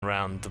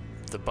around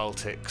the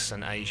Baltics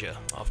and Asia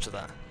after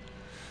that.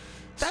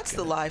 That's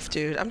the life,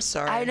 dude. I'm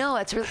sorry. I know,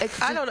 it's really...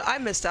 I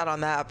missed out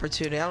on that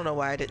opportunity. I don't know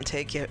why I didn't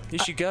take it. You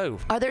should go.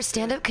 Are there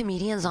stand-up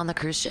comedians on the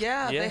cruise ship?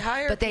 Yeah, they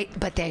hire...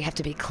 But they have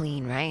to be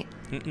clean, right?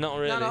 Not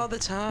really. Not all the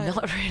time.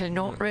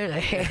 Not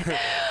really.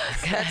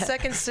 At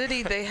Second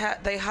City, they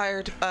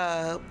hired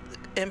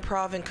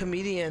improv and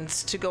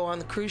comedians to go on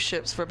the cruise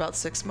ships for about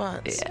 6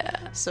 months.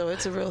 Yeah. So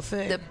it's a real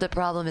thing. The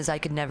problem is I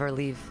could never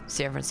leave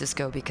San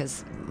Francisco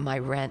because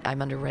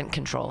I'm under rent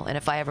control, and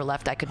if I ever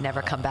left, I could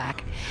never come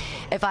back.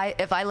 If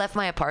I left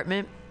my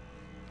apartment,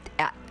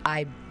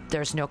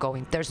 there's no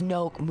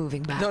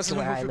moving back to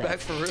where I live. Back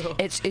for real.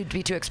 It'd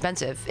be too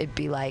expensive. It'd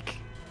be like,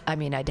 I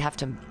mean, I'd have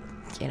to,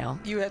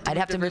 I'd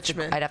have to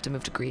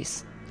move to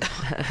Greece.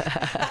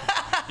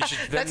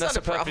 That's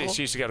a perfect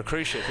excuse to go to a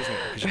cruise ship, isn't it?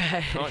 Because you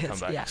can't come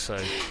back. Yeah. So.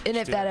 And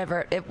if that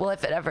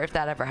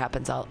ever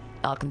happens,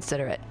 I'll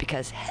consider it,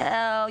 because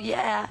hell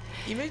yeah.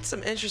 You meet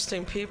some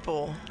interesting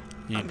people.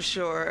 I'm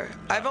sure.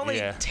 I've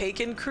only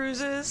taken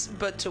cruises,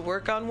 but to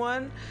work on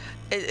one,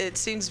 it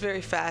seems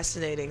very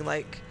fascinating.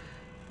 Like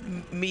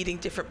meeting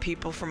different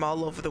people from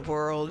all over the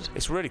world.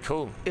 It's really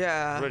cool.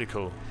 Yeah. Really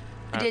cool.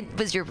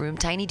 Was your room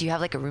tiny? Do you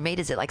have like a roommate?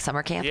 Is it like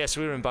summer camp? Yeah, so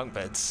we were in bunk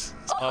beds.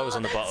 I was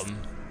on the bottom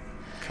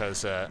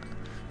because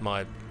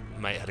my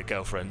mate had a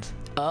girlfriend.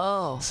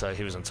 Oh. So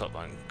he was on top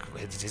bunk.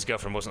 His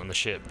girlfriend wasn't on the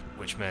ship,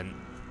 which meant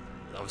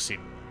obviously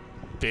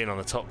being on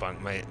the top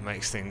bunk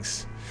makes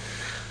things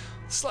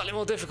slightly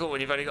more difficult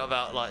when you've only got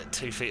about like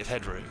 2 feet of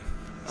headroom.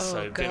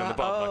 So being on the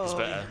bottom bunk is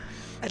better.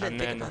 I didn't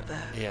think about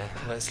that. Yeah,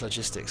 well, it's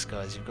logistics,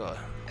 guys. You've got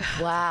to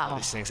wow.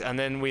 these things. And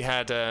then we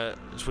had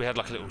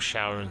like a little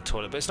shower and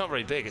toilet, but it's not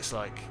very big. It's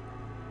like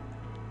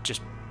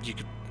just you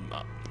could.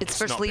 It's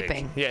for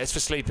sleeping. Big. Yeah, it's for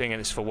sleeping and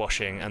it's for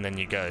washing, and then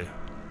you go.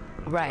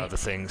 Right. Other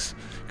things,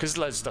 because there's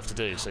loads of stuff to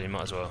do, so you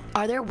might as well.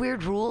 Are there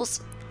weird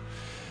rules?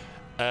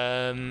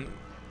 Well,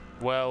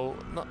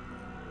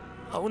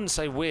 I wouldn't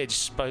say weird.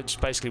 Just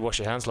basically wash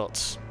your hands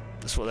lots.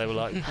 That's what they were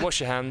like. Wash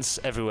your hands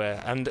everywhere,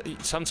 and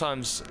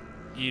sometimes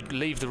you'd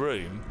leave the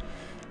room,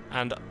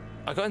 and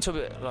I got into a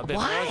bit of an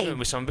argument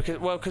with someone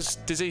because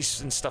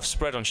disease and stuff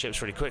spread on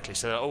ships really quickly,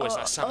 so they're always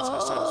like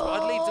sanitize.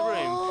 But I'd leave the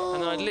room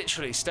and then I'd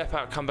literally step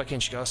out, come back in.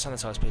 She'd go,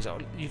 sanitize, please.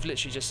 You've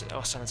literally just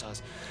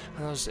sanitize.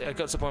 And I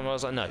got to the point where I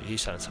was like, no, you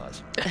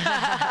sanitize.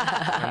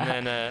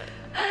 And then,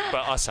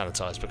 but I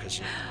sanitize because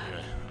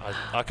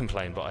I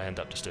complain, but I end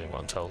up just doing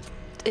what I'm told.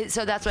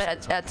 So that's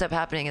what ends up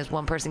happening is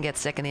one person gets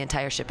sick and the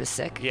entire ship is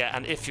sick. Yeah,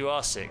 and if you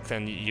are sick,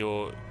 then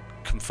you're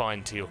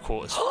confined to your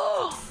quarters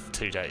for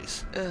 2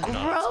 days.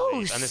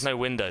 Gross. And there's no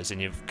windows in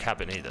your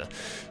cabin either,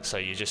 so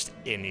you're just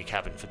in your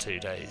cabin for 2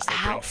 days. They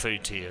bring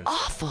food to you. And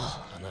awful.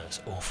 I know,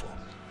 it's awful.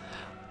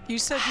 You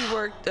said you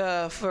worked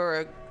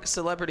for a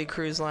celebrity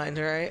cruise line,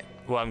 right?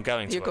 Well, I'm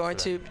going to. You're going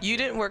to. You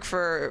didn't work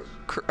for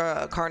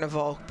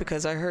Carnival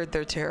because I heard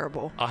they're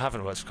terrible. I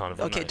haven't worked for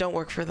Carnival. Okay, don't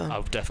work for them.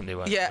 I'll definitely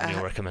work on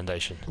your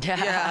recommendation.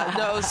 Yeah,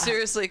 no,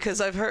 seriously,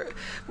 because I've heard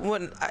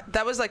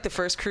that was like the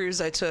first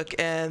cruise I took,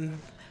 and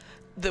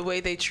the way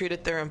they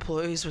treated their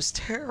employees was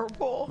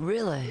terrible.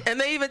 Really? And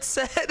they even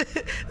said,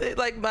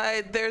 like,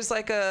 there's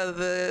like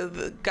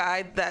the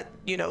guy that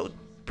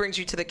brings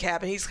you to the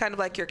cabin. He's kind of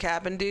like your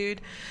cabin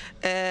dude,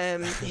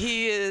 and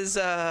he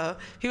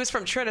was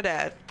from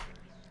Trinidad.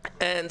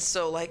 And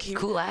so like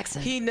cool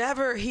accent. He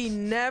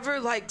never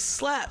like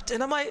slept.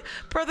 And I'm like,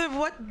 brother,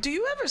 what do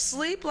you ever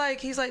sleep?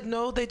 Like he's like,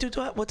 no, they do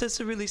not. What does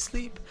it really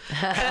sleep?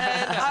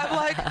 And I'm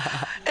like,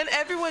 and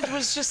everyone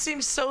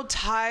seemed so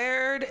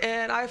tired,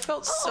 and I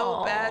felt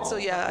so bad. So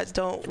yeah, I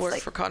don't work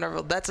for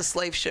Carnival. That's a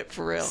slave ship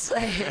for real. That's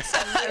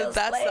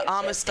the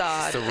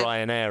Amistad. It's the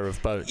Ryanair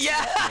of boats.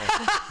 Yeah.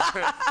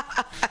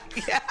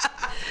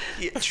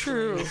 Yeah.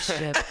 True.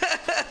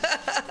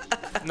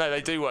 No,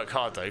 they do work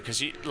hard though,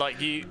 because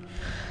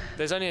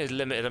there's only a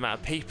limited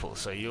amount of people,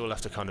 so you all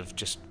have to kind of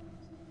just.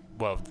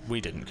 Well,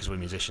 we didn't because we're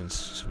musicians,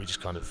 so we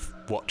just kind of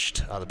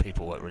watched other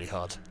people work really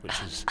hard,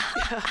 which is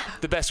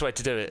the best way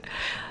to do it.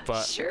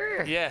 But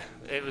sure. Yeah,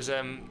 it was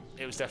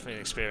definitely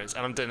an experience,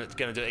 and I'm going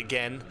to do it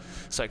again,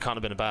 so it can't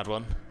have been a bad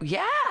one.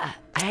 Yeah.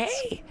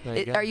 Hey,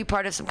 are you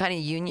part of some kind of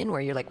union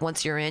where you're like,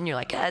 once you're in, you're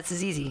like, this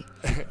is easy?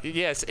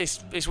 Yeah,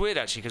 it's weird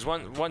actually, because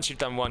once you've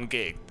done one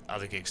gig,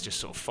 other gigs just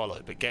sort of follow,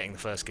 but getting the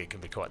first gig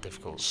can be quite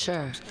difficult.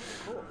 Sure. Sometimes.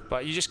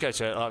 But you just go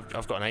to.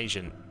 I've got an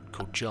agent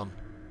called John.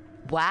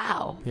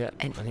 Wow. Yeah,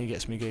 and he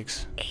gets me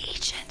gigs.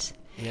 Agent.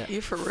 Yeah. You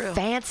for real.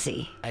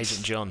 Fancy.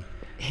 Agent John.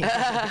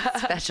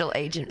 Special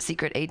agent,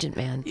 secret agent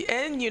man.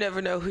 And you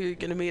never know who you're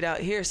going to meet out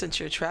here since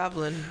you're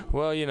traveling.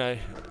 Well,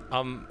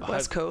 I'm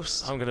West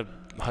Coast. I'm going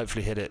to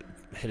hopefully hit it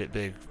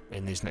big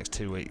in these next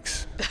 2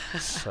 weeks.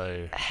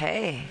 So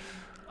hey,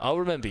 I'll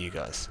remember you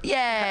guys.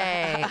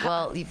 Yay!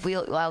 Well,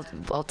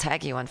 I'll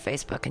tag you on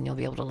Facebook, and you'll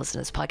be able to listen to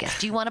this podcast.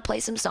 Do you want to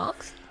play some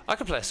songs? I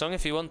can play a song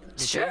if you want.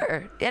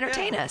 Sure.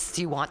 Entertain us.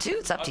 Do you want to?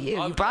 It's up to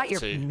you. You brought your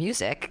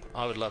music.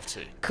 I would love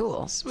to.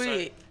 Cool.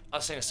 Sweet. So,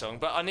 I'll sing a song,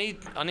 but I need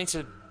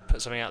to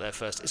put something out there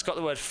first. It's got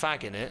the word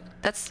fag in it.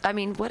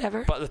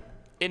 Whatever. But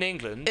in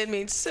England, it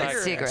means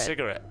cigarette.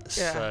 Cigarette.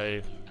 Yeah.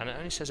 So, and it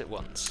only says it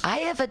once. I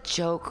have a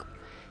joke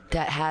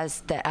that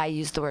I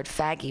use the word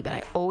faggy, but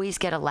I always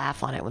get a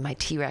laugh on it with my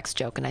T-Rex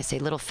joke, and I say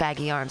little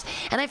faggy arms,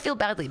 and I feel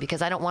badly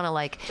because I don't want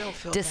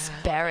to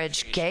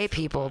disparage gay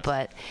people,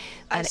 but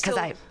because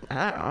I don't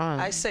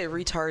know. I say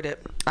retarded.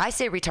 I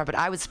say retard, but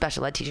I was a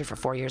special ed teacher for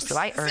 4 years, so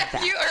I earned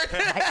that. You earned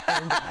that. I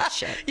earned that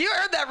shit. You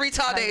earned that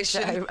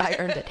retardation. I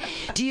earned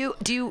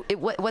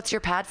it. What's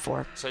your pad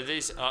for? So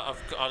these, I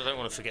don't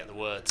want to forget the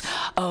words.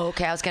 Oh,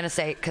 okay. I was gonna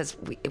say because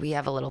we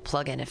have a little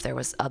plug-in if there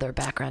was other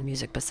background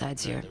music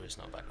besides There is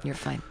no background. You're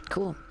fine.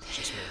 Cool.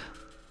 Just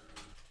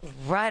me.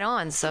 Right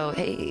on. So,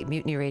 hey,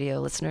 Mutiny Radio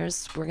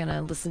listeners, we're going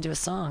to listen to a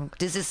song.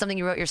 Is this something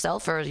you wrote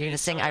yourself, or are you going to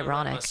sing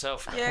ironic?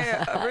 Myself.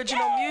 Yeah,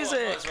 original music.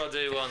 I might as well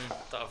do one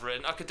that I've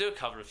written. I could do a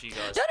cover if you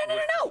guys.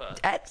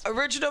 No.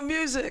 Original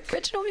music.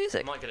 Original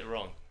music. I might get it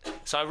wrong.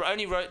 So I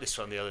only wrote this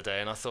one the other day,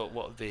 and I thought,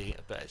 what would be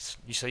best?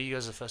 So you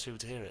guys are the first people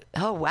to hear it.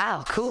 Oh,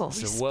 wow. Cool.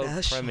 It's a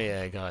world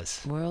premiere,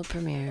 guys. World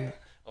premiere.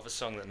 Of a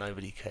song that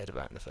nobody cared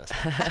about in the first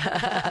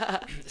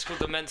place. It's called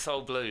The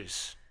Menthol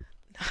Blues.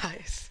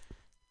 Nice.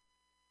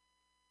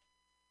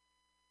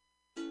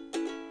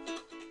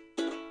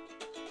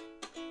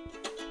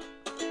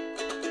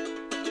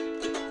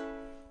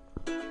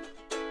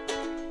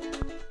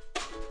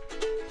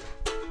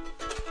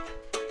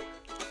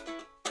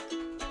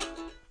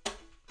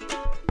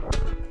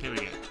 Here we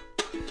go.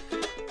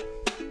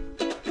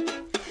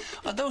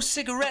 Are those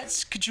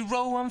cigarettes? Could you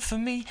roll one for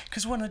me?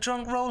 'Cause when I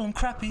drunk roll, I'm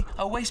crappy,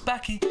 I waste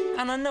backy.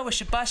 And I know I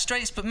should buy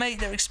straights, but mate,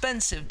 they're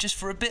expensive. Just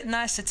for a bit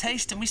nicer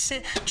taste. And we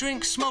sit,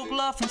 drink, smoke,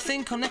 laugh, and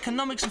think on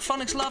economics and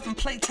phonics, love, and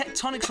play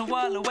tectonics a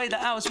while away the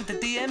hours with the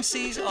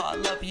DMCs. Oh, I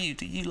love you.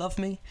 Do you love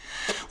me?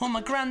 Well,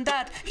 my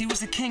granddad, he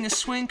was the king of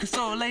swing. Could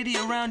throw a lady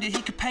around you,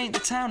 he could paint the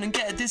town and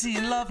get her dizzy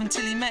in love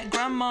until he met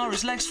grandma.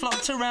 His legs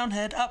flopped around,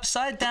 head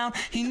upside down.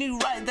 He knew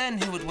right then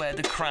who would wear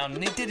the crown,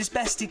 and he did his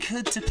best he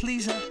could to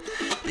please her.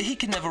 But he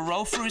could never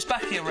roll through his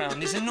backy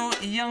around. He's a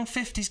naughty young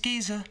 50s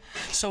geezer.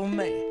 So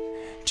mate,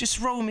 just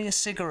roll me a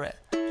cigarette.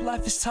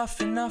 Life is tough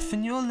enough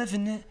and you're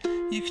living it.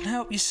 You can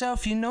help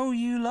yourself, you know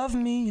you love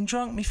me, and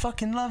drunk me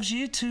fucking loves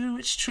you too.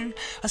 It's true,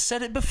 I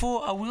said it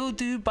before, I will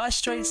do. Buy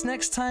straights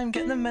next time,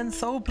 get the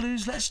menthol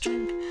blues. Let's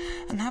drink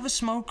and have a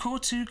smoke or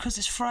two, 'cause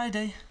it's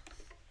Friday.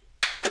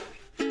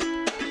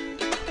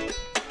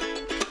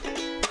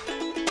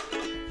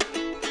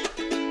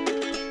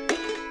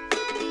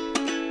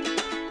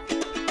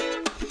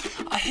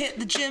 Hit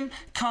the gym,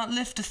 can't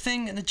lift a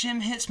thing, and the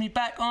gym hits me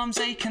back, arms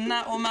aching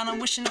that. Oh man, I'm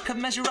wishing I could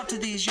measure up to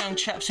these young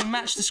chaps who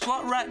match the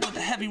squat rack with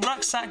a heavy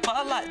rucksack. But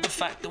I like the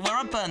fact that where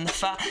I burn the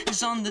fat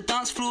is on the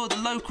dance floor, the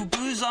local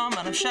booze arm,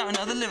 and I'm shouting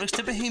other lyrics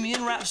to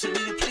Bohemian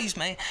Rhapsody. Please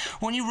mate,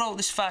 when you roll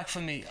this fag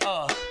for me,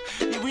 yeah,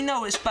 we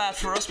know it's bad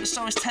for us, but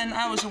so is 10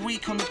 hours a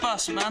week on the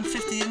bus, man.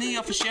 50 in the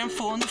office, yeah, and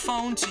 4 on the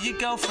phone to your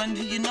girlfriend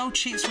who you know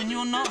cheats when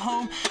you're not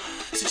home.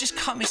 So just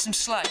cut me some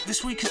slack.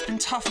 This week has been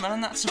tough, man,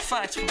 and that's a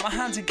fact. But my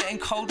hands are getting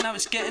cold, now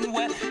it's getting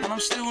wet, and I'm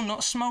still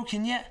not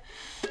smoking yet.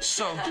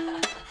 So,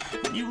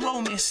 when you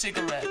roll me a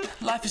cigarette,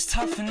 life is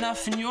tough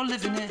enough and you're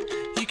living it.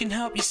 You can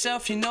help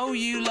yourself, you know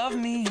you love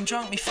me, and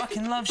drunk me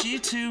fucking loves you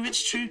too.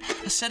 It's true,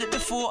 I said it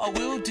before, I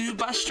will do.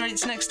 Buy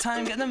straights next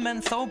time, get the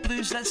menthol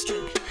blues. Let's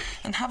drink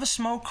and have a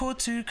smoke or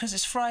two, 'cause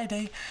it's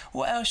Friday.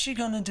 What else you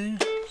gonna do?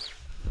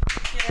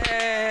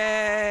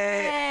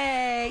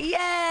 Yay! Yay!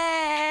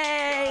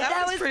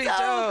 That was pretty so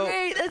dope.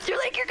 great. You're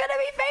like, you're gonna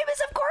be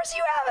famous. Of course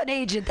you have an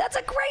agent. That's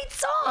a great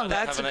song. That's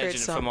I a have an great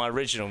agent song. for my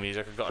original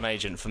music. I've got an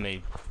agent for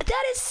me.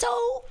 That is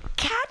so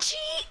catchy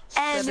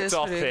and That is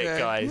Stop pretty it, good.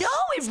 guys. no,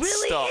 it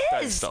really Stop,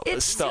 don't is. stop.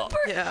 It's Stop.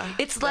 super. Yeah,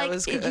 It's that like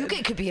was good.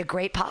 it could be a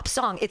great pop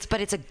song.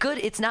 But it's a good.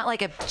 It's not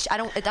like a. I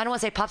don't want to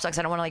say pop songs.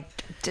 I don't want to like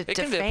It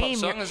can be a pop defame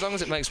song your. as long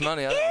as it makes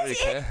money. I don't really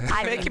care.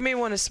 Making me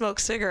want to smoke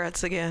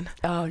cigarettes again.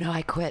 Oh no,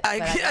 I quit. I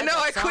but know,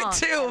 love I that quit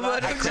song. too,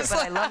 but I I'm quit, just but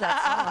I like- love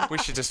that song. We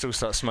should just all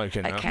start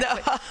smoking I now.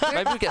 can't quit.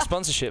 Maybe we get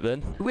sponsorship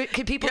then.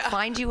 Can people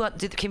find you?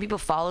 Can people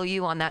follow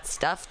you on that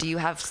stuff? Do you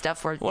have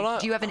stuff where? Well,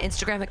 do you have an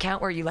Instagram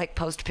account where you like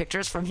post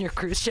pictures from your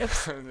cruise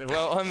ships?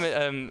 Well,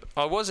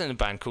 I was in a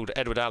band called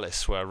Edward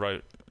Alice where I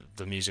wrote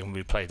the music and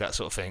we played that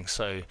sort of thing.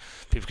 So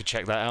people could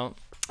check that out.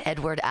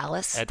 Edward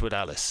Alice. Edward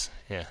Alice,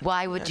 yeah.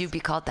 Why would you be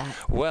called that?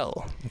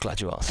 Well, I'm glad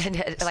you asked. And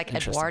like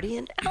Interesting.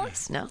 Edwardian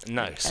Alice? No.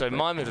 No, so Edward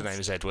my middle Alice. name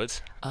is Edward,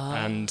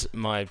 and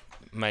my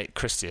mate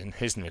Christian,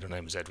 his middle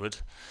name was Edward,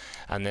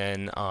 and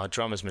then our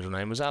drummer's middle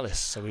name was Alice,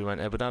 so we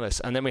went Edward Alice.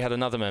 And then we had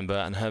another member,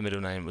 and her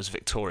middle name was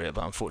Victoria,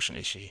 but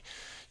unfortunately she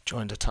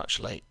joined a touch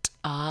late.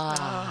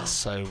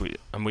 So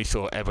we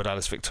thought Edward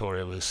Alice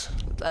Victoria was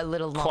A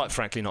little long. quite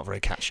frankly not very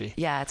catchy.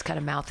 Yeah, it's kind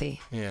of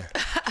mouthy. Yeah.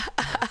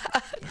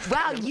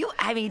 Wow,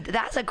 I mean,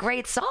 that's a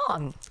great song.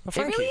 Well, it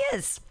thank really you.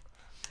 is.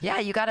 Yeah,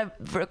 you gotta.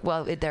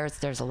 Well,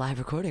 there's a live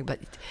recording, but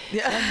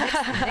Yeah.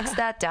 mix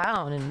that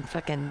down and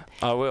fucking.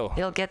 I will.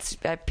 It'll get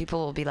people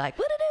will be like,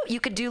 what to You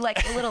could do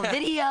like a little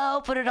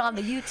video, put it on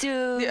the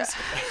YouTube. Yeah.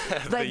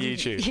 Like, The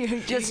YouTube.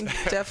 You just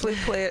Definitely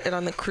play it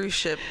on the cruise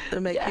ship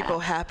to make people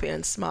happy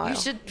and smile. you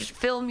should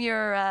film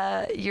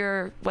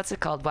your what's it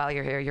called while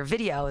you're here? Your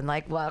video and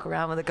like walk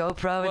around with a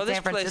GoPro Well, in this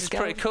San place is Francisco.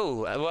 pretty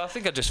cool. Well, I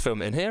think I'd just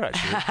film it in here,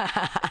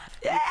 actually.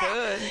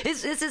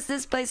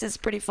 This place is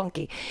pretty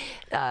funky.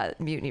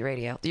 Mutiny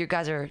Radio. You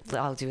guys are.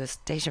 I'll do a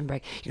station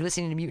break. You're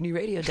listening to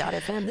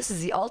MutinyRadio.fm. This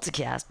is the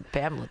AltaCast.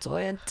 Pamela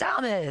Toy and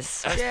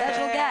Thomas, our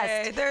special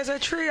guest. There's a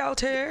tree out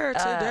here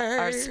today.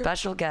 Our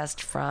special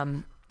guest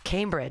from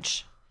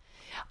Cambridge.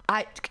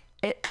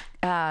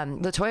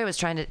 Latoya was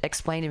trying to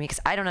explain to me because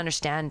I don't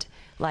understand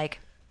like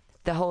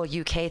the whole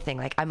UK thing.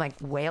 Like I'm like,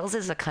 Wales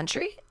is a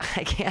country?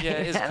 I can't. Yeah,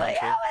 it is a I'm like,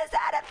 country. how is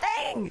that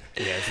a thing?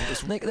 Yeah,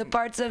 it's, Like the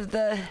parts of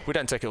the. we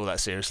don't take it all that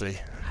seriously.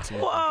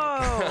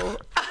 Whoa.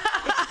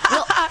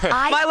 Well,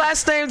 My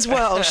last name's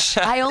Welsh.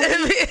 I only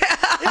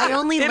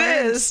It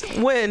learned. is.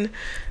 Win.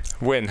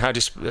 Win. How do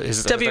you?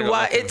 Is W-Y.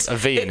 like It's a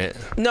V in it.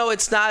 No,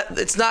 it's not.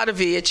 It's not a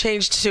V. It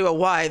changed to a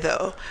Y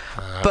though.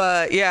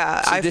 But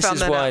yeah, So I this found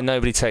is that why out.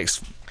 nobody takes,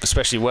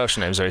 especially Welsh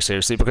names, very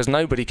seriously because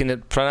nobody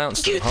can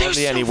pronounce them. Dude, they're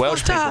Hardly so any Welsh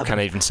fucked people up. can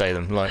even say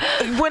them. Like,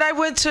 When I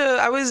went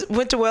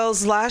to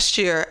Wales last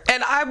year,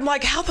 and I'm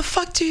like, how the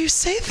fuck do you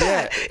say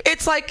that? Yeah.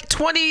 It's like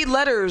 20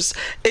 letters.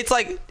 It's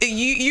like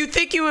you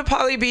think you would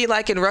probably be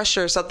like in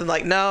Russia or something.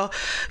 Like, no,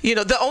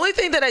 the only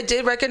thing that I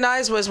did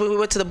recognize was when we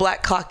went to the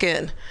Black Clock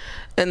Inn.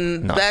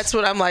 And Nice. that's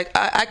what I'm like.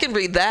 I can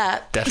read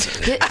that.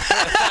 definitely.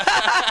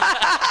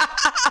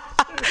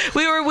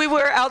 We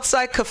were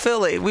outside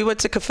Caerphilly. We went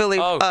to Caerphilly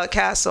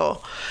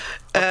Castle.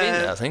 I've been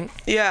there, I think.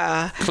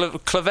 Yeah.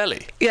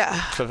 Clavelli.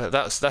 Yeah.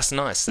 That's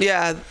nice.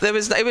 Yeah,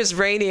 it was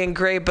rainy and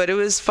gray, but it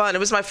was fun. It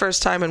was my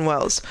first time in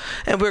Wales,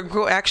 and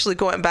we're actually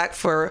going back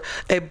for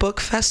a book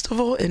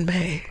festival in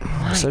May.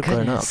 My So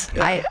grown up. goodness.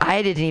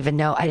 I didn't even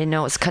know. I didn't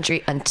know it was a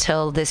country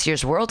until this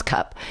year's World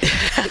Cup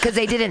because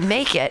they didn't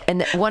make it.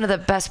 And one of the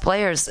best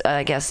players,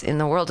 I guess, in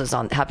the world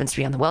happens to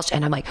be on the Welsh.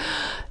 And I'm like,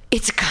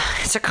 it's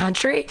a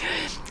country.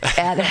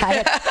 And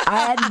I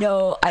had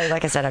no.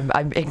 Like I said,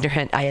 I'm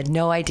ignorant. I had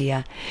no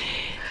idea.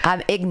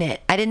 I'm ignorant.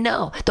 I didn't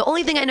know. The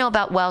only thing I know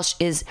about Welsh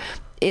is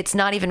it's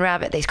not even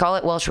rabbit. They call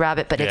it Welsh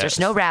rabbit, but there's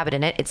no rabbit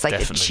in it. It's like a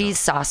Definitely cheese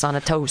sauce on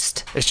a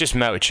toast. It's just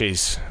melted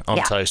cheese on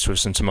toast with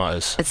some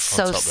tomatoes. It's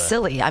on so top there.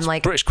 silly. I'm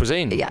like, British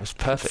cuisine. Yeah. It's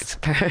perfect.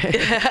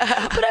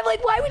 but I'm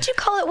like, why would you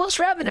call it Welsh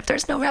rabbit if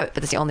there's no rabbit?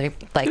 But it's the only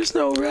There's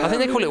no rabbit. I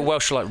think they call it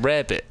Welsh like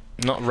rarebit,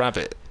 not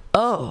rabbit.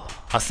 Oh,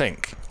 I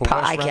think. Or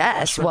Welsh I rabbit,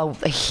 guess. Welsh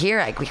Well,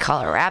 here we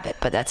call it rabbit,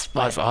 but that's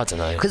I don't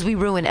know. because we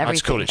ruin everything. I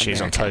just call it in cheese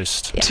on America.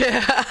 toast.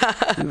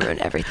 Yeah. We ruin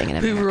everything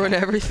in We America. ruin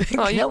everything.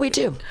 Oh, No, we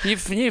do.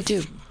 You've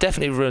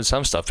definitely ruined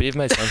some stuff, but you've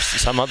made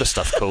some other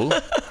stuff cool.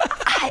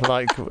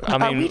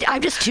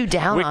 I'm just too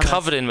down. we're on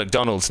covered in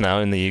McDonald's now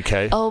in the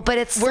UK. Oh, but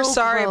it's We're so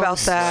sorry about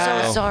gross.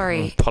 that. So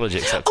sorry. Apology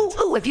accepted.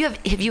 Oh, have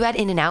you had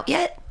In-N-Out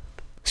yet?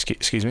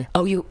 Excuse me.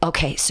 Oh,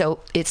 okay. So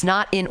it's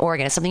not in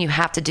Oregon. It's something you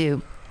have to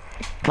do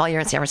while you're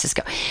in San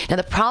Francisco. Now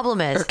the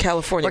problem is, Or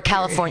California, or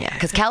California,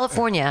 because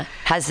California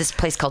has this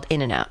place called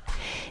In-N-Out,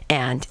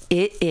 and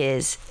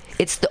it's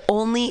the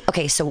only.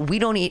 Okay, so we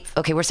don't eat.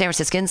 Okay, we're San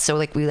Franciscans, so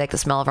like we like the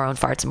smell of our own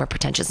farts and we're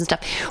pretentious and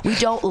stuff. We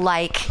don't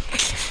like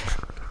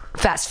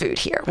fast food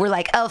here. We're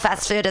like, oh,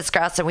 fast food is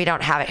gross, and we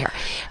don't have it here.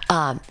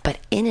 But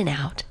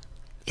In-N-Out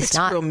is It's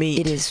not real meat.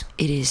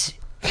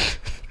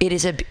 It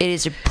is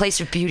a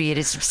place of beauty. It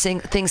is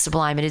thing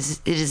sublime. It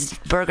is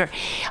burger.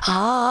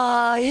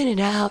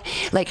 In-N-Out.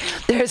 Like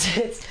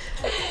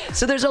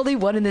there's only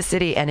one in the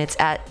city, and it's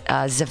at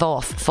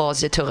Zwolle for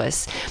the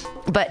tourists.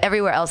 But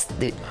everywhere else,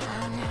 the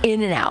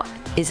In-N-Out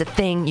is a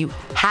thing you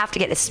have to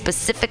get. It's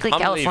specifically I'm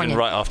California. leaving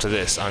right after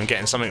this. I'm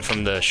getting something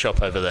from the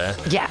shop over there.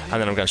 Yeah.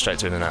 And then I'm going straight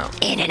to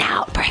In-N-Out.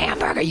 In-N-Out per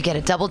hamburger. You get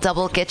a double.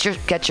 Get your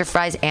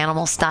fries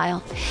animal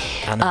style.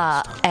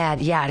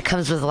 And yeah, it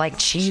comes with like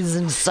cheese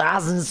and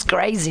sauce, and it's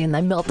crazy, and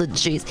they melted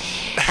cheese,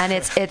 and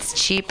it's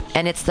cheap,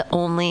 and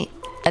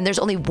and there's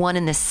only one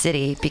in this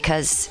city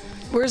because.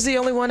 Where's the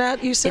only one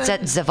at, you said? It's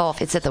at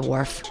Zwolle. It's at the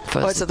wharf.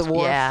 It's at the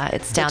wharf? Yeah,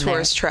 it's down The there.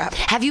 tourist trap.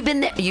 Have you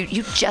been there?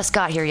 You just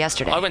got here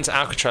yesterday. I went to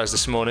Alcatraz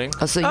this morning.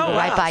 Oh, so you were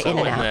right wow. by So I I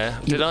went In-N-Out. there.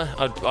 Did I?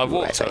 I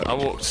walked. I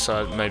walked,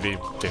 so I maybe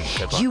didn't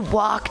go back. You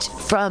walked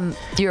from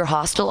your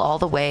hostel all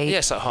the way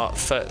Yes, like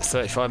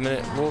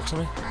 35-minute walk or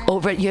something.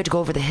 over. You had to go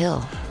over the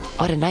hill.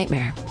 What a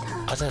nightmare.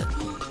 I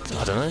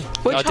don't know.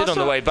 Which I did on the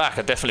hostel? way back.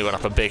 I definitely went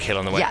up a big hill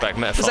on the way Yeah. back.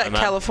 Met a Was that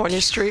fireman. California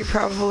Street,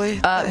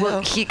 probably?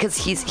 Well, because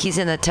he's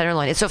in the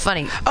Tenderloin. It's so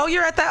funny. Oh,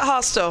 you're at that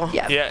hostel.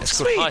 Yeah. Yeah, it's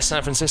called Sweet. High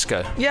San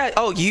Francisco. Yeah.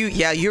 Oh,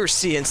 you're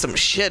seeing some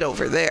shit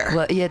over there.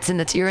 Well, yeah,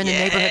 you're in the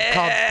neighborhood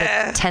called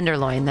the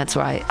Tenderloin. That's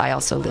where I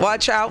also live.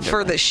 Watch out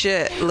for the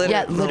shit.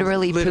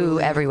 Literally poo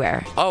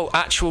everywhere. Oh,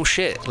 actual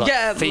shit. Like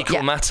Yeah, fecal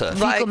yeah. matter.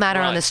 Like- Fecal matter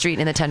on right. the street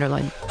in the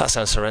Tenderloin. That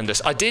sounds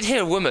horrendous. I did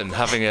hear a woman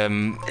having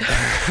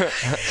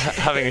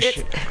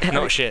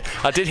not shit.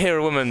 I did hear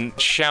a woman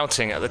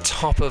shouting at the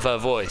top of her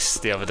voice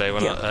the other day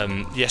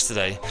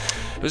yesterday.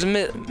 It was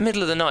the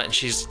middle of the night, and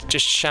she's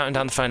just shouting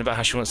down the phone about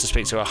how she wants to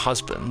speak to her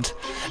husband.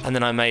 And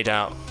then I made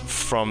out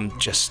from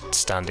just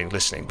standing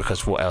listening,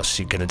 because what else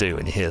are you going to do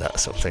when you hear that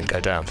sort of thing go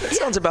down? That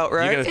sounds about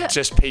right. You're going to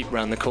just peep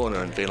round the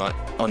corner and be like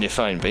on your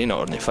phone, but you're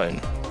not on your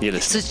phone. You're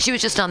listening. So she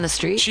was just on the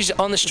street? She's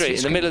on the street,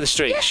 in the middle of the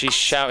street. She's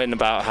shouting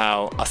about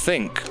how I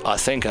think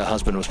her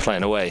husband was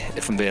playing away,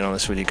 if I'm being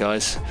honest with you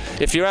guys.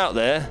 If you're out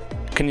there,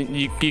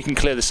 you can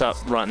clear this up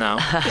right now,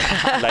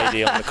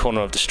 lady on the corner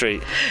of the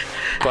street.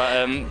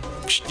 But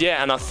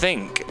yeah, and I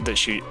think that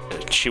she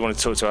wanted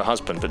to talk to her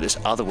husband, but this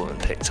other woman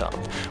picked up,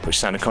 which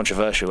sounded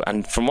controversial.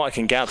 And from what I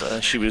can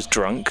gather, she was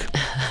drunk.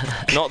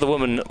 Not the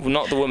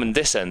woman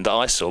this end that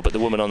I saw, but the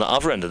woman on the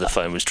other end of the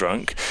phone was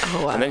drunk.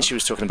 Oh, wow. And then she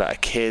was talking about her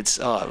kids.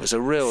 Oh, it was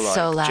a real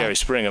Jerry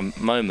Springer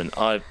moment.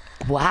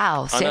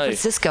 Wow, San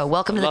Francisco.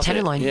 Welcome to the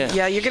Tenderloin.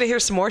 Yeah, you're gonna hear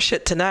some more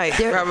shit tonight,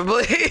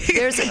 probably.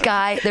 There's a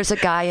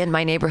guy in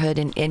my neighborhood,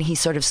 and he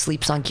sort of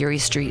sleeps on Geary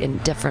Street in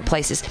different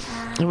places,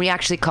 and we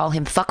actually call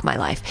him Fuck My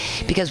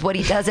Life, because what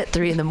he does at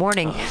 3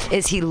 a.m.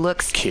 is he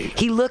looks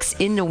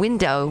in the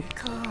window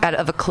out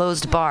of a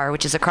closed bar,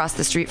 which is across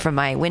the street from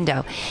my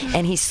window,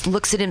 and he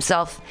looks at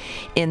himself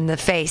in the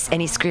face and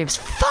he screams,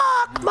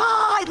 "Fuck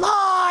my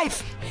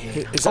life!"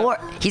 Or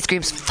he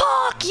screams,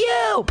 "Fuck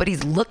you!" But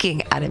he's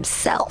looking at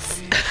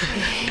himself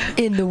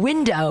in the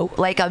window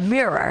like a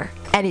mirror,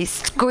 and he's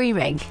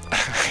screaming.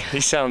 He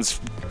sounds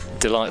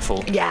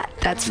delightful. Yeah,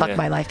 that's Fuck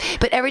My Life.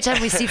 But every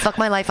time we see Fuck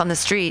My Life on the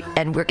street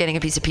and we're getting a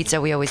piece of pizza,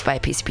 we always buy a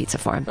piece of pizza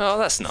for him. Oh,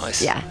 that's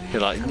nice. Yeah.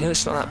 You're like,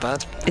 it's not that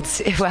bad.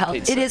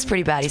 It is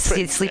pretty bad. He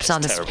sleeps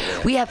on the street.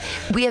 Yeah.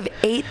 We have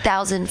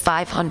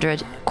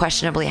 8,500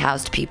 questionably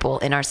housed people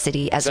in our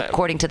city,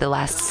 according to the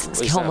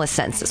last homeless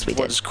census we did.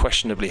 What does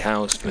questionably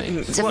housed mean?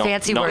 It's a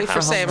fancy word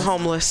for saying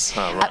homeless.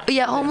 Oh, right.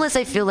 Yeah, homeless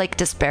I feel like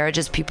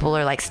disparages people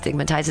or like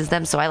stigmatizes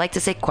them, so I like to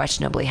say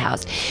questionably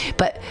housed.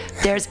 But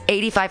there's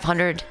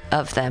 8,500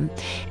 of them,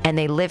 and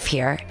they live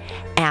here,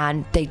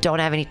 and they don't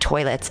have any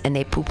toilets, and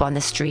they poop on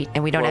the street,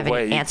 and we don't have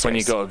any answers. When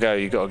you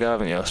gotta go,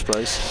 haven't you, I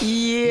suppose?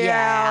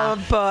 Yeah,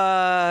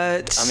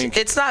 but I mean,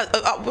 it's not,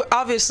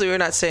 obviously we're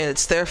not saying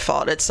it's their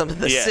fault. It's something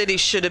the city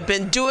should have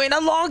been doing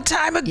a long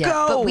time ago.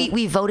 Yeah, but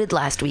we voted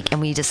last week,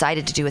 and we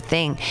decided to do a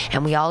thing,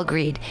 and we all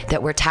agreed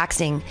that we're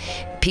taxing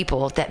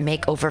people that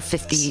make over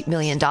 $50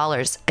 million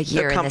a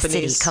year in the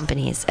city,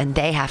 companies, and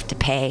they have to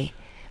pay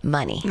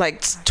money,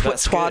 like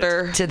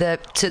water because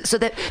that's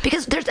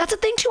a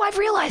thing too. I've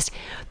realized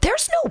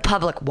there's no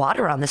public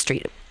water on the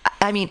street.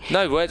 I mean,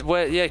 no,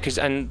 because you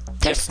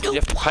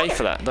have to pay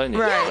for that, don't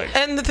you? Right.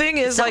 And the thing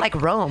is, it's not like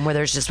Rome where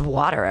there's just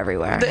water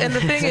everywhere. And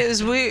the thing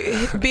is,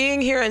 being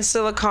here in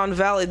Silicon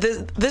Valley,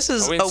 this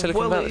is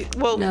Valley?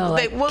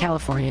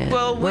 California.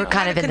 Well, we're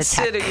kind of in the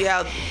tech.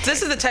 Yeah,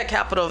 this is the tech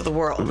capital of the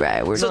world.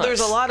 Right. So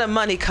there's a lot of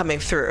money coming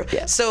through.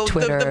 Yeah. So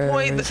Twitter, the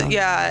point,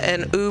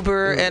 and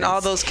Uber and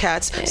all those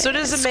cats. So it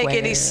doesn't make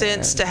any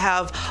sense to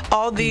have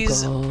all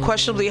these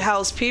questionably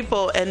housed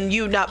people and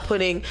you not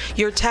putting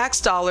your tax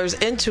dollars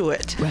into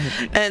it. Right.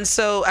 And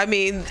so, I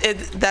mean,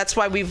 that's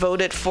why we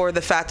voted for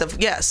the fact of,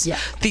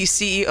 these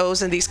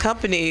CEOs and these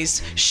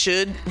companies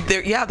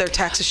their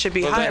taxes should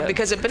be higher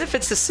because it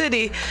benefits the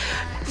city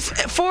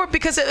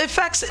because it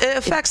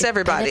affects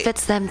everybody. It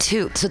benefits them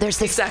too. So there's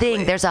this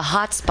thing, there's a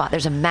hot spot,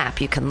 there's a map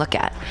you can look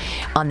at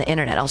on the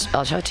internet.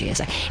 I'll show it to you in a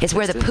second. It's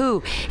where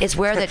it's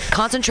where the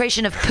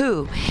concentration of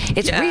poo,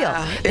 it's real.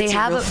 It's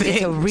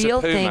a real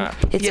thing.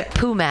 It's a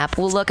poo map.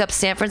 We'll look up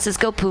San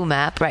Francisco poo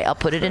map, right? I'll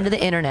put it into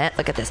the internet.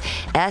 Look at this.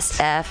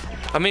 SF.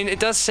 I mean, it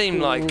does seem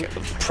like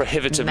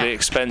prohibitively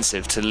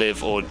expensive to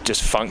live or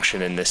just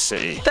function in this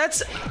city.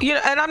 That's,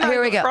 and I'm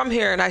not from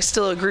here, and I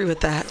still agree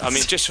with that. I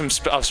mean, just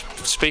I was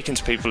speaking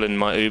to people in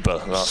my Uber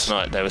last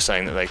night. They were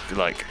saying that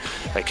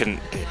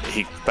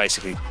he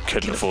basically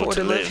couldn't afford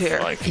to live here.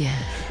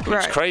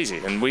 It's crazy.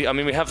 And we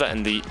have that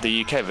in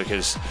the UK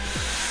because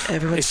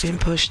everyone's being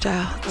pushed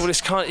out. Well,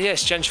 it's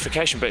it's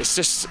gentrification, but it's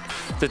just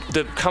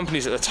the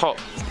companies at the top.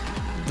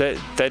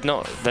 They're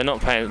not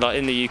paying. Like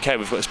in the UK,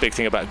 we've got this big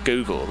thing about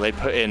Google. They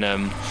put in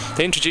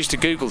they introduced a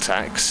Google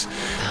tax,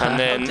 and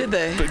then did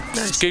they? But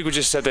Google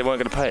just said they weren't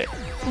going to pay it.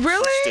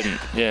 Really? Just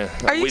didn't.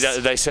 Yeah.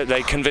 They said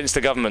they convinced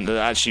the government that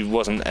actually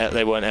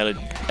they weren't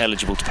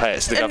eligible to pay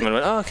it. So the government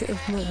went, okay.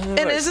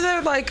 And isn't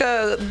there like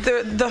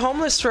the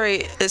homeless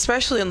rate,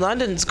 especially in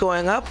London, is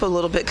going up a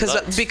little bit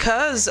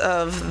because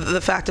of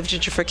the fact of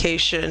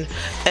gentrification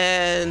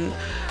and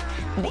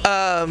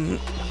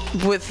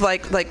with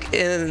like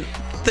in.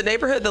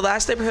 The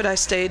last neighborhood I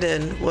stayed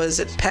in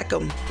was at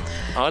Peckham.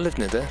 I lived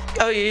near there.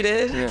 Oh, you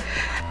did?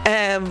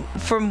 Yeah.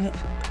 From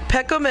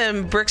Peckham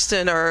and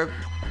Brixton are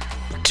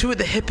two of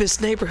the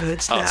hippest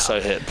neighborhoods now. Oh, so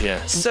hip,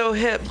 yeah. So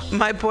hip.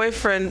 My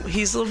boyfriend,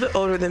 he's a little bit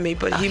older than me,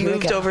 but he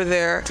moved over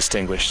there.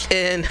 Distinguished.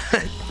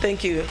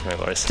 Thank you. No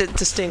worries.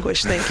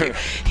 Distinguished, thank you.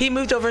 He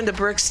moved over into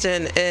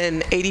Brixton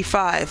in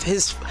 '85.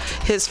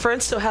 His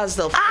friend still has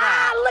the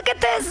flat. Look at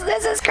this.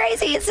 This is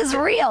crazy. This is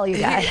real, you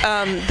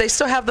guys. They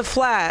still have the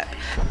flat,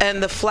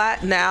 and the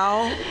flat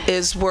now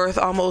is worth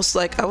almost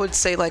maybe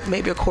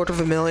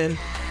 $250,000.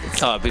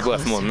 Oh, it'd be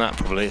worth more than that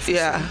probably.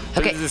 Yeah.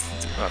 Okay.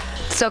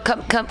 So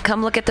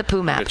come look at the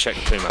poo map. Check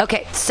the poo map.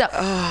 Okay, so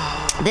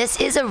this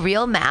is a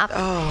real map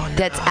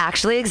that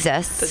actually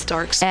exists. The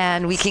dark spots.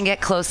 And we can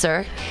get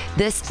closer.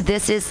 This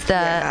is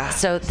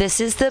the this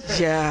is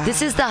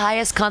the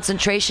highest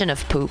concentration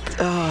of poop.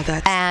 Oh,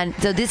 that's. And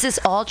so this is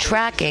all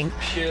tracking.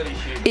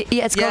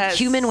 It's called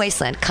Human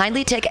Wasteland.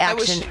 Kindly take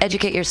action,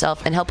 educate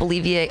yourself, and help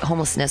alleviate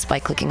homelessness by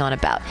clicking on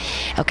About.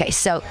 Okay,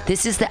 so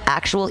this is the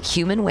actual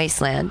Human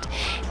Wasteland,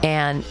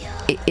 and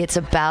it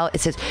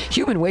says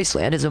Human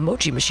Wasteland is a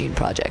mochi machine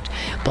project.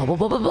 Blah blah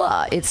blah blah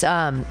blah. It's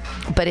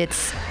but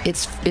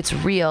it's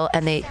real,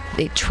 and they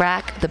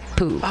track the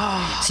poop,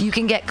 so you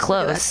can get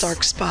close. That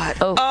dark spot.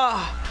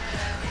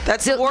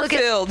 That's so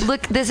Warfield.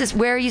 Look, this is,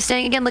 where are you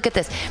staying again? Look at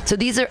this. So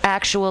these are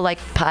actual like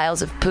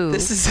piles of poo.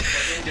 This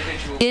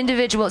is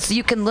individual. So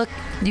you can look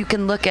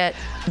at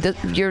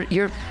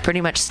you're pretty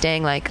much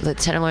staying like the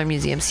Tenderloin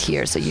Museum's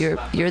here. So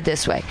you're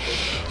this way.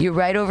 You're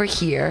right over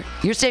here.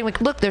 You're staying like,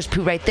 look, there's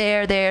poo right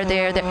there.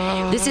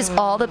 This is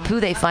all the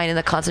poo they find in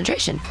the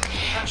concentration.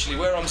 Actually,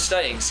 where I'm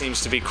staying seems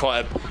to be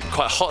quite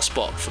a hot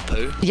spot for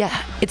poo.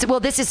 Yeah,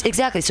 this is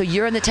exactly. So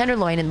you're in the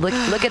Tenderloin, and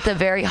look at the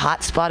very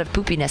hot spot of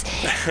poopiness.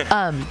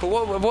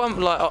 But what I'm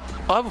like,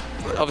 I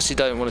obviously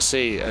don't want to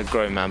see a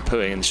grown man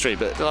pooing in the street.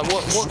 But like,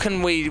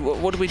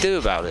 what do we do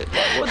about it?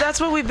 Well, that's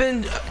what we've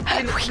been.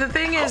 The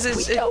thing is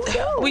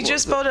we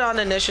just voted on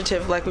an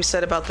initiative, like we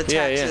said, about the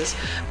taxes.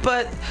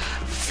 But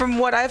from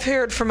what I've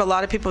heard from a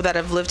lot of people that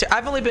have lived here,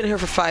 I've only been here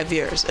for 5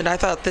 years, and I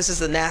thought this is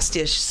the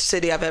nastiest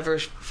city I've ever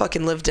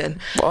fucking lived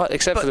in. Well,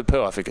 except for the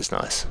poo, I think it's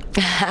nice.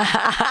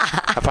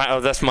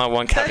 That's my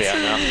one caveat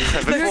now.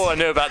 Before I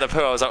knew about the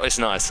poo, I was like, it's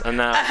nice, and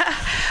now.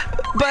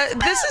 But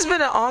this has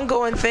been an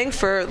ongoing thing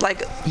for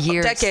like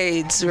years,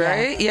 decades,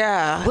 right?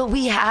 Yeah. Well,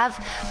 we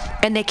have.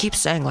 And they keep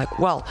saying like,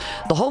 well,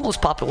 the homeless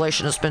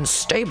population has been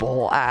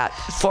stable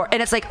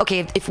and it's like,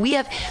 okay, if we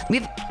have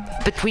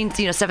between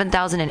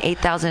 7,000 and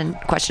 8,000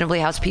 questionably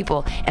housed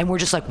people, and we're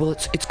just like, well,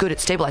 it's good,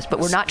 it's stabilized,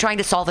 but we're not trying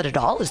to solve it at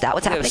all. Is that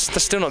what's happening?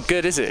 That's still not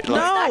good, is it?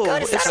 Like, no,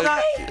 it's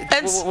not.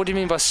 What do you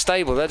mean by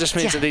stable? That just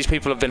means that these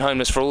people have been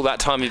homeless for all that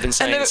time. You've been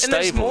saying it's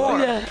stable.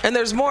 And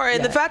there's more.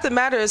 And the fact of the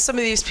matter is, some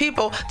of these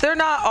people, they're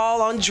not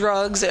all on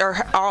drugs or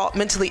all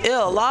mentally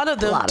ill. A lot of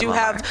them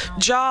have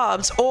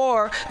jobs,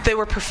 or they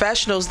were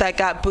professionals that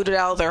got booted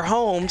out of their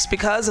homes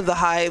because of the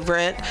high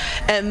rent,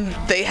 and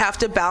they have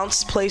to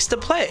bounce place to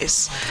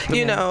place.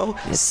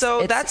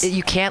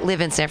 You can't live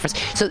in San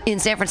Francisco. So in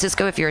San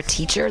Francisco, if you're a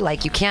teacher,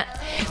 like you can't.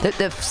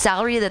 The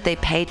salary that they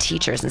pay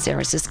teachers in San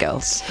Francisco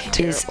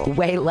is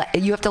way less.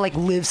 You have to like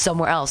live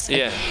somewhere else.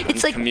 Yeah,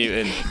 it's like commute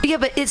in. Yeah,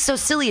 but it's so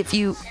silly. If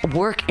you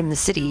work in the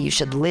city, you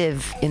should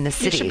live in the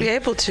city. You should be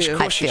able to.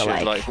 I feel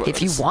like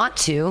if you want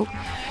to.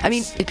 I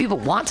mean, if people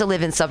want to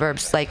live in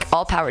suburbs, like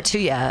all power to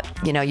you.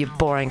 You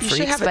boring freaks.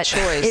 You should have a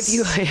choice.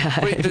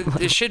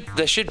 If you,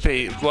 there should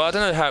be. Well, I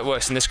don't know how it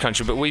works in this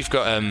country, but we've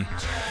got a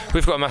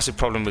massive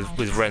problem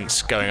with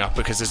rents going up,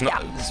 because there's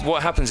not.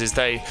 What happens is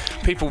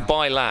people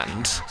buy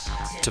land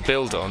to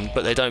build on,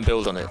 but they don't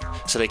build on it,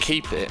 so they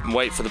keep it and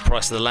wait for the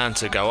price of the land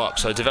to go up.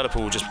 So a developer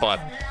will just buy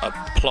a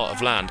plot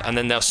of land, and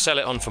then they'll sell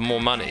it on for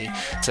more money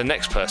to the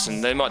next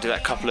person. They might do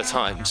that a couple of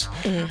times.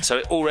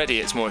 So already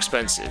it's more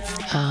expensive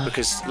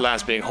because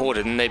land's being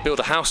hoarded, and they build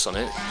a house on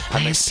it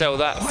and they sell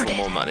that for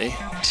more money.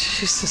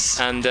 Jesus.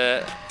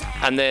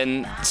 And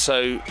then,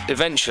 so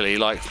eventually,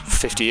 like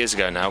 50 years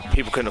ago now,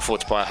 people couldn't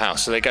afford to buy a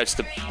house. So they go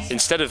to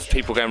instead of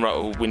people going, right,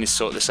 well, we need to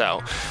sort this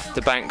out,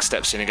 the bank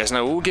steps in and goes,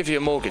 no, we'll give you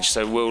a mortgage.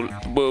 So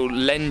we'll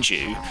lend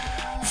you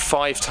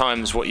 5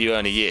 times what you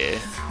earn a year,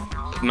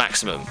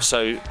 maximum.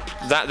 So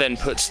that then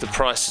puts the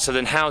price, so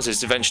then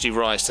houses eventually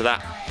rise to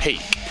that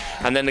peak.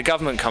 And then the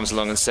government comes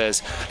along and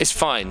says, it's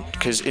fine,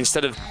 because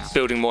instead of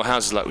building more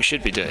houses like we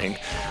should be doing,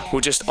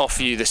 we'll just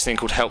offer you this thing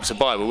called Help to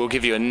Buy, where we'll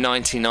give you a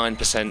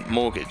 99%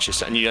 mortgage,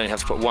 and you only have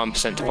to put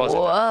 1% deposit.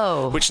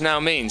 Whoa. Which now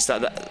means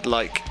that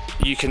like,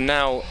 you can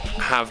now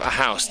have a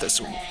house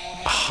that's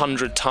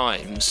 100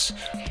 times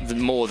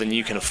more than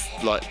you can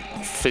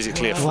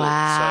physically afford.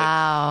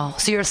 Wow.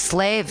 So you're a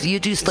slave. You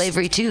do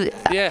slavery too.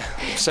 Yeah.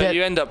 So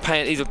you end up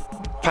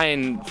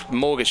paying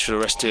mortgage for the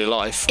rest of your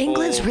life.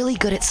 England's really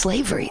good at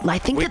slavery. I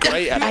think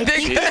that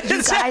you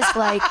guys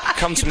like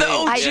come to the me.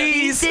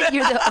 OGs.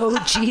 You're the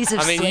OGs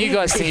of slavery. You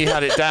guys think you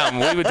had it down.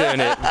 We were doing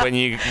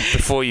it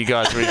before you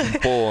guys were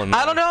even born.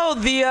 I don't know.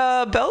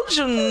 The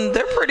Belgian,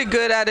 they're pretty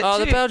good at it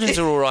too. The Belgians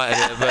are all right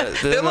at it, but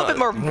they're a little bit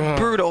more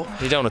brutal.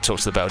 You don't want to talk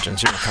to the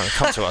Belgians. You want to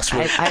come to us.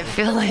 I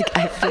feel like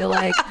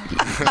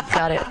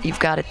you've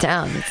got it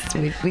down.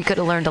 We could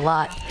have learned a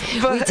lot.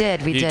 But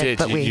we did.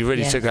 But you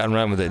really took that and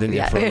ran with it, didn't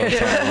you? For a long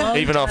time.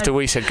 Even after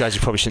we said, guys,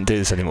 you probably shouldn't do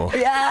this anymore.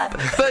 Yeah.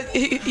 But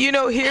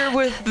here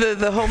with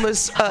the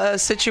homeless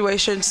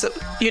situation, so,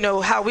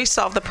 how we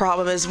solve the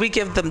problem is we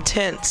give them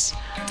tents.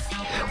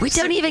 We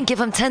don't even give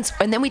them tents,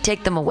 and then we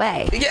take them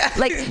away. Yeah.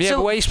 Like, Yeah, so,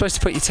 but where are you supposed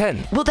to put your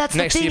tent? well, that's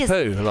next the thing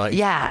to your poo. Like,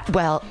 yeah,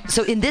 well,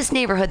 so in this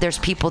neighborhood, there's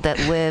people that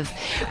live.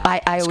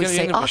 I always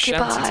say gonna be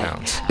occupy. shanty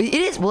towns. It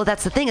is. Well,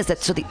 that's the thing is that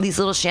so these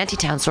little shanty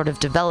towns sort of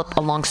develop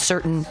along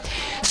certain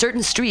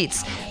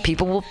streets.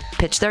 People will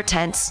pitch their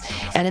tents,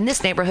 and in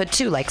this neighborhood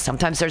too. Like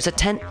sometimes there's a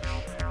tent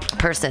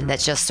person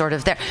that's just sort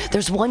of there.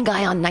 There's one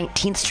guy on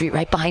 19th Street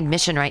right behind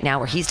Mission right now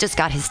where he's just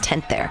got his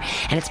tent there,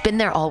 and it's been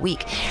there all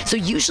week. So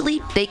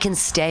usually they can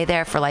stay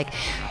there for like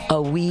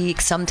a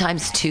week,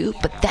 sometimes 2,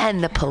 but then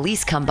the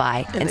police come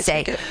by and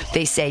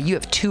they say you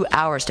have 2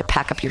 hours to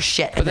pack up your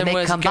shit, and then they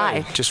where's come it go?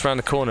 by Just round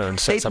the corner and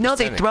set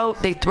up.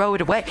 they throw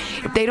it away.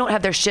 If they don't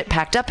have their shit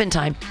packed up in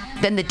time,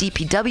 then the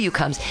DPW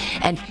comes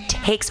and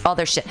takes all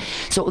their shit.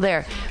 So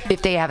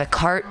if they have a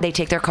cart, they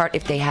take their cart.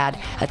 If they had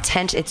a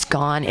tent, it's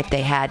gone. If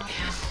they had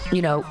so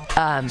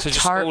just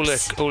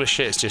tarps, all the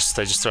shit is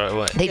they just throw it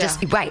away. they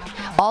just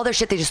all their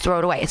shit, they just throw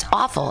it away. It's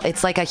awful.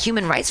 It's like a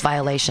human rights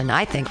violation,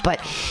 I think. But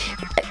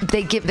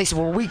they say,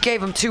 well, we gave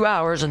them 2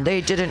 hours and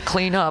they didn't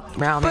clean up.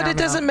 But it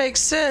doesn't make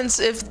sense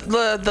if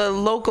the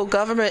local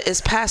government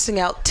is passing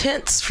out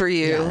tents for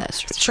you,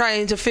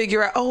 trying to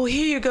figure out, oh,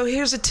 here you go,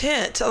 here's a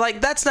tent.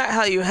 Like, that's not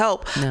how you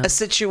help a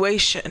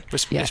situation.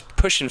 It's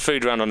pushing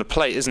food around on a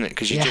plate, isn't it?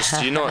 Because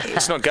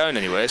it's not going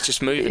anywhere. It's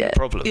just moving the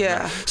problem.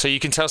 Yeah. So you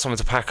can tell someone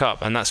to pack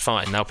up, and that's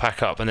fine. They'll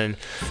pack up, and then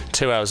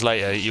 2 hours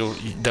later,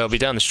 they'll be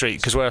down the street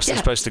because where else are they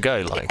supposed to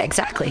go? Like,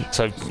 exactly.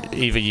 So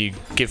either you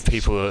give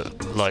people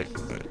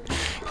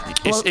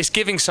it's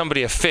giving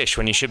somebody a fish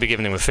when you should be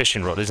giving them a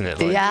fishing rod, isn't it?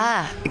 Like,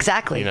 yeah,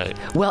 exactly.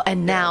 Well,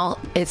 and now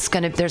it's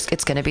gonna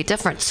be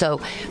different.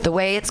 So the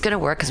way it's gonna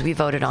work is we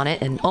voted on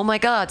it, and oh my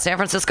God, San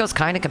Francisco's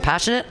kind of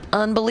compassionate,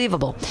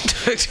 unbelievable.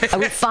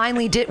 we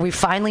finally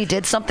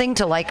did something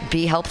to like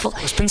be helpful.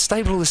 It's been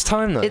stable this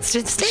time though. It's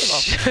been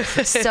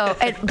stable. So,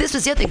 and this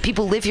was the other thing.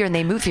 People live here and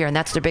they move here, and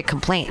that's their big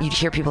complaint. You'd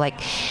hear people like,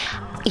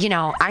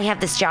 I have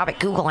this job at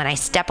Google and I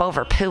step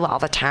over poo all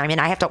the time, and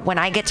when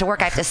I get to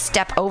work, I have to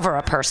step over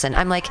a person.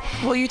 I'm like,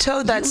 well, you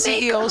tell that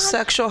CEO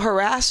sexual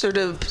harasser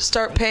to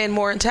start paying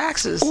more in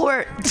taxes.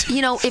 Or,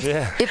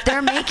 if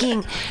they're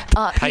making,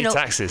 pay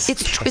taxes.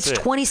 It's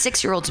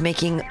 26-year-olds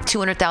making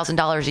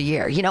 $200,000 a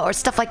year, or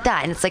stuff like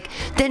that. And it's like,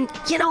 then,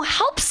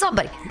 help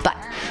somebody. But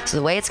so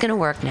the way it's going to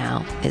work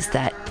now is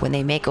that when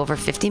they make over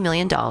 $50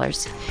 million,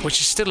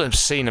 which is still an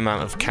obscene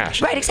amount of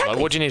cash. Right, exactly.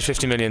 Like, what do you need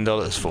 $50 million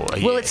for a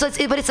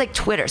year? But it's like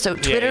Twitter. So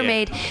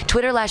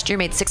Twitter last year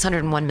made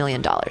 $601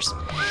 million.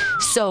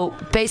 So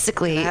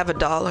basically, I have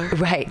 $1.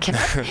 Right.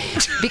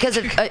 Because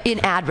of in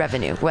ad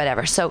revenue,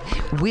 whatever. So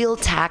we'll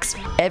tax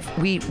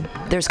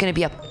there's going to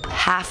be a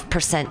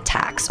 0.5%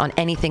 tax on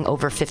anything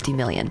over 50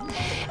 million.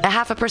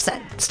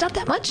 0.5%. It's not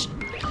that much.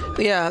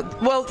 Yeah.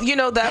 Well,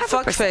 that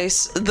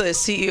fuckface, the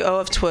CEO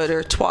of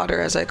Twitter, Twatter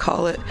as I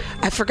call it,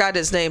 I forgot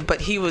his name, but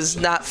he was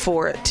not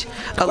for it.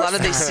 A lot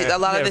of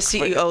the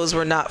CEOs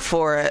were not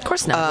for it. Of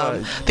course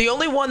not. The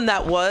only one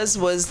that was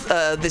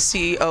the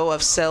CEO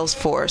of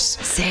Salesforce.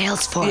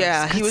 Salesforce.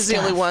 Yeah, he was the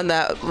only one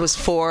that was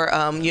for,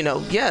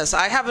 yes,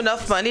 I have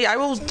enough money. I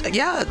will,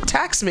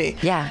 tax me.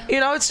 Yeah.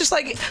 It's just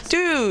like,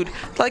 dude,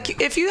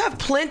 like if you have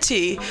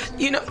plenty,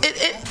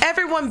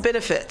 everyone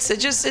benefits.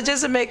 It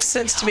doesn't make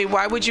sense to me.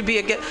 Why would you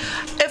be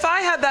if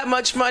I had that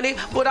much money,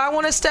 would I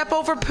want to step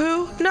over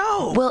poo?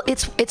 No. Well,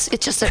 it's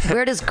just that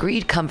where does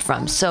greed come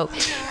from? So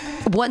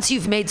once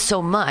you've made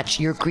so much,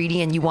 you're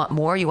greedy and you want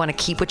more. You want to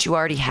keep what you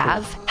already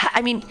have.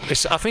 I mean,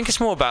 I think it's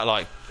more about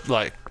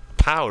like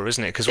power,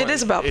 isn't it? Because it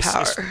is about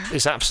power.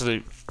 It's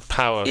absolute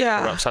power.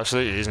 Yeah. Corrupts,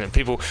 absolutely, isn't it?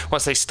 People,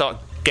 once they start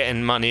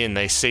getting money in,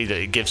 they see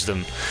that it gives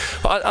them.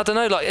 But I don't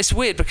know. Like, it's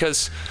weird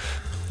because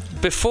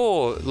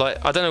before,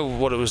 like, I don't know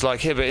what it was like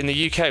here, but in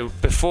the UK,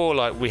 before,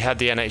 like, we had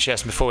the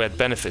NHS, before we had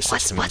benefit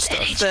system and stuff.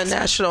 NHS? The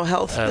national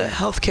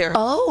healthcare.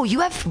 Oh, you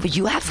have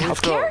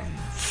healthcare?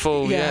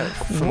 Full,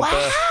 from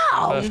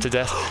birth to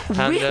death.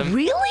 And,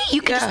 really?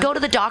 You can just go to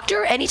the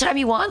doctor anytime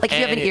you want? Like, if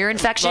you have an ear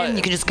infection,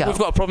 you can just go? We've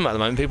got a problem at the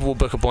moment. People will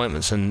book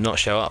appointments and not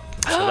show up.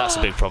 So that's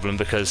a big problem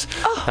because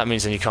that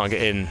means then you can't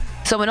get in.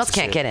 Someone else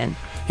can't get in.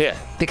 Yeah.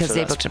 Because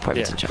they booked an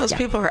appointment. Yeah. Those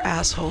people are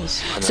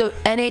assholes. So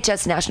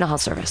NHS, National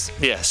Health Service.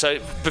 Yeah, so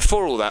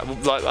before all that,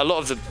 like a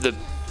lot of the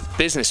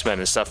businessmen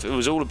and stuff, it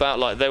was all about,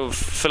 like, they were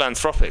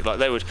philanthropic. Like,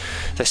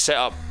 they set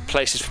up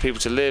places for people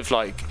to live.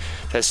 Like,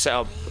 they set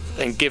up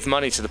and give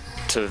money to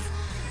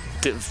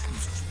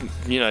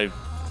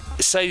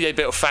say they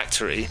built a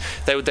factory,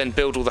 they would then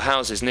build all the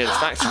houses near the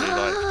factory.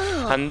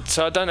 And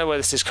so I don't know where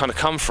this has kind of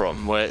come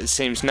from, where it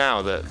seems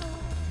now that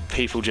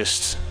people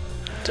just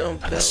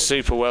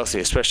super wealthy,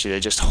 especially, they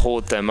just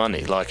hoard their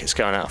money like it's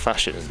going out of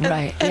fashion.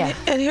 Right.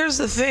 And here's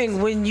the thing: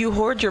 when you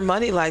hoard your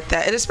money like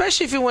that, and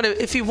especially if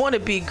you want to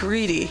be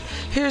greedy,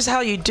 here's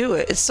how you do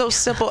it. It's so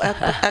simple.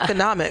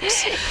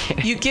 Economics.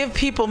 You give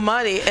people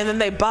money and then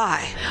they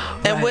buy.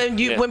 And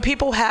when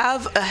people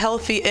have a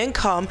healthy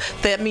income,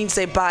 that means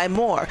they buy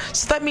more.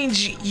 So that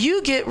means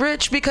you get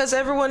rich because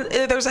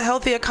there's a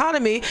healthy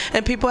economy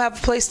and people have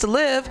a place to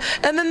live.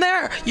 And then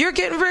you're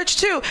getting rich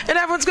too, and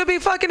everyone's gonna be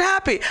fucking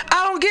happy.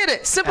 I don't get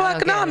it. simple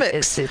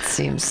economics. It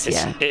seems,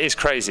 It is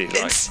crazy.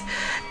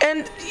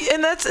 And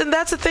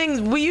that's the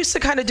thing. We used to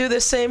kind of do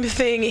the same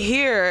thing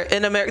here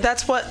in America.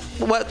 That's what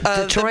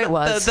Detroit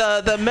was.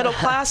 The middle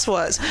class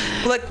was.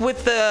 Like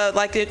with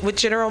with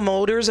General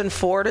Motors and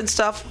Ford and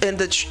stuff in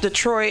the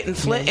Detroit and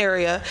Flint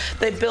area,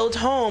 they build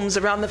homes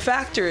around the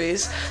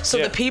factories so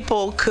the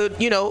people could,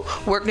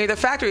 work near the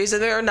factories,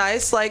 and they're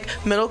nice, like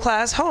middle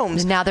class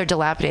homes. And now they're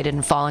dilapidated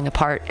and falling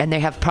apart, and they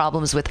have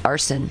problems with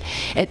arson.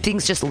 And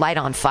things just light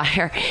on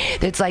fire.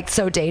 It's like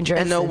so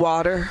dangerous. And no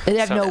water. They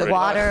have no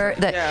water.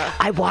 Yeah.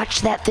 I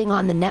watched that thing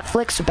on the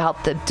Netflix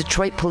about the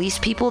Detroit police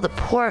people, the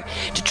poor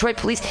Detroit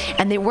police,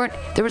 and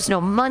there was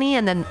no money,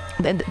 and then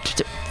the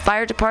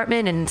fire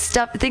department and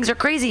stuff. Things are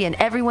crazy, and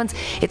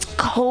it's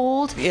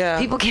cold. Yeah.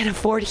 People can't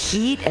afford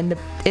heat, and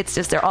it's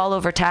just they're all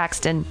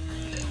overtaxed, and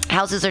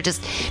houses are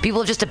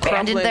people have just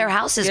abandoned their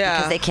houses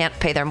because they can't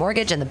pay their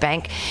mortgage, and the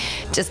bank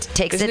just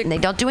takes it and they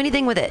don't do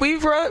anything with it. We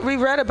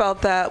read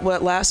about that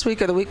last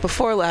week or the week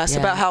before last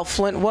about how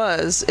Flint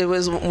was. It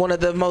was one of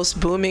the most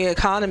booming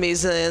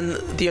economies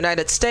in the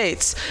United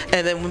States,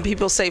 and then when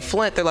people say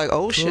Flint, they're like,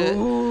 oh shit.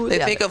 They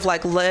think of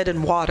like lead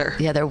and water.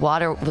 Yeah, their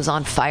water was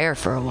on fire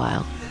for a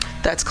while.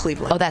 That's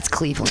Cleveland. Oh, that's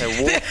Cleveland.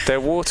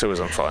 Their water was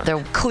on fire.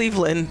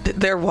 Cleveland,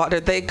 their water.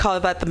 They call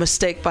that the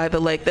mistake by the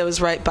lake. That was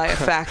right by a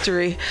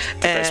factory.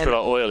 They put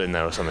oil in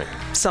there or something.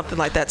 Something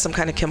like that, some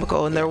kind of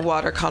chemical, and their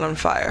water caught on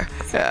fire.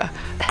 Yeah.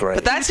 Great.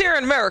 But that's here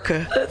in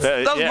America.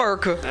 That's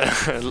America.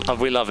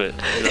 We love it.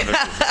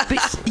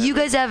 But you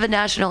guys have a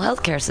national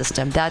healthcare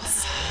system.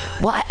 That's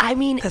why. I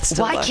mean,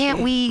 why can't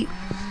we?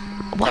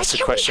 That's a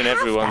question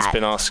everyone's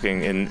been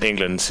asking in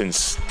England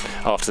since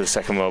after the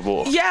Second World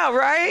War. Yeah,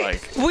 right?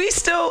 We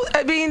still,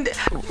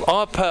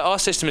 our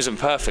system isn't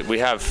perfect. We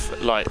have,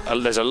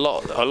 there's a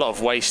lot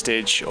of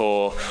wastage,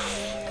 or,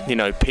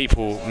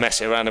 people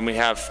mess it around, and we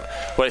have,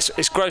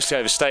 it's grossly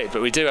overstated,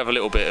 but we do have a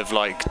little bit of,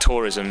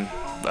 tourism.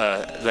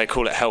 They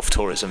call it health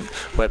tourism,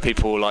 where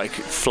people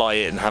fly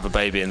in and have a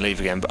baby and leave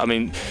again. But I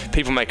mean,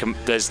 people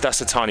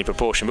that's a tiny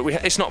proportion, but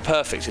it's not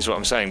perfect, is what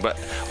I'm saying. But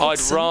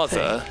I'd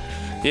rather...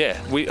 Yeah,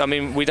 we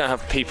don't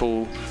have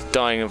people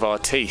dying of our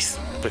teeth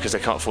because they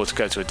can't afford to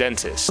go to a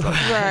dentist.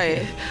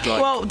 Right.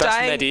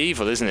 That's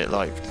medieval, isn't it?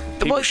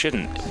 People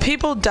shouldn't.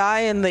 People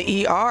die in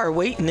the ER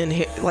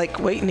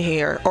waiting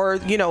here. Or,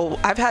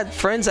 I've had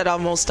friends that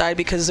almost died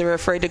because they were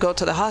afraid to go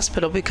to the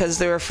hospital because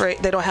they're afraid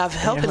they don't have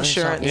health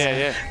insurance.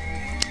 Yeah.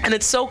 And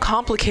it's so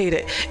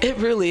complicated. It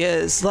really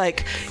is.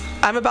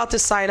 I'm about to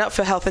sign up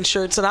for health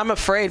insurance, and I'm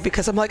afraid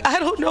because I'm like, I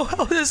don't know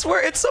how this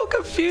works. It's so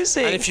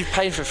confusing. And if you've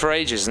paid for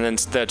ages, and then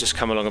they'll just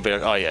come along and be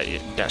like, oh, yeah,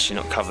 you're actually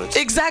not covered.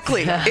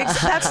 Exactly.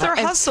 That's their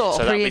hustle.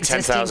 So that'd be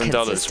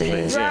 $10,000,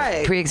 please.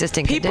 Right.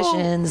 Pre-existing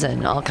conditions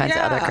and all kinds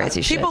of other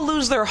crazy shit. People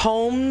lose their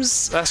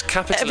homes. That's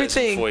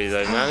capitalism for you,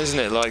 though, man, isn't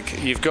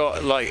it? You've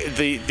got,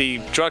 the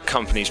drug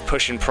companies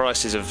pushing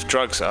prices of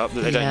drugs up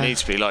that they don't need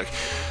to be.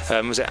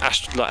 Was it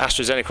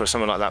AstraZeneca or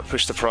something like that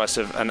pushed the price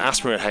of an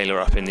asthma inhaler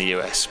up in the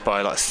US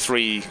by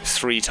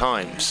three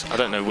times. I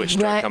don't know which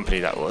drug company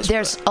that was.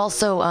 There's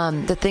also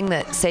the thing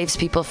that saves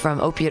people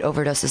from opiate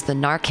overdoses, the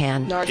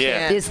Narcan.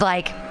 Is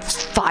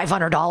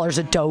 $500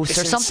 a dose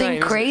or something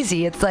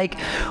crazy. It's like,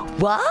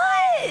 what?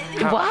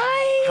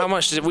 Why? How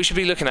much does it? We should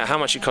be looking at how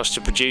much it costs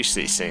to produce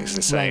these things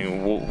and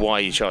saying, why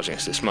are you charging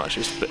us this much?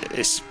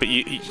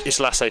 It's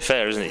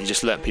laissez-faire, isn't it? You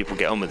just let people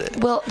get on with it.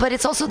 Well, but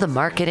it's also the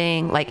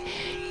marketing.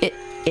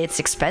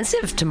 It's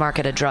expensive to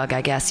market a drug,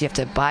 I guess. You have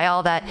to buy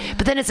all that.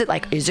 But then is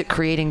it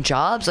creating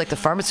jobs? The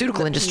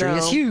pharmaceutical industry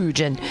is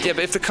huge. And yeah,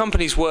 but if the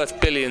company's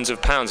worth billions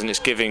of pounds and it's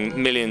giving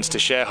millions to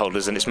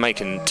shareholders, and it's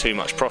making too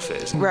much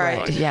profit, isn't it?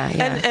 Right. Yeah.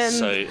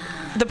 And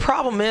the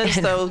problem is,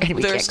 though,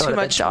 there's too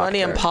much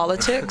money in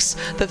politics.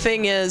 The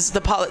thing is,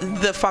 the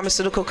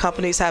pharmaceutical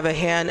companies have a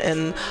hand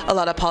in a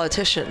lot of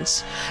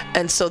politicians.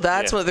 And so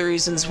that's one of the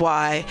reasons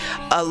why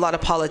a lot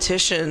of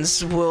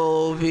politicians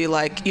will be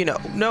like,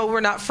 no,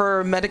 we're not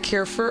for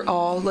Medicare for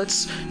all.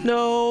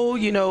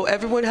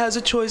 Everyone has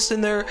a choice in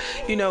their,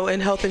 in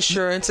health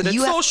insurance. And it's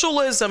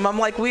socialism. I'm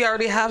like, we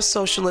already have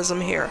socialism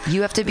here.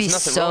 You have to be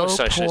There's nothing wrong with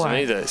socialism poor.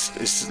 either.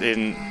 It's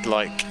in,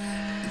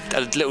 a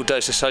little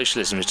dose of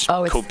socialism is just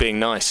called being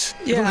nice.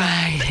 Yeah.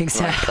 Right,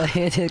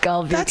 exactly.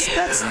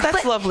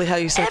 That's lovely how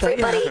you said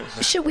everybody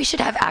that. We should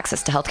have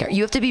access to healthcare.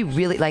 You have to be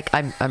really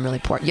I'm really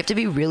poor. You have to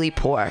be really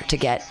poor to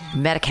get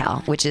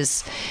Medi-Cal, which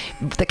is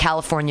the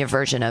California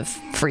version of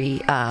free.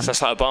 So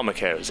that's like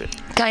Obamacare, is it?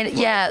 Kind of,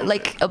 yeah,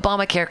 like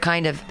Obamacare,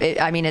 kind of.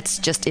 It's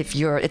just if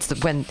you're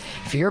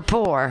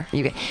poor,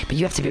 but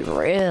you have to be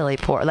really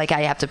poor.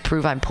 I have to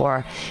prove I'm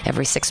poor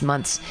every 6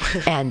 months,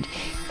 and.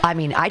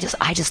 I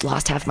just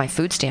lost half my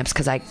food stamps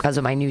because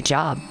of my new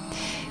job.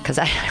 Because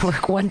I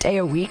work 1 day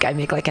a week, I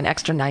make an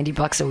extra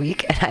 $90 a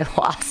week, and I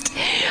lost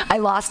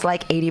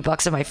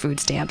 $80 of my food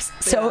stamps.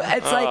 So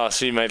it's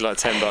so you made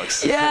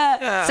 $10.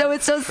 Yeah. So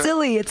it's so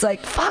silly. It's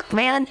fuck,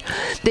 man.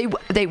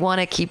 They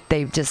want to keep.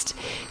 I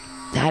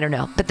don't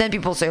know. But then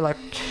people say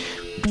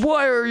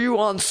why are you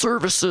on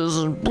services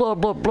and blah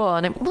blah blah?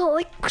 And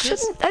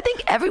I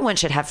think everyone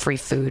should have free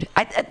food.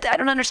 I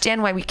don't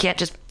understand why we can't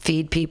just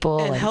feed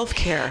people and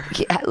healthcare.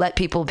 Let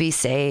people be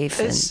safe.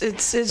 It's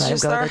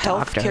just our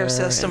healthcare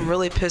system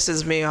really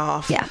pisses me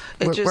off. Yeah,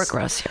 we're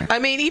gross here. I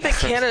mean, even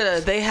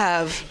Canada, they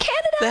have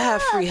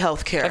free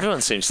healthcare.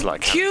 Everyone seems to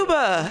like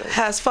Cuba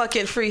has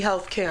fucking free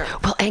healthcare.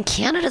 Well, and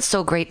Canada's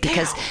so great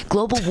because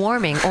global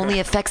warming only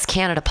affects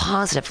Canada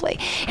positively,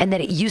 and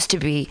that it used to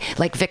be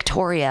like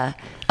Victoria.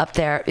 Up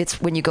there,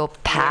 it's when you go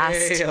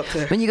past.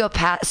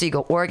 So you go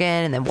Oregon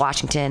and then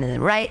Washington, and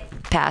then right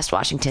past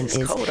Washington is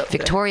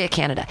Victoria,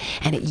 Canada,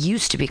 and it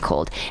used to be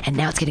cold, and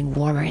now it's getting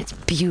warmer and it's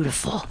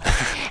beautiful,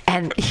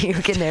 and you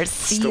can there's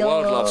seals. The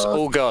wildlife's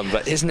all gone,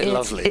 but isn't it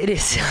lovely? It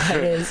is.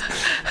 It is.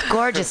 It's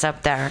gorgeous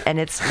up there, and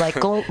it's like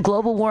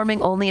global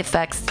warming only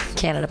affects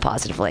Canada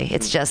positively.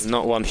 It's just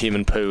not one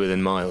human poo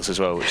within miles as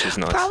well, which is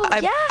nice.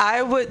 Probably,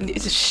 I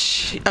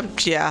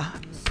would. Yeah.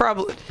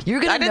 Probably.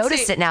 You're going to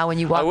notice it now when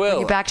you walk when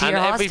you're back to your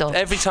hostel.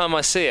 Every time I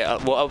see it,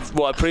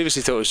 what I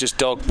previously thought was just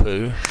dog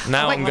poo.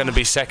 Now I'm going to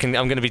be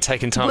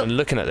taking time and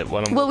looking at it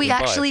when I'm Well,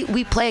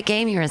 we play a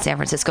game here in San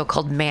Francisco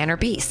called Man or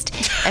Beast.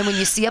 And when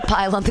you see a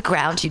pile on the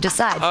ground, you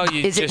decide,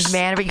 is it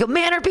man or beast? You go,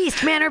 man or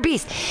beast, man or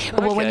beast. Okay.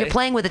 Well, when you're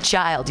playing with a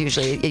child,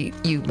 usually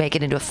you make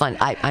it into a fun,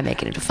 I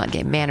make it into a fun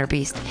game, man or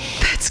beast.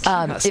 That's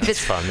cute. If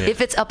fun, yeah.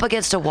 If it's up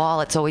against a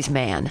wall, it's always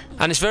man.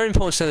 And it's very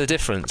important to know the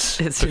difference.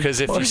 Because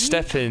if you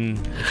step in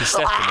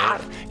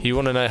it, you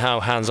want to know how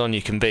hands-on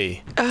you can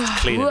be.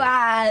 Clean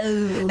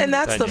and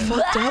that's the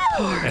fucked up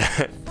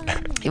part.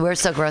 We're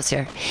so gross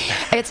here.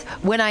 It's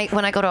when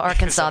I go to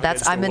Arkansas.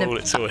 I'm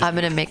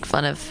gonna make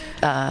fun of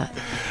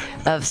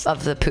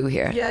the poo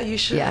here. Yeah, you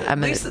should. Yeah,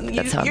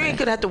 you ain't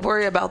gonna have to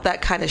worry about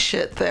that kind of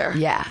shit there.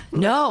 Yeah.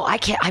 No, I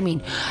can't. I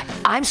mean,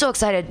 I'm so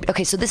excited.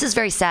 Okay, so this is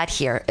very sad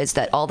here, is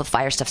that all the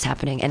fire stuff's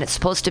happening, and it's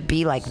supposed to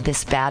be like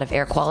this bad of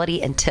air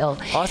quality until.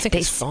 I think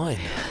it's fine.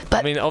 But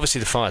I mean, obviously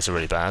the fires are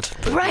really bad,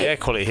 but the air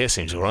quality here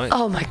seems all right.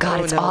 Oh my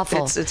God, it's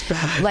awful. It's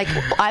bad. Like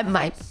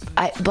my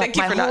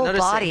whole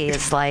body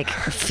is like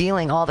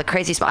feeling all the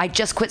crazy smoke. I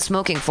just quit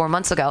smoking 4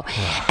 months ago,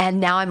 and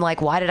now I'm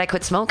like, why did I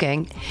quit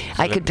smoking?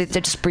 They're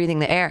just breathing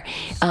the air.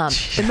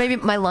 And maybe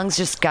my lungs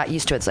just got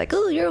used to it. It's like,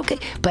 oh, you're okay.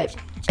 But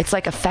it's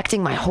like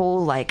affecting my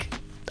whole, like,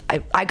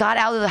 I got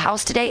out of the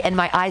house today and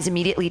my eyes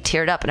immediately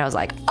teared up and I was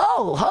like,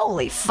 oh,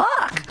 holy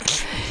fuck.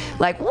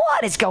 Like,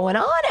 what is going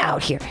on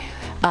out here?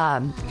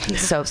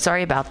 So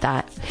sorry about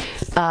that.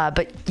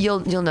 But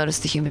you'll notice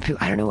the human poo.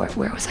 I don't know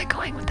where was I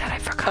going with that? I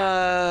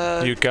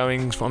forgot. You're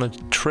going on a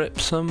trip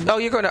Oh,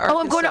 you're going to Arkansas.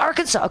 Oh, I'm going to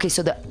Arkansas. Okay,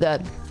 so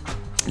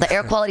the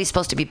air quality is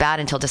supposed to be bad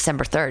until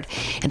December 3rd.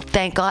 And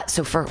thank God.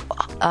 So for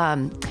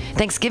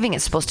Thanksgiving,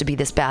 it's supposed to be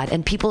this bad.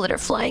 And people that are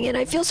flying in,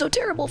 I feel so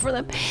terrible for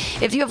them.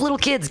 If you have little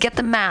kids, get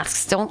them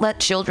masks. Don't let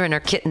children or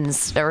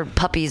kittens or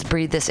puppies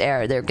breathe this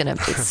air.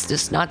 It's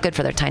just not good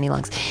for their tiny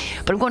lungs.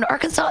 But I'm going to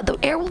Arkansas. The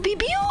air will be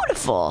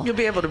beautiful. You'll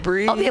be able to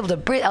breathe. I'll be able to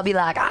breathe. I'll be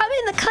like, I'm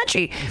in the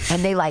country.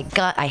 And they like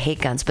I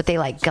hate guns, but they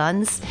like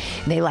guns.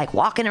 And they like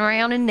walking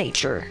around in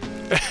nature.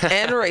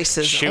 And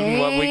racism. Shooting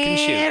what we can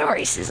shoot. And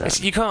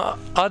racism. You can't.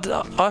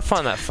 I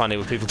find that funny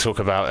when people talk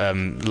about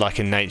like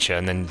in nature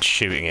and then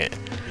shooting it.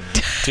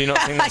 Do you not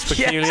think that's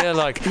peculiar?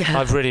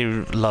 I really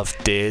love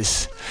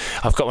deers.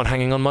 I've got one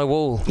hanging on my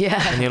wall.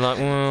 Yeah. And you're like,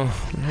 well,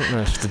 I don't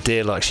know if the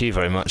deer likes you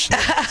very much.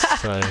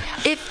 So.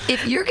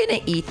 If you're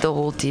gonna eat the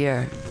whole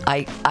deer,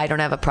 I don't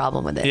have a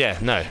problem with it. Yeah,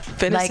 no.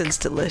 Venison's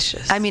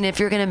delicious. I mean, if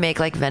you're gonna make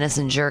like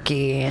venison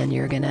jerky and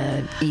you're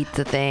gonna eat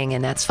the thing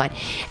and that's fine,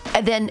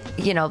 and then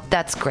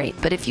that's great.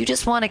 But if you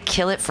just want to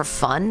kill it for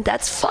fun,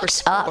 that's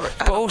fucked up.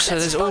 But also,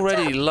 there's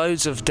already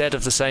loads of dead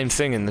of the same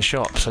thing in the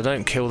shop, so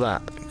don't kill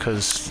that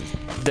because.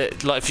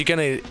 If you're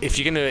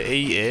gonna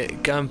eat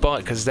it, go and buy it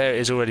because there it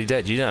is already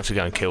dead. You don't have to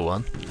go and kill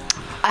one.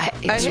 I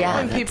hate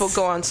when people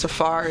go on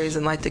safaris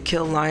and like to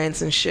kill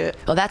lions and shit.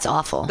 Oh, that's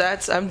awful. I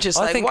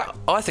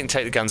think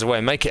take the guns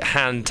away, make it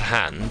hand to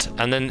hand,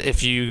 and then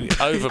if you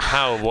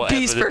overpower whatever.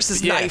 Beast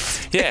versus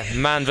knife. Yeah,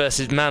 man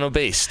versus man or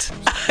beast.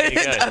 There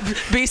you go.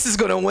 Beast is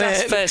gonna win.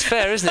 It's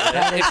fair, isn't it?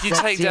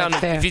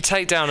 If you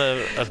take down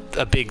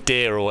a big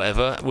deer or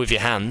whatever with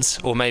your hands,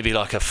 or maybe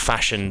like a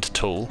fashioned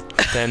tool,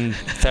 then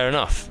fair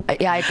enough.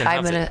 Yeah,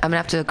 I'm gonna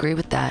have to agree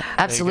with that.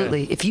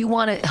 Absolutely. If you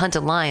want to hunt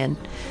a lion.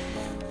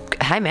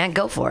 Hey man,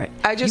 go for it.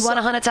 You want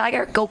to hunt a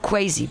tiger? Go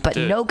crazy, but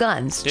no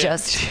guns. Yeah.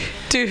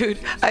 Dude,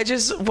 I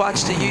just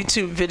watched a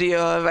YouTube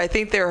video of, I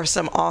think there are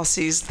some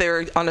Aussies,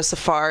 they're on a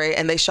safari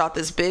and they shot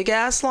this big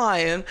ass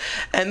lion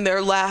and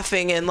they're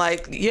laughing and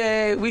like,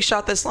 yay, we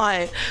shot this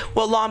lion.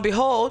 Well, lo and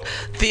behold,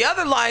 the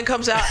other lion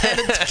comes out and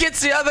it gets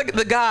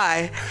the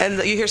guy and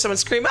you hear someone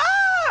scream,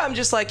 ah! I'm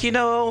just like,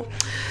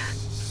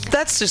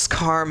 That's just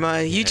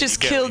karma. You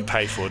just you killed. What you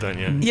pay for, don't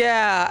you?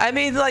 Yeah, I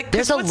mean, like,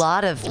 There's a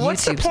lot of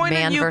what's the YouTube's point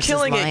man of you versus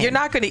killing lion. it? You're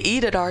not going to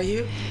eat it, are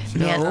you?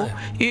 Man.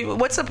 No.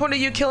 What's the point of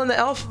you killing the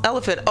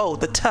elephant? Oh,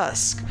 the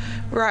tusk.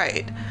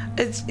 Right.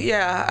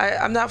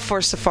 I'm not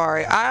for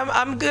safari.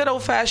 I'm good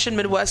old fashioned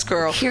Midwest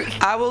girl.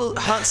 I will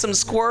hunt some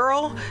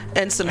squirrel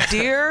and some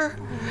deer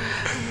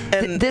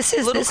and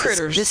little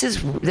critters. This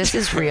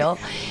is real.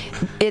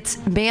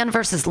 It's man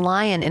versus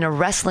lion in a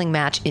wrestling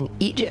match in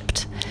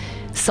Egypt.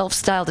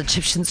 Self-styled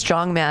Egyptian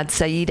strongman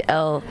Saeed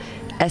El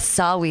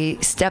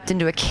Essawi stepped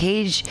into a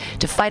cage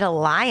to fight a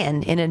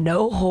lion in a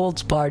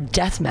no-holds-barred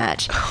death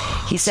match.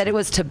 He said it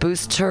was to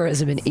boost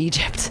tourism in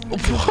Egypt.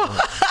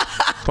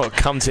 What,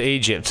 come to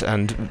Egypt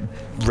and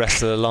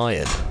wrestle a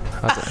lion?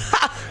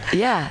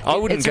 Yeah. I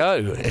wouldn't go.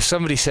 If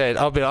somebody said,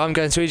 I'm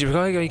going to Egypt,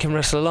 you can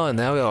wrestle a lion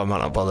there. I might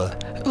not bother.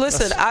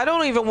 Listen, I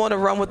don't even want to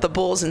run with the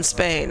bulls in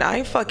Spain. I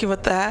ain't fucking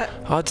with that.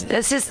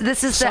 This is the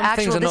some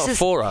actual. things are not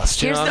for us.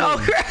 Do you know what I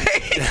mean?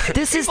 Right.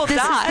 This is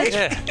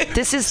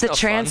the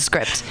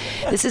transcript.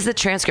 This is the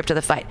transcript of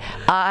the fight.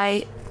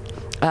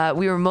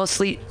 We were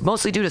mostly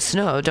due to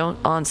snow.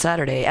 On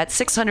Saturday at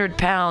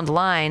 600-pound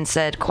line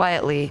said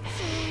quietly,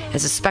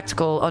 as a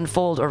spectacle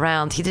unfolded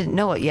around. He didn't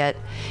know it yet.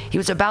 He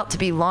was about to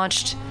be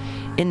launched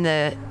in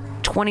the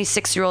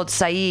 26-year-old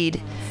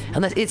Saeed.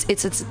 Unless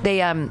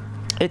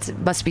it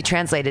must be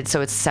translated,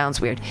 so it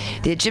sounds weird.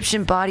 The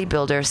Egyptian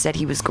bodybuilder said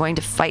he was going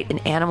to fight an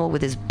animal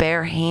with his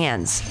bare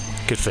hands.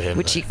 Good for him.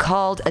 Which he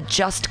called a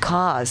just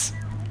cause.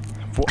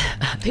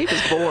 He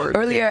was bored.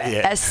 Earlier,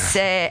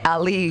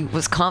 RacersAlley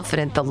was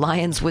confident the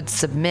Lions would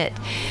submit.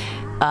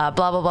 Blah,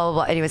 blah, blah, blah,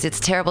 blah. Anyways, it's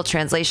terrible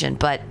translation,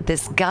 but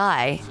this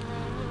guy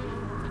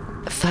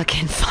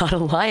fucking fought a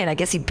lion. I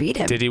guess he beat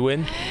him. Did he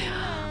win?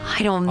 I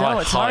don't know.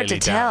 It's hard to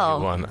tell.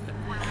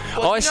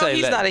 Well,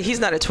 he's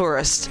not a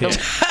tourist. Yeah.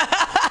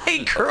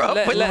 He grew up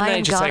with let lion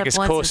nature got take up its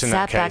once course and in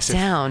that sat back case.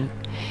 down.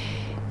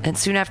 And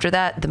soon after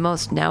that, the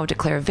most now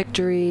declare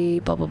victory.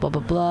 Blah blah blah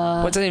blah blah.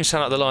 Well, it doesn't even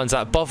sound like the lion's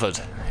that bothered.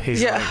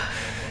 He's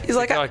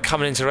like the guy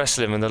coming in to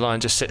wrestle him, and the lion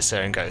just sits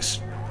there and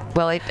goes.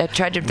 Well, I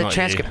tried to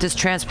this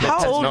transcript.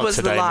 How old was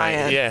today, the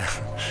lion? Mate. Yeah.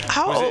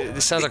 How old?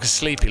 It sounds like a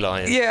sleepy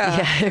lion.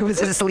 Yeah. It was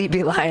a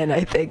sleepy lion,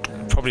 I think.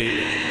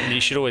 Probably,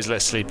 you should always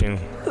let sleeping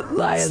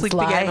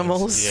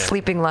animals. Yeah.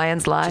 Sleeping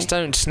lions lie. Just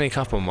don't sneak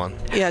up on one.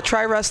 Yeah,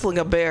 try wrestling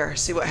a bear.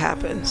 See what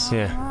happens.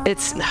 Yeah.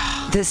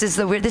 This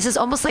is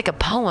almost like a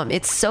poem.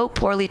 It's so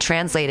poorly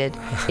translated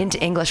into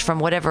English from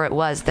whatever it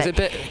was that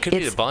Could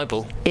be the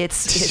Bible.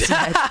 It's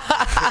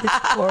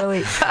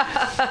poorly.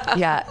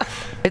 Yeah.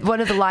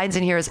 One of the lines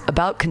in here is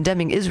about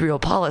condemning Israel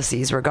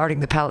policies regarding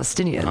the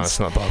Palestinians. No,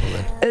 it's not Bible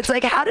then. It's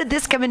like, how did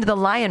this come into the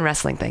lion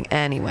wrestling thing?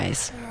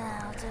 Anyways,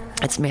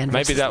 it's man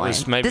versus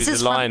lion. Maybe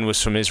the lion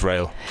was from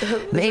Israel.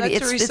 Maybe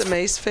it's Theresa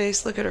May's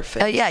face. Look at her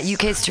face. Yeah,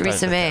 UK's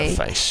Theresa May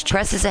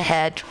presses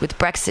ahead with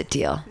Brexit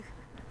deal.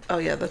 Oh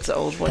yeah, that's the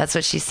old one. That's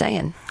what she's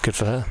saying. Good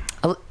for her.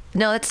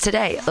 No, it's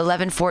today.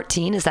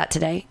 11/14. Is that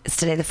today? It's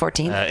today the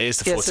 14th. It is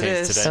the 14th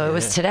today. So it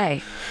was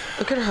today.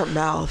 Look at her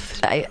mouth.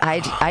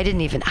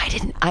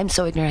 I'm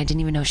so ignorant. I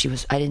didn't even know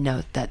I didn't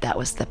know that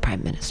was the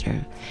prime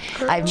minister.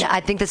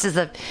 I think this is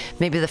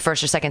maybe the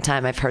first or second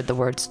time I've heard the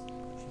words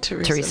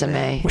Theresa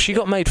May. Well, she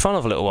got made fun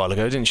of a little while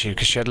ago, didn't she?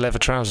 Because she had leather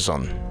trousers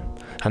on,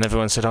 and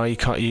everyone said, "Oh,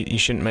 you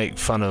shouldn't make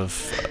fun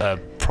of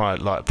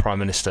prime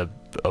minister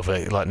of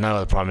no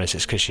other prime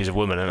ministers because she's a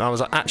woman." And I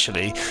was like,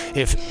 actually,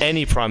 if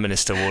any prime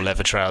minister wore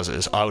leather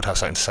trousers, I would have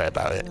something to say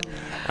about it,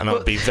 and I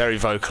would be very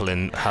vocal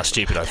in how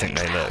stupid I think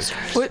they look.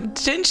 Well,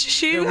 didn't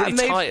she? They're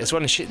really tight as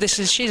well. And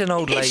she's an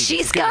old lady.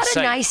 She's got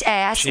a nice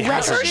ass. She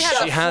has a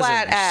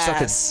flat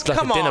ass. Like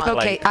Come a dinner on.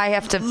 plate. Okay, I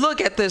have to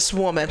look at this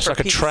woman. It's like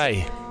a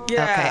tray.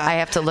 Yeah. Okay, I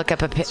have to look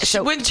up a picture.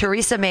 So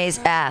Theresa May's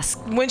ass.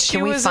 When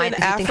she was in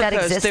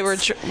Africa, they were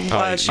she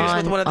was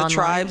with one of the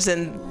tribes,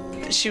 and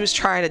she was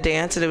trying to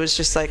dance, and it was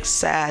just like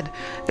sad.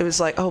 It was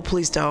like, oh,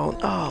 please don't.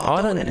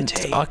 Oh, don't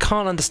entertain. I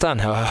can't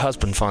understand how her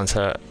husband finds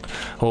her,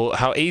 or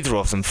how either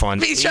of them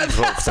find either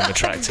of them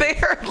attractive.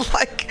 They're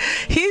like,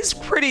 he's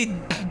pretty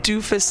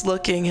doofus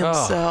looking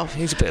himself. Oh,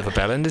 he's a bit of a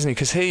bellend, isn't he?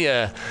 Because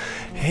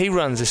he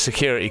runs a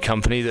security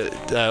company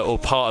that, or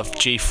part of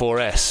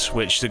G4S,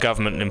 which the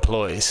government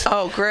employs.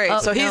 Oh, great!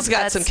 So he's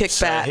got some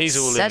kickbacks. So he's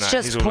all in that's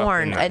that. just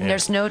porn, and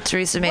there's no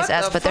Theresa May's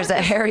ass, but there's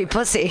a hairy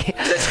pussy.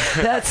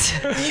 That's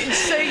you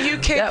say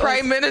UK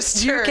Prime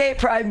Minister. UK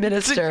Prime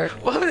Minister.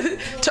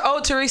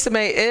 Theresa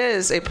May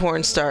is a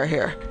porn star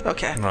here.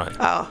 Okay. Right.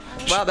 Oh,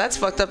 wow, that's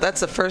fucked up. That's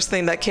the first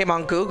thing that came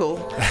on Google.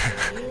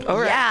 All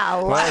right.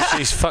 Yeah. Well,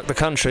 she's fucked the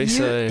country,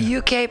 so.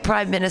 UK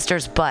Prime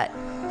Minister's butt.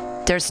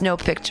 There's no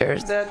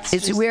pictures.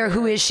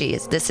 Who is she?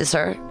 This is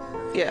her?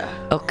 Yeah.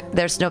 Okay.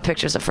 There's no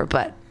pictures of her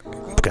butt.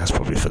 That's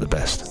probably for the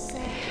best.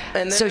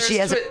 And then so she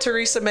has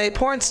Theresa May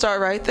porn star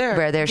right there.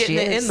 Where there she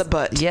is. Getting it in the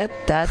butt. Yep,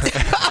 that's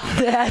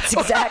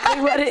exactly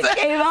what it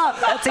came up.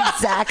 That's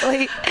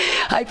exactly.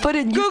 I put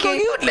in Google, UK.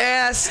 you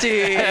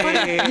nasty. I put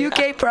in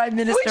UK Prime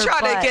Minister. We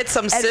trying to get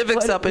some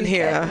civics up in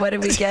here. What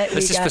did we get?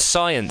 This is for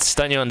science.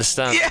 Don't you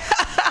understand? Yeah.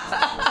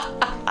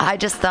 I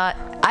just thought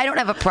I don't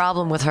have a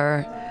problem with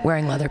her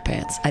wearing leather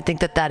pants. I think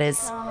that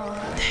is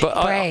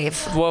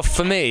brave. Well,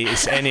 for me,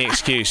 it's any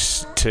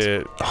excuse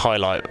to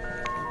highlight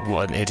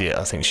what an idiot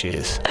I think she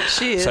is.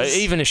 She is. So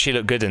even if she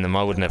looked good in them,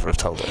 I would never have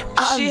told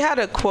her. She had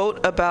a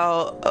quote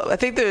about, I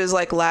think there was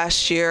like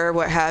last year,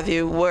 what have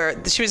you, where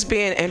she was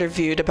being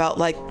interviewed about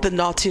like the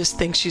naughtiest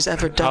thing she's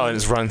ever done. Oh, and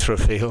it's run through a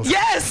field.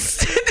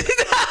 Yes!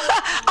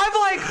 I'm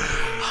like,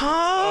 huh?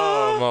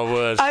 Oh, my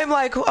word. I'm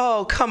like,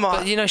 oh, come on.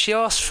 But, you know, she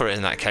asked for it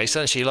in that case,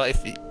 doesn't she? Like,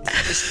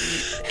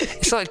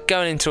 it's like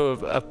going into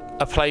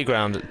a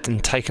playground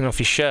and taking off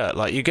your shirt.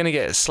 Like, you're going to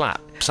get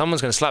slapped.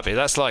 Someone's going to slap you.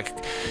 That's like...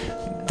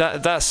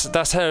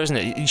 That's her, isn't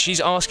it? She's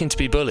asking to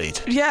be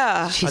bullied.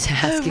 Yeah. She's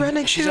asking.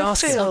 Running She's through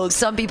asking. a field.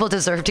 Some people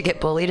deserve to get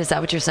bullied. Is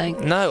that what you're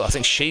saying? No, I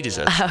think she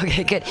deserves it.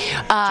 Okay, good.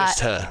 Just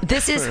her.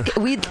 This is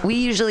we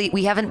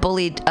haven't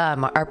bullied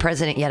our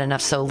president yet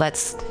enough, so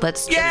let's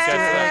just do it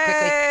really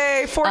quickly.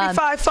 Yay!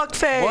 45 fuck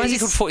face. Why is he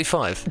called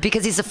 45?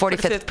 Because he's the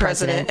 45th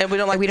president, and we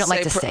don't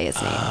like to say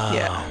his name.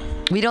 Yeah.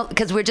 We don't,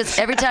 because we're just,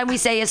 every time we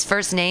say his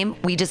first name,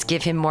 we just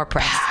give him more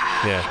press.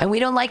 Yeah. And we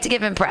don't like to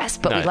give him press,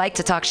 but we No. like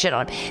to talk shit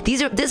on him.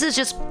 This is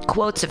just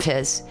quotes of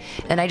his,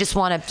 and I just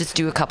want to just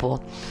do a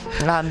couple.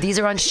 These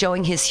are on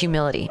showing his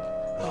humility.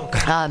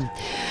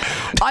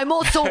 I'm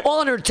also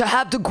honored to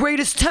have the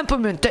greatest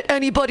temperament that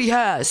anybody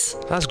has.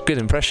 That's a good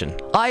impression.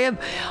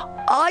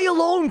 I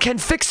alone can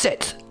fix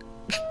it.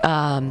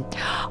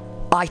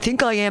 I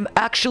think I am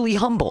actually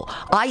humble.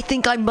 I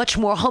think I'm much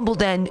more humble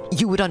than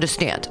you would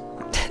understand.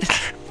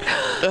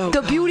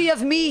 The beauty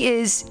of me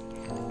is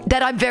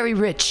that I'm very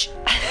rich.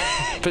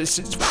 But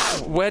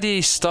where do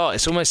you start?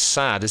 It's almost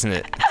sad, isn't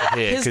it?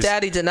 His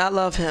daddy did not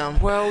love him.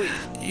 Well,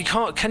 you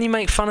can't. Can you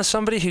make fun of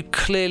somebody who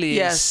clearly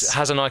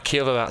has an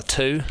IQ of about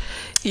 2?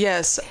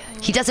 Yes.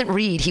 He doesn't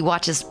read. He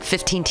watches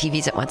 15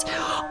 TVs at once.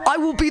 I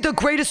will be the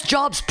greatest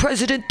jobs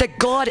president that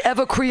God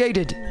ever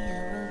created.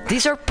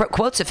 These are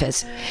quotes of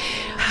his.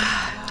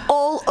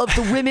 All of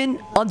the women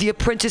on The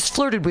Apprentice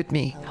flirted with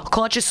me,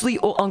 consciously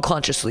or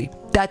unconsciously.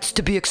 That's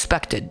to be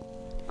expected.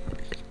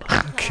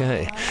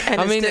 Okay. And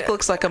his dick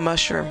looks like a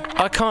mushroom.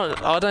 I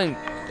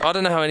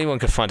don't know how anyone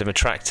could find him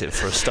attractive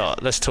for a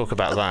start. Let's talk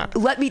about that.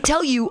 Let me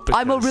tell you,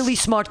 I'm a really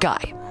smart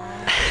guy.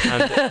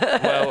 And,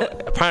 well,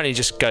 apparently he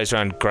just goes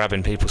around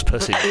grabbing people's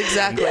pussy.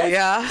 Exactly,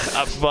 yeah.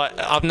 But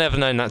I've never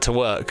known that to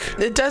work.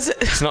 It doesn't.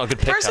 It's not a good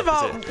pickup. First of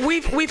all,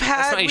 we've had.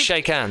 That's not how you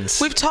shake hands.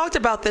 We've talked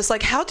about this.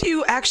 Like, how do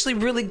you actually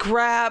really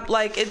grab?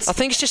 Like, it's. I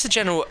think it's just a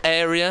general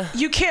area.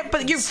 You can't,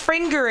 but you're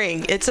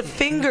fingering. It's a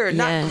finger,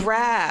 not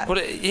grab.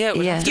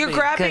 You're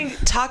grabbing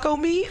taco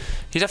meat.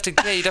 You'd have to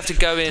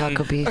go in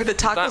Taco beef. Or the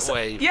taco that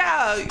way.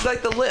 Yeah,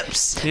 like the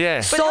lips.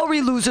 Yeah. Sorry,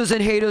 losers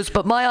and haters,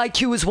 but my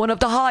IQ is one of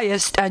the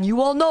highest, and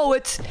you all know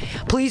it.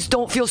 Please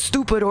don't feel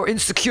stupid or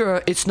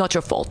insecure. It's not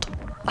your fault.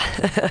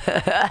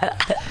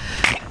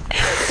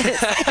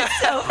 It's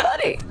so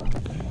funny.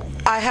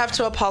 I have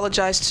to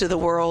apologize to the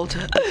world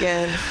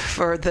again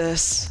for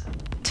this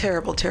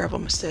terrible, terrible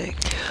mistake.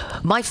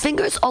 My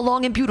fingers are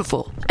long and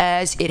beautiful,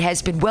 as it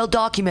has been well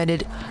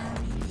documented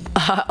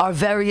are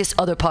various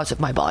other parts of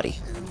my body.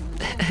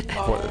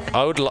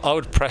 I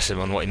would press him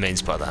on what he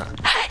means by that.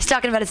 He's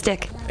talking about his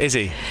dick. Is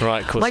he?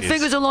 Right, of course My he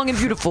fingers is. are long and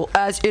beautiful,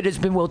 as it has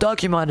been well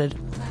documented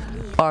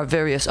are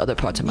various other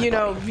parts of my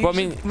body.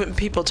 When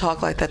people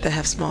talk like that, they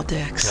have small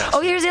dicks. Yeah.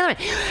 Oh, here's the other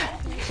one.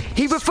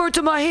 He referred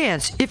to my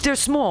hands. If they're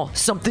small,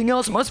 something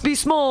else must be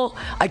small.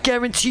 I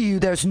guarantee you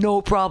there's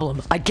no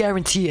problem. I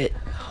guarantee it.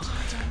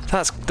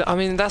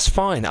 That's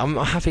fine. I'm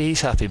happy he's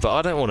happy, but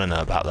I don't want to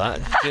know about that.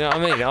 Do you know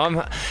what I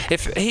mean?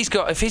 If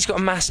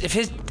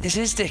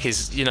his dick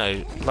is,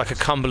 like a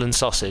Cumberland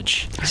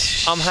sausage,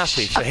 I'm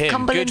happy for him.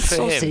 Cumberland Good for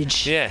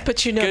sausage. him. Yeah. But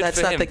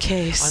that's not the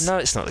case. I know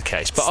it's not the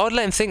case, but I'd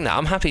let him think that.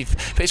 I'm happy.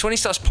 But it's when he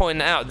starts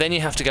pointing it out, then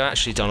you have to go,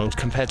 actually, Donald,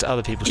 compared to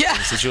other people's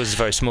penises, yours is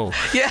very small.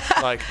 Yeah.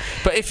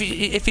 But if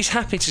he's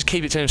happy to just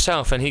keep it to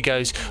himself and he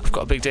goes, I've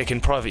got a big dick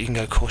in private, you can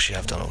go, of course you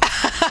have, Donald.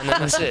 And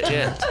then that's it,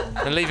 yeah.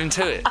 And leave him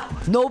to it.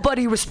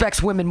 Nobody respects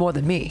women more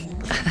than me.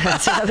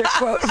 That's another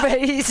quote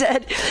he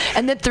said.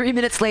 And then 3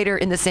 minutes later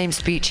in the same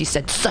speech, he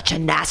said, such a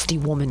nasty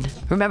woman.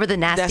 Remember the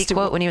nasty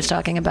quote when he was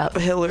talking about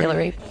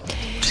Hillary?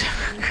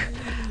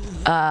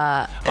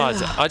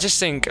 I just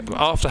think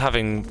after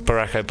having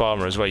Barack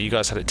Obama as well, you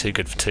guys had it too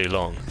good for too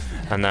long,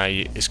 and now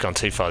it's gone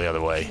too far the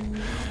other way,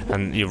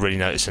 and you're really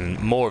noticing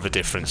more of a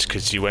difference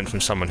because you went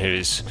from someone who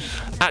is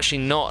actually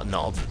not a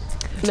knob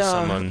to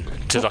someone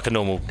to like a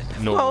normal.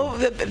 Oh,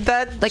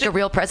 like a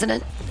real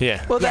president.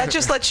 Yeah. Well, that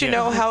just lets you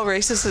know how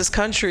racist this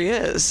country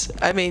is.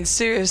 I mean,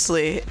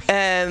 seriously.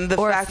 And the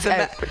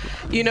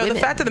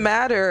fact of the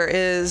matter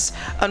is,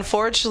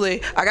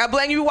 unfortunately, I gotta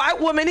blame you, white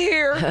women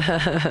here.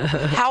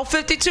 How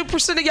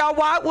 52% of y'all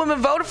white women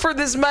voted for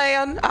this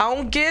man? I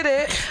don't get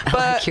it.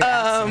 But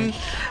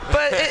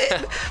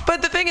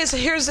but the thing is,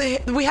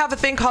 we have a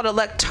thing called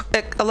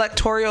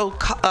electoral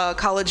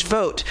college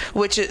vote,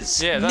 which is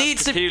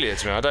that's peculiar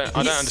to me. I don't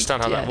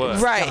understand how that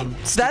works. Right.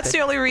 That's the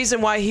only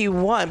reason why he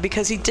won,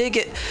 because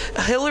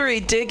Hillary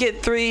did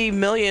get 3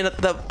 million of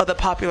the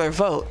popular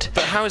vote.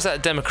 But how is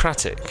that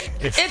democratic?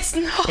 It's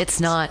not.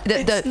 It's not.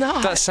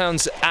 That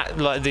sounds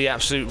like the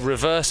absolute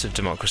reverse of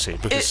democracy,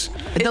 because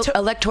the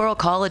Electoral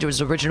College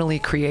was originally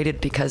created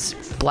because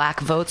black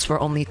votes were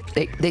only.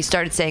 They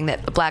started saying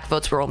that black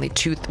votes were only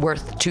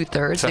worth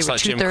 2/3. So they were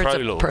like Jim 2/3 Crow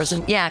a laws.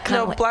 person. Yeah,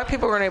 kind of. No, black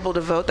people weren't able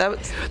to vote.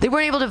 They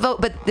weren't able to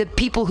vote, but the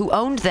people who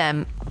owned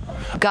them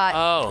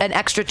got an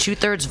extra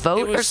 2/3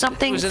 vote or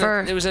something.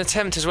 It was an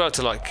attempt as well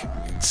to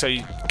so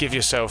you give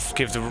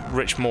the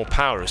rich more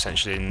power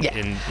essentially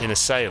in a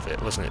say of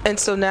it, wasn't it? And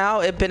so now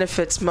it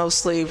benefits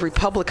mostly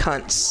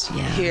Republicans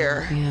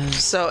here. Yeah.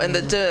 So and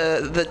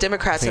the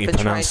Democrats have been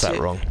trying to. You pronounced that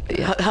wrong.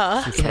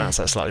 Huh? You pronounced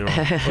that slightly wrong.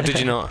 Or did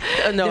you not?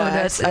 No,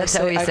 that's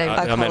how we say.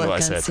 I meant what I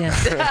said.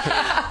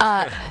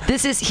 Yeah.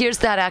 Here's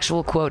that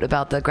actual quote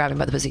about the grabbing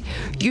by the pussy.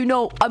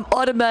 I'm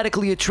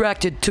automatically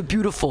attracted to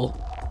beautiful.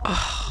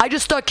 I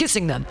just start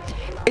kissing them.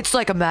 It's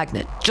like a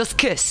magnet. Just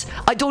kiss.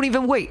 I don't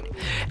even wait.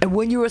 And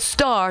when you're a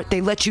star,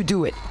 they let you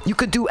do it. You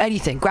could do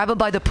anything. Grab them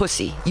by the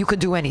pussy. You could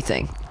do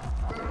anything.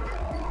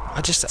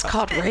 It's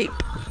called rape.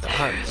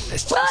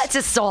 It's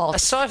assault.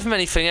 Aside from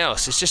anything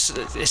else,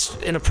 it's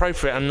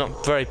inappropriate and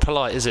not very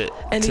polite, is it?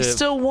 And he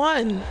still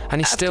won.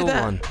 And he still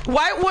won.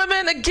 White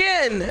women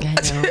again.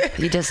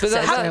 He just But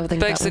that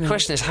begs the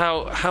question: is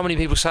how many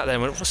people sat there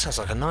and went, "That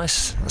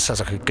sounds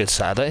like a good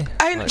Saturday."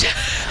 And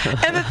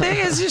the thing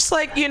is, just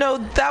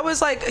that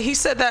was he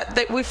said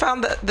that we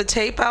found the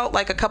tape out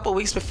a couple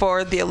weeks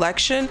before the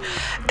election,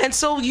 and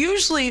so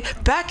usually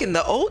back in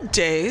the old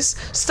days,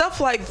 stuff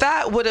like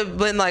that would have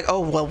been oh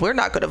well, we're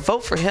not going to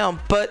vote for him,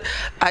 but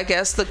I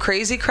guess the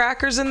crazy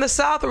crackers in the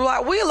South were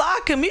like, we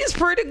like him, he's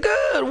pretty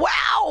good,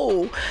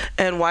 wow.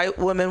 And white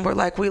women were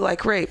like, we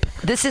like rape.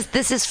 This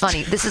is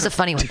funny. This is a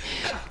funny one.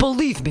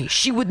 Believe me,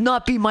 she would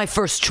not be my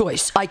first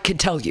choice, I can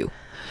tell you.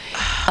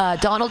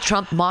 Donald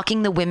Trump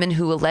mocking the women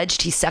who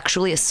alleged he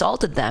sexually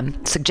assaulted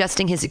them,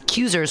 suggesting his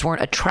accusers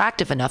weren't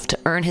attractive enough to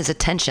earn his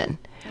attention.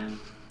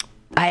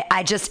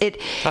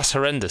 That's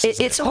horrendous.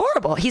 It's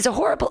horrible. He's a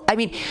horrible. I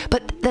mean,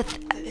 but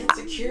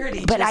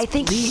insecurity. But I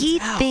think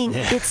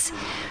it's.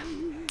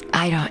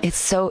 I don't.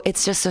 It's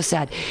just so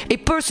sad. A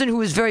person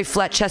who is very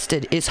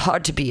flat-chested is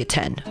hard to be a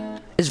 10.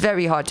 It's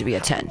very hard to be a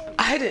 10.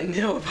 I didn't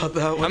know about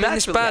that one. I mean,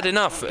 it's bad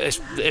enough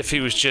if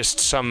he was just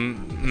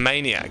some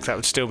maniac. That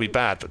would still be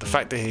bad. But the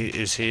fact that he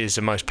is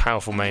the most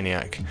powerful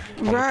maniac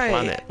on the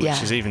planet,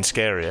 which is even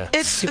scarier.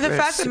 It's the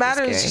fact of the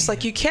matter is just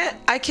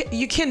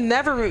you can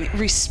never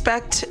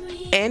respect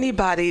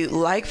anybody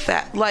like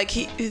that.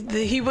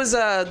 He was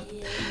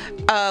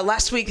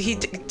last week he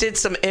did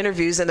some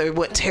interviews and they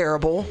went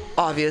terrible,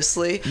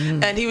 obviously.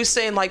 And he was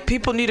saying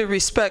people need to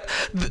respect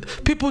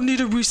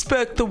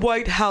the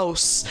White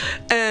House.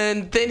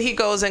 And then he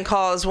goes and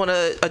calls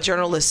a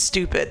journalist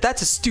stupid.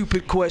 That's a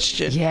stupid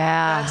question.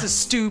 Yeah. That's a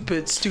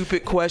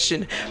stupid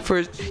question.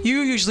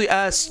 You usually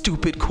ask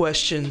stupid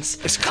questions.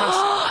 It's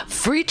constant.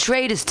 Free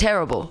trade is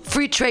terrible.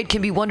 Free trade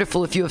can be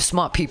wonderful if you have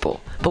smart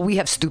people, but we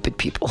have stupid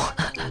people.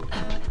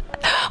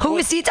 Who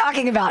is he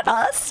talking about?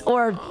 Us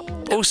or?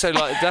 Also,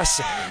 that's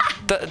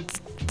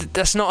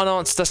not an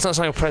answer. That's not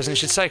something a president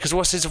should say. Because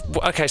what's his?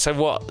 Okay, so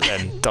what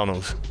then,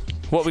 Donald?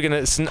 What are we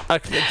gonna?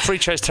 Free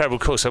trade's terrible,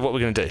 cool. So what are we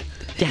gonna do?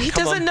 Yeah. He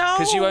doesn't know.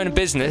 Because you own a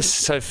business,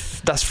 so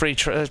that's free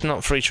trade.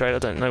 Not free trade. I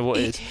don't know what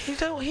it is. He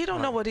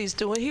don't know what he's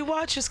doing. He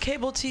watches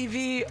cable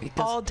TV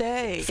all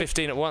day.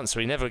 15 at once, so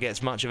he never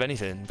gets much of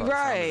anything.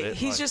 Right.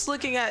 He's just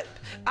looking at.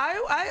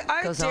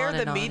 I dare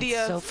the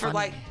media for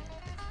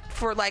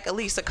at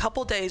least a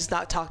couple days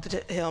not talk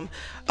to him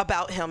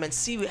about him and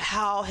see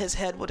how his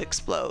head would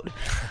explode.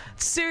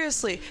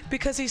 Seriously,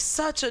 because he's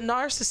such a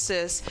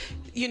narcissist.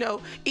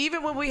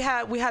 Even when we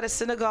had a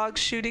synagogue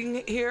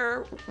shooting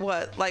here,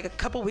 a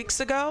couple weeks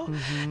ago,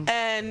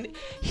 and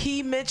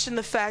he mentioned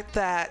the fact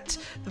that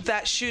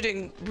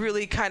shooting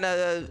really kind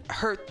of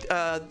hurt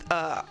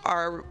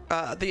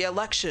the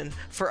election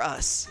for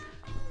us.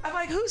 I'm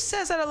like, who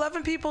says that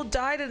 11 people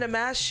died in a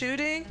mass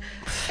shooting?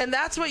 And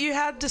that's what you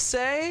had to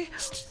say?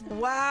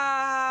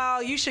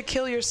 Wow, you should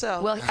kill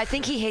yourself. Well, I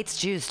think he hates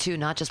Jews too,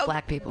 not just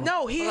black people.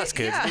 No, that's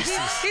good. Yeah,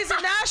 he's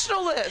a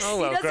nationalist. Oh,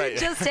 well,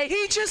 great.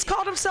 He just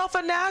called himself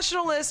a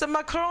nationalist, and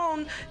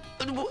Macron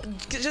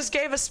just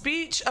gave a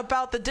speech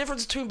about the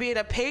difference between being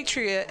a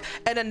patriot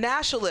and a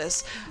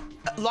nationalist.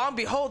 Long and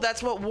behold,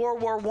 that's what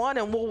World War I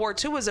and World War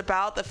II is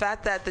about. The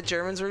fact that the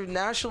Germans were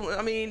national.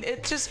 I mean,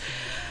 it just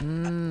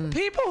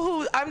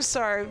people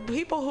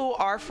who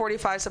are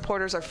 45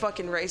 supporters are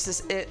fucking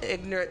racist,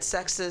 ignorant,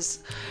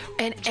 sexist.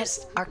 And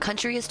our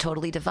country is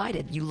totally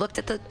divided. You looked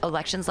at the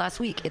elections last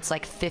week. It's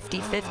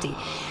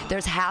 50-50.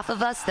 There's half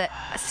of us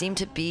that seem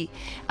to be,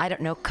 I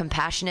don't know,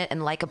 compassionate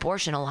and like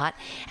abortion a lot,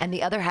 and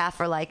the other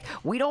half are like,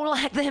 we don't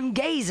like them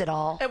gays at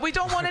all, and we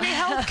don't want any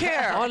health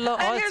care. And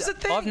here's the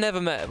thing.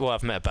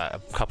 I've met about a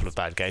couple of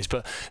bad gays,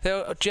 but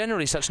they're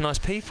generally such nice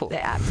people.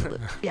 They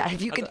absolutely. Yeah,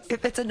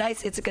 if it's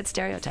a good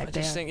stereotype. I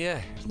just think,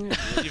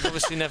 you've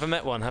obviously never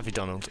met one, have you,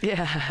 Donald?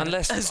 Yeah.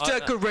 Unless as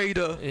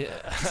decorator.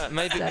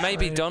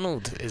 Maybe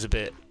Donald is a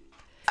bit.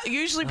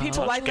 Usually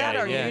people like that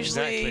are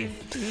usually.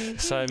 Exactly.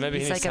 So maybe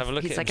he needs to have a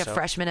look at himself. He's like a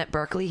freshman at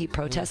Berkeley. He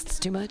protests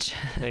too much.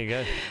 There you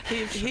go.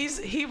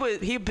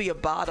 He'd be a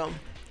bottom.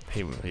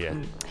 He'd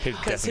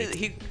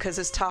definitely. Because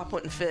his top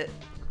wouldn't fit.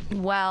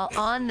 Well,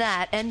 on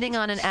that, ending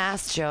on an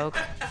ass joke,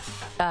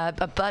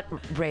 a butt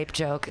rape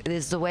joke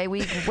is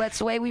that's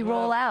the way we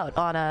roll out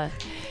on a.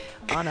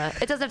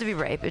 It doesn't have to be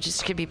rape. It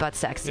just could be butt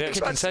sex. Yeah, it's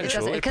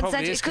consensual. It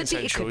probably is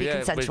consensual. It could be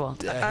consensual.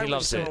 He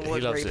loves it. He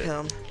loves it.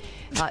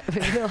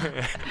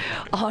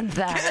 On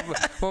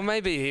that. Well,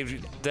 maybe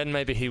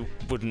he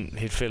wouldn't.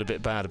 He'd feel a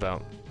bit bad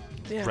about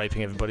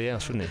raping everybody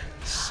else, wouldn't he?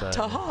 So.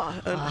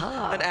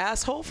 An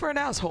asshole for an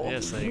asshole.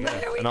 Yes, there you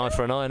go. An eye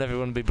for an eye, and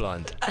everyone would be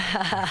blind.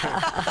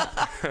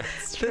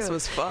 This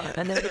was fun.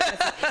 And then,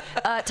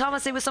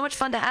 Thomas, it was so much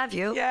fun to have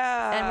you.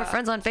 Yeah. And we're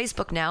friends on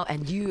Facebook now,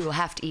 and you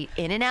have to eat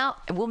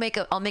In-N-Out. And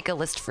I'll make a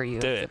list for you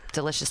of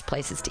delicious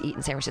places to eat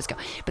in San Francisco.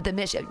 But the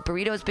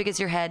burrito as big as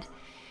your head.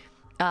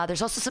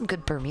 There's also some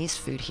good Burmese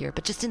food here,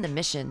 but just in the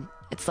Mission,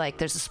 it's like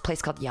there's this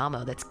place called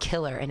Yamo that's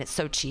killer, and it's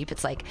so cheap.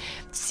 It's like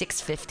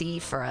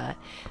 $6.50 for a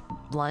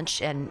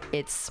lunch, and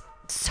it's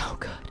so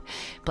good.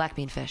 Black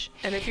bean fish.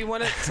 And if you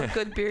wanted some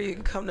good beer, you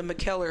can come to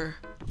McKellar,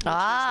 which is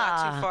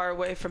not too far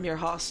away from your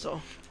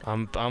hostel.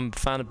 I'm a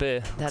fan of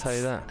beer. I'll tell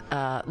you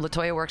that.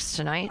 Latoya works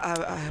tonight.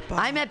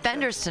 I'm at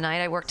Bender's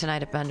tonight. I work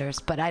tonight at Bender's,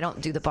 but I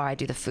don't do the bar. I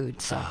do the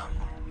food. So.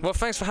 Well,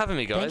 thanks for having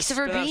me, guys. Thanks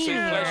for being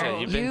here.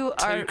 Pleasure. You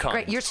are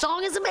great. Your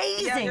song is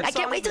amazing. Yeah, I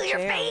can't wait till you're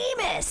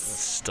famous.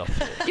 Stop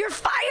it. You're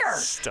fire.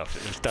 Stop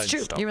it. Don't It's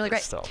true. stop. You're really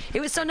great. Stop. It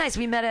was so nice.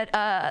 We met at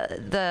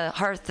the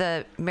Hearth,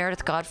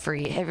 Meredith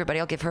Godfrey. Hey, everybody,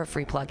 I'll give her a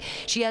free plug.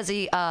 She has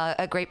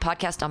a great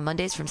podcast on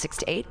Mondays from 6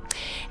 to 8.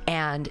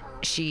 And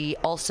she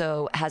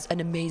also has an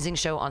amazing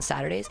show on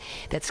Saturdays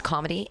that's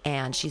comedy.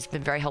 And she's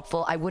been very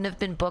helpful. I wouldn't have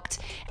been booked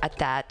at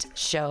that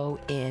show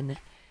in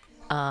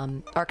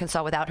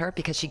Arkansas without her,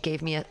 because she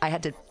gave me I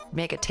had to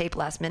make a tape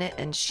last minute,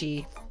 and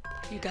she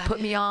put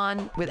me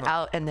on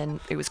without, and then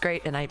it was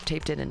great, and I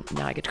taped it, and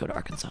now I get to go to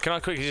Arkansas. Can I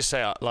quickly just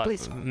say,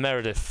 Please.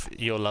 Meredith,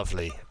 you're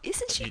lovely.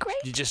 Isn't she great?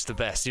 You're just the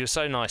best. You're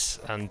so nice,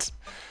 and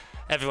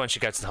everyone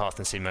should go to the Hearth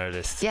and see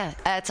Meredith. Yeah,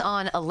 it's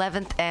on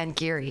 11th and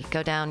Geary.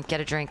 Go down,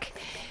 get a drink,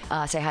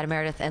 say hi to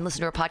Meredith, and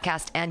listen to her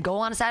podcast, and go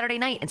on a Saturday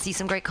night and see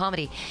some great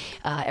comedy.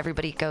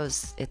 Everybody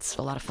goes. It's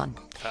a lot of fun.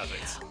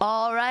 Perfect.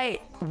 All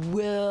right.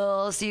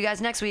 We'll see you guys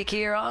next week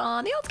here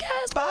on the Old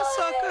Cast. Bye,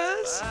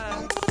 suckers.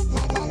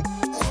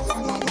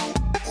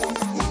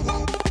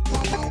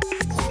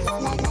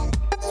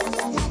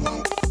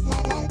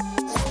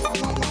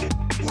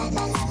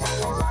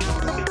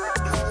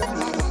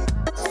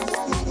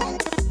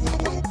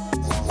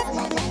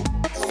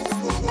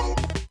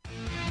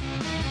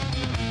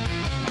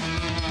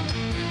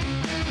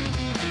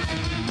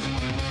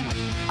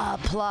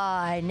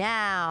 Apply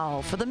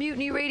now for the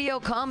Mutiny Radio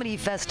Comedy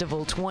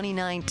Festival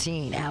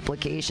 2019.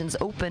 Applications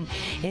open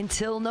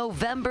until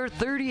November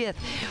 30th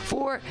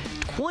for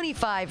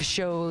 25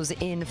 shows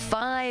in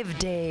 5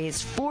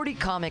 days. 40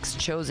 comics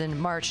chosen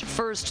March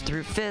 1st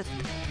through 5th.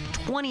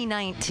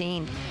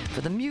 2019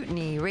 for the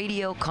Mutiny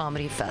Radio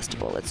Comedy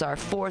Festival. It's our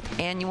 4th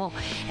annual,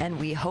 and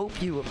we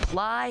hope you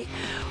apply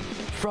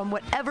from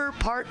whatever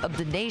part of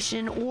the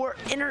nation or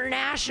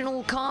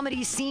international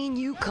comedy scene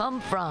you come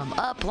from.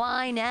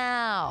 Apply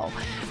now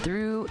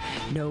through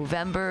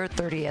November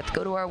 30th.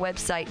 Go to our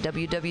website,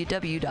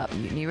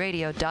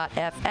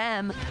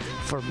 www.mutinyradio.fm,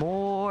 for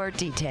more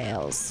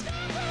details.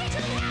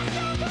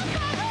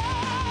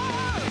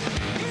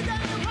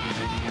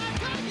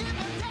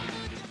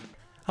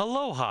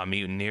 Aloha,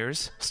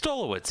 mutineers.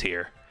 Stolowitz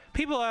here.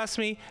 People ask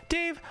me,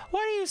 Dave,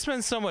 why do you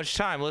spend so much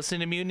time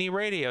listening to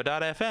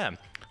MutinyRadio.fm?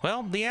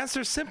 Well, the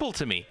answer's simple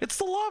to me. It's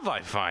the love I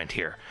find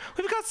here.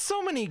 We've got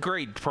so many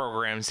great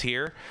programs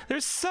here.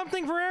 There's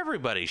something for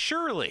everybody,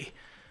 surely.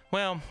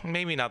 Well,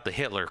 maybe not the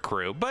Hitler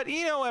crew, but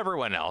you know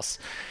everyone else.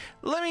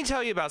 Let me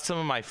tell you about some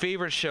of my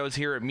favorite shows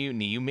here at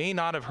Mutiny you may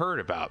not have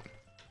heard about.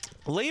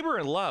 Labor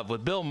and Love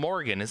with Bill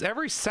Morgan is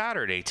every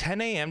Saturday,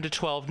 10 a.m. to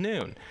 12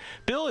 noon.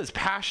 Bill is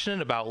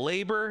passionate about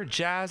labor,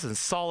 jazz, and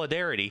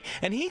solidarity,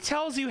 and he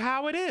tells you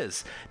how it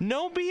is.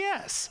 No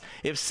BS.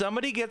 If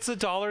somebody gets a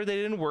dollar they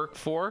didn't work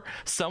for,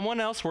 someone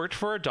else worked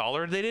for a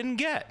dollar they didn't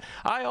get.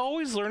 I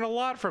always learn a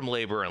lot from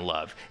Labor and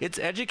Love. It's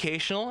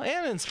educational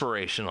and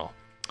inspirational.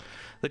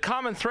 The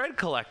Common Thread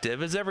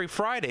Collective is every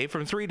Friday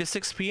from 3 to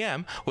 6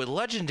 p.m. with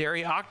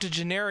legendary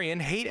octogenarian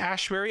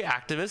Haight-Ashbury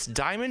activist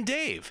Diamond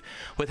Dave.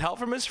 With help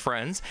from his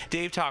friends,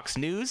 Dave talks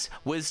news,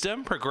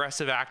 wisdom,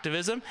 progressive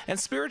activism, and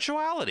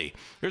spirituality.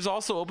 There's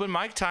also open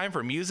mic time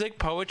for music,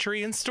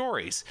 poetry, and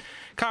stories.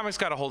 Comics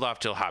gotta hold off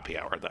till happy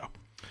hour, though.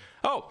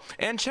 Oh,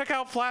 and check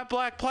out Flat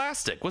Black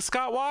Plastic with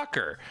Scott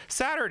Walker,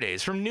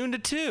 Saturdays from noon to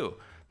 2.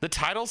 The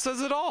title says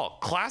it all.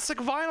 Classic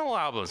vinyl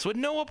albums with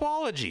no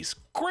apologies.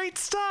 Great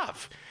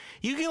stuff.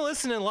 You can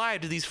listen in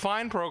live to these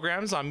fine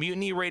programs on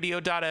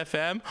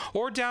MutinyRadio.fm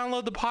or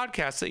download the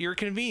podcast at your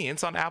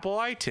convenience on Apple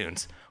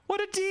iTunes.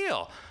 What a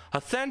deal!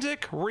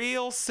 Authentic,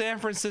 real San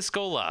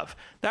Francisco love.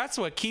 That's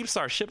what keeps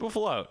our ship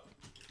afloat.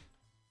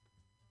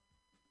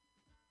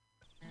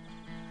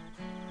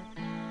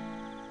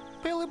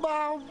 Billy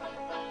Bob,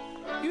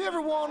 you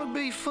ever want to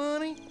be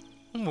funny?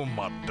 Well,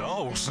 my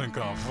dogs think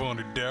I'm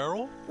funny,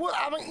 Daryl. Well,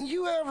 I mean,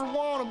 you ever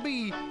want to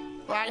be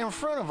Like in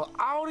front of an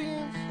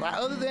audience? Like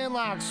other than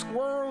like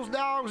squirrels,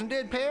 dogs, and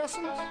dead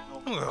peasants?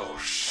 Oh,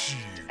 shoot.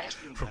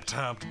 From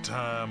time to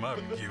time,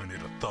 I've been giving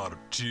it a thought or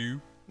two.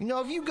 You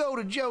know, if you go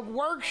to Joke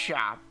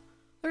Workshop,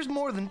 there's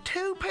more than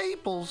 2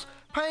 peoples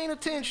paying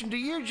attention to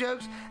your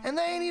jokes, and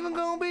they ain't even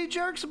gonna be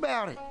jerks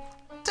about it.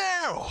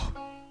 Daryl,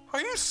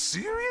 are you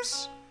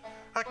serious?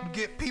 I can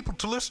get people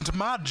to listen to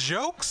my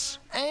jokes?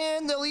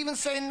 And they'll even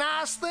say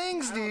nice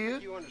things,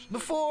 dude,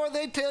 before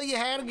they tell you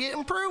how to get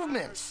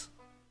improvements.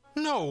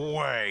 No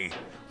way.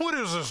 What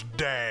is this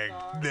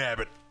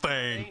dag-nabbit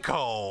thing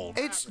called?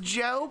 It's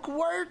Joke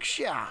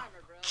Workshop.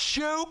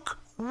 Joke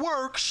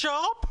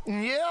Workshop?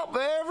 Yep,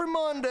 every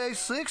Monday,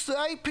 6 to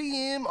 8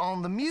 p.m.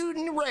 on the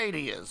Mutiny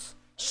Radios.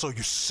 So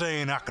you're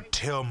saying I could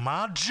tell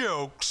my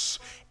jokes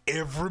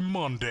every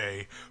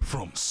Monday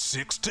from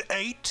 6 to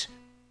 8?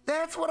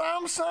 That's what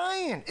I'm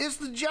saying. It's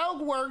the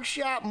Joke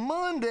Workshop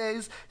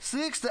Mondays,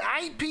 6 to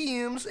 8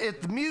 p.m.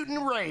 at the Mutiny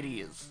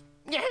Radios.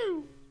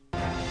 Yahoo!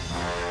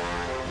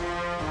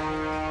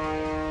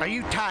 Are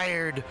you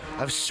tired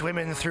of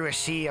swimming through a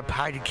sea of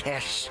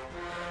podcasts?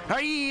 Are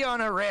ye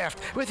on a raft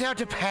without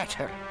a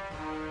paddle?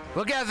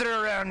 Well, gather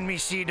around me,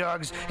 sea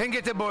dogs, and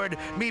get aboard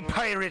me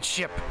pirate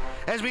ship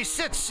as we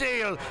set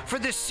sail for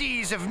the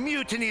seas of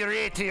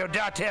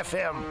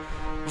MutinyRadio.fm.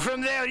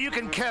 From there, you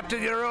can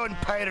captain your own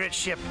pirate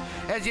ship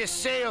as you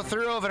sail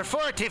through over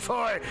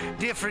 44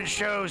 different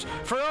shows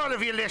for all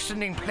of your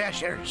listening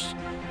pleasures.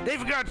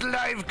 They've got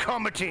live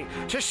comedy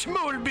to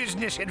small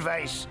business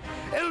advice,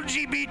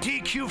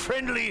 LGBTQ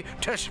friendly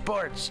to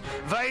sports,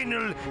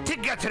 vinyl to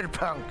gutter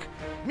punk.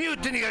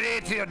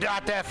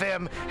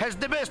 MutinyRadio.fm has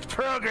the best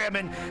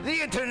programming the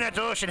internet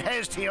ocean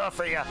has to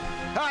offer you.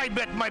 I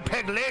bet my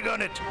peg leg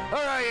on it, or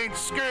I ain't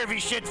scurvy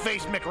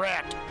shit-faced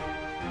McRat.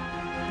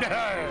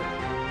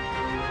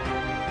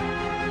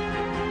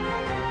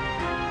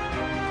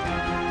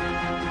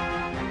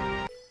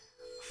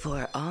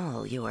 For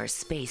all your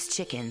space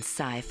chicken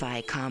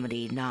sci-fi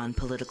comedy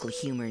non-political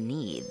humor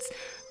needs,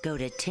 go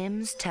to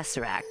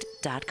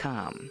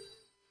timstesseract.com.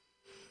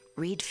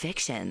 Read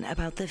fiction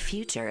about the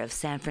future of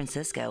San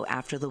Francisco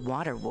after the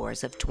water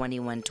wars of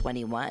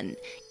 2121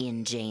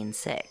 in Jane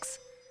 6.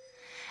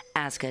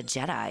 Ask a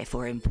Jedi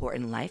for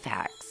important life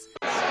hacks.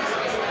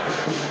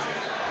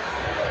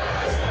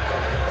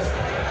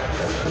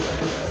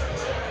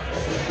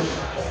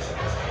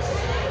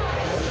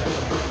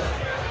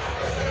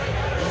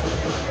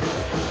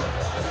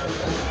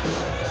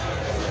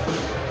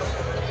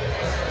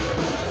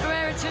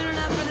 We're tuning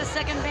up for the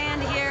second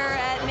band here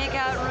at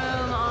Makeout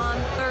Room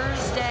on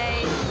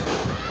Thursday.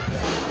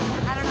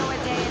 I don't know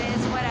what day it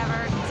is,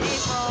 whatever.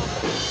 It's April.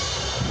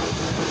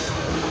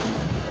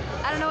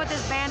 I don't know what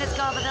this band is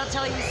called, but they'll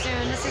tell you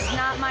soon. This is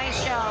not my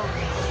show.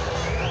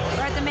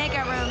 We're at the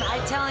Makeout Room.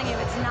 I'm telling you,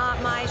 it's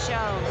not my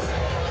show.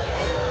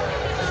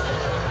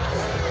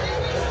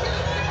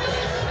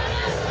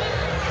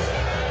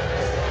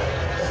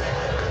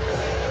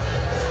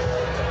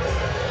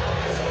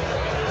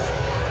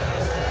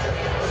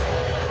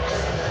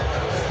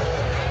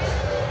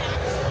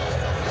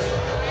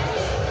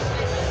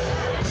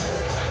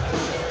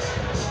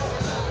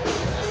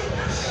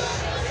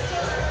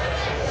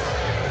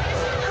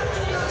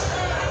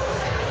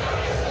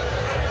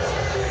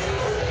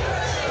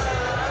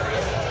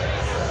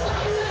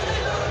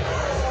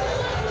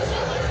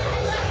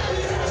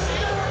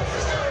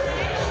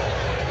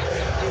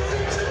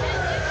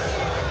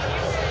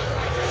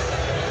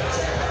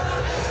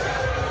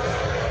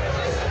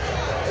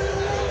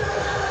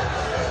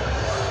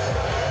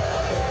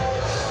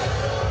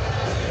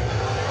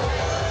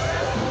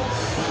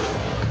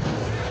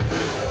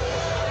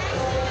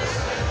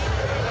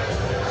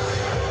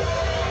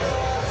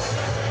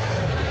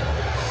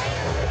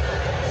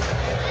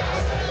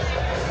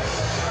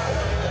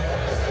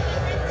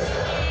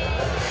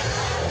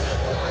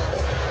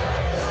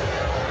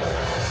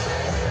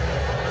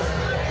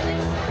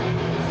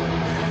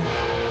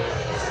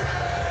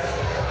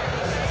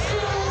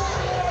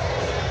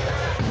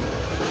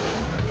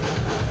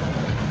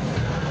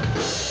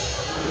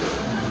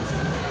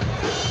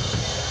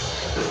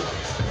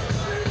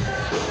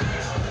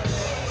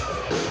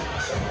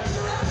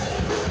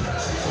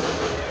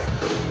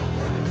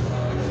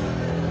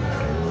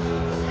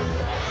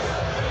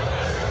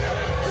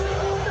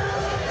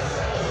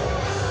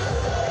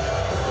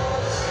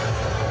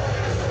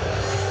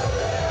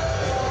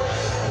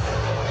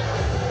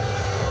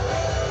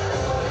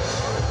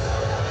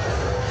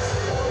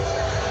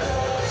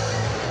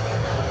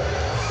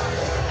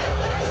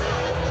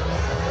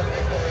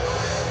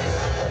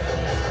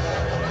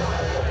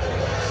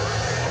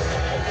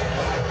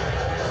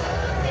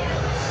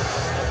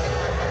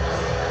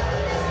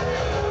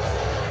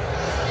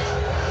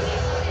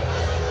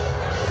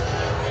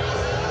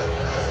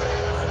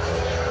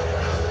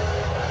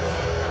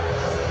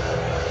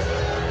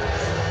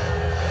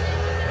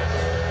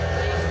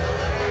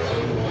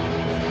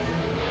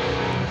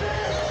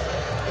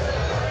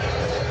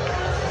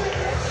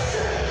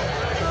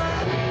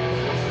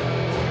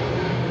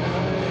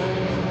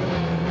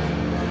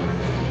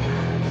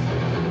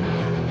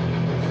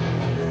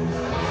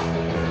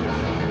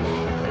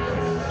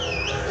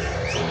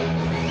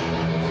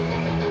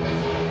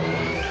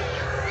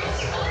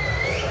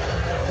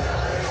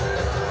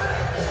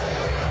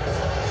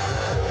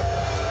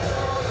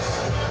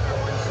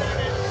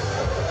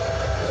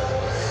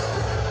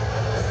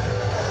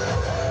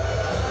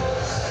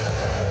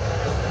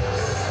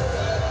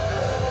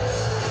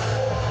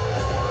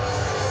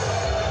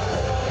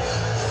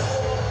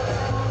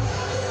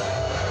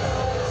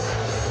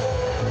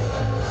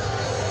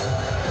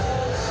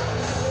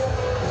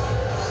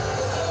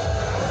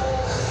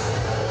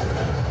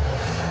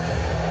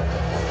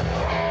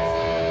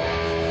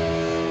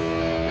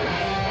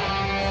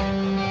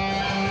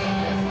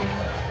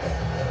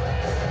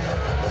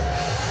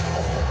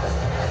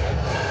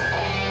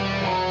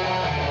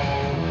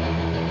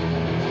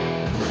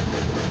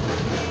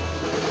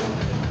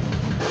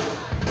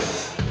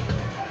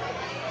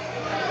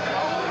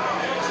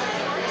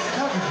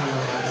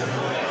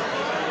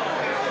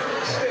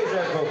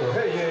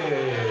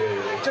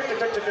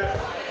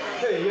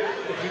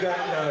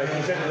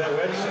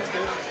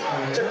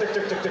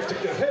 Hey,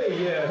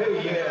 yeah,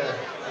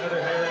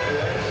 another hair in the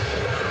way.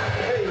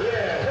 Hey,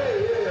 yeah, hey,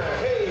 yeah,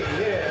 hey,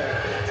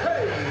 yeah,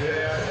 hey,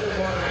 yeah. Still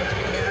going around to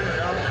the camera,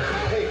 y'all.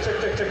 Hey, check.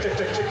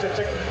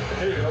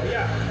 There you go,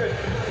 yeah, good.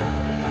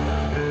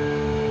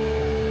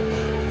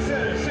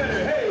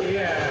 Center, hey,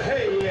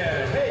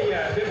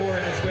 yeah, a bit more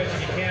in this wedge if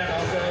you can,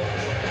 also.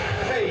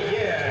 Hey,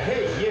 yeah,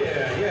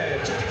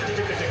 check.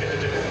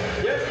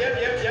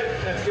 Yep,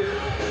 that's good.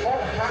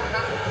 Hot,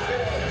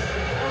 good.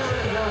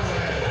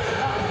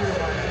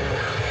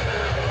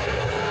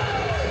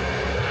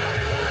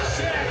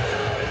 Check!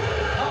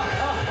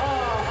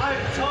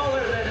 I'm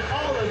taller than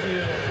all of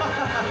you.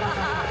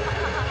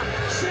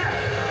 Check!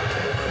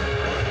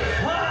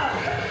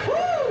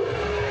 Woo!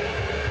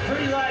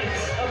 Pretty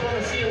lights up on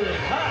the ceiling.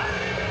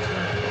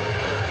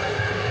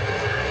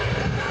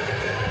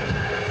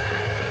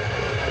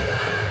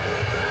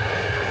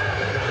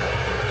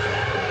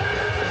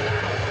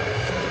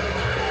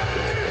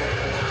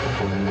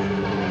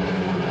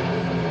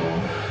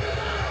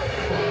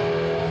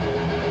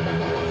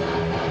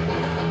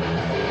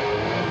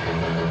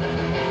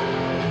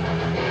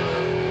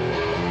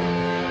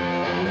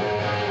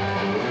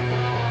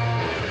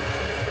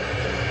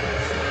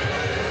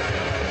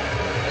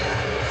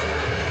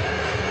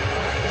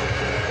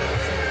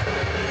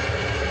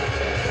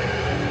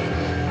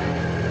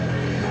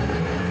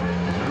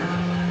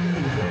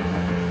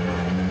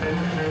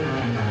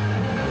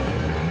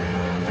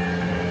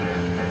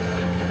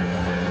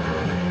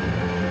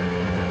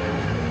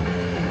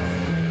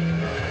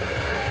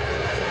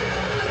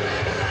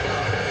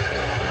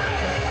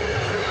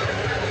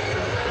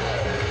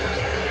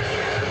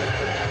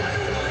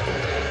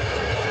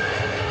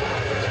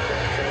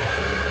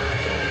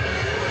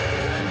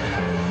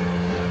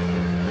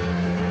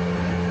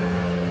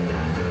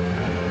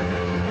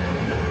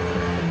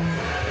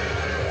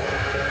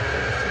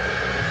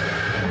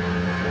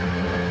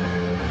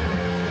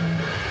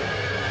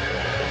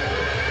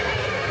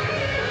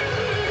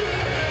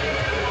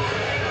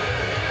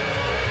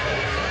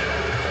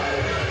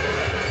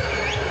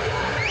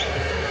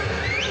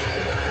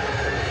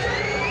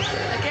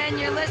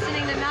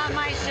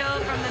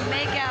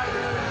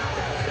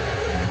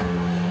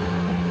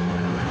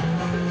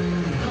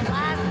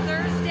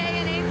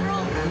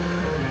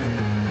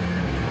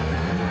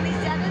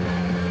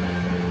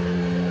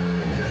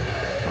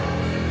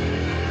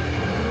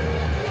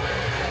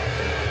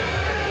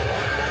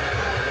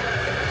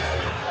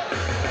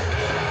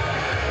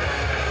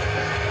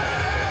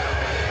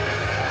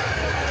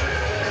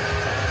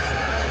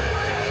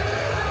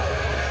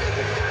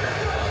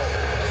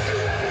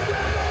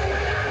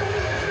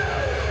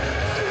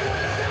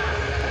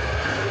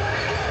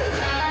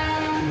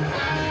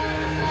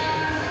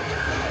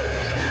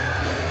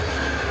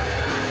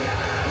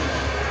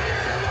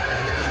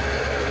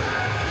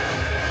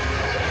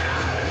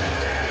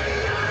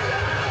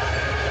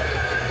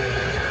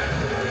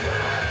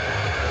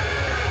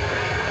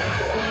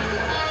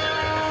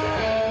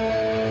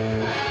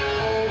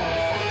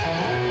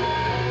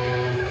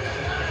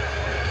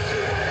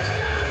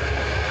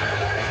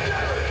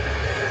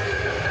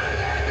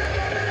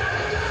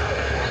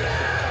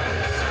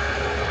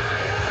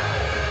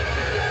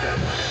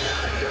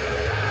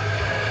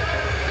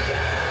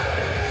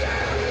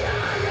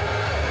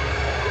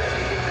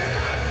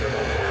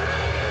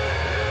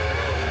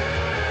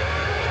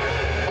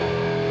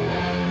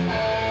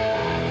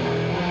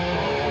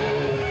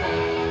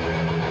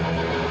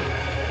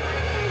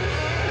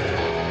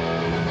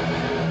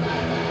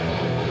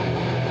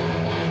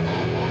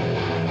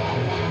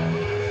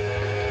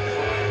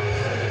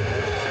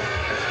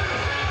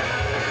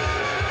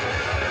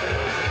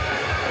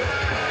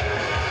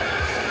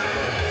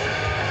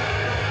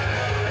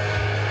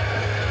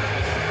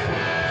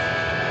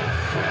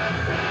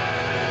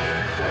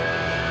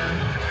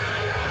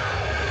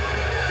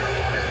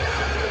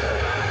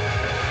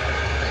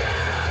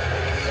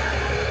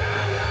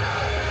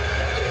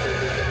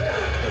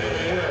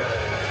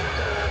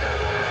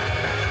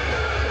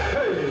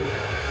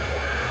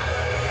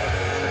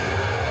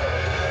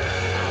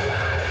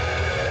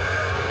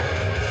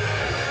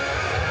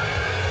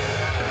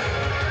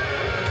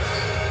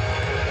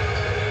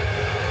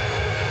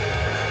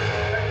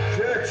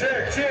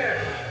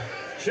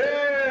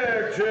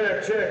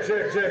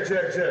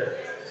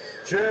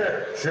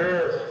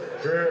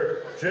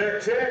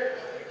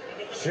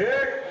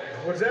 Check.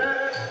 What's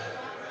that?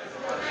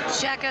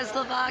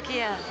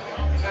 Czechoslovakia.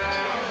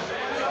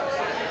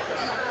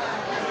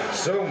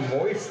 So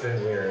moist in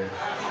here.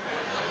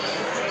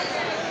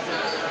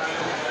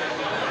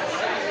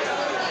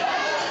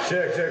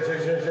 Check.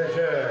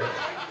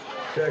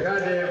 Check. Hi,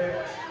 Dave.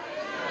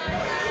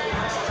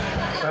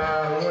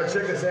 We want to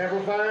check this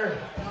amplifier?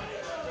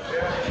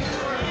 Yeah.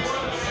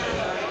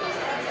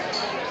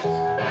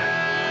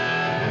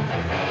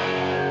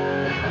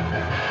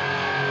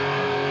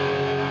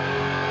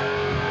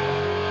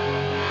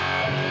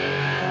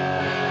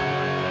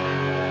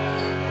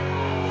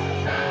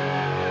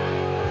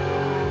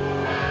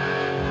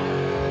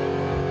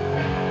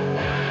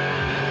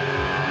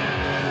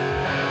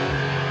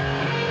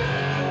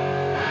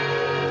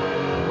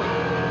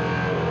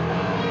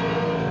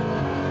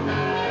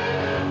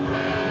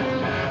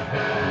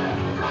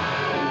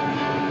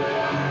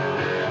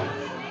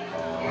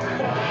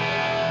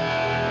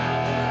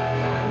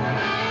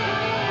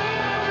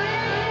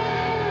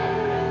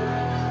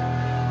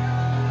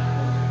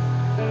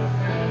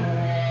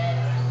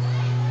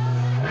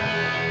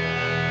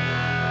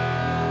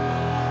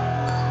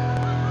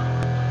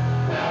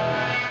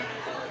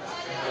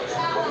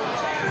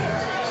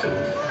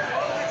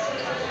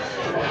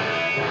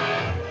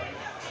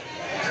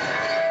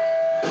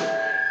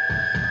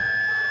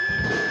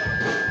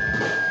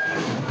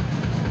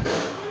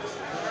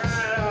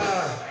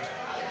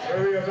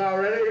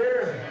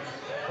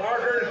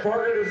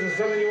 Parker, this is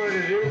something you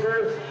wanted to do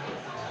first?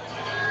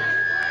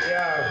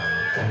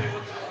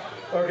 Yeah.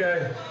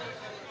 Okay.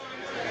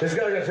 This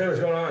guy got to tell you what's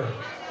going on.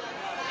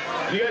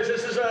 You guys,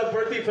 this is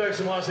Birthday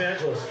Flex in Los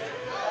Angeles. Yay!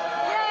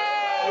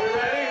 Are we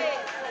ready?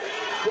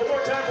 One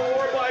more time for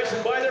War Bikes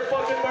and buy their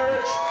fucking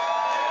merch.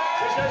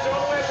 These guys are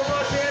all the way from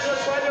Los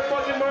Angeles. Buy their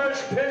fucking merch.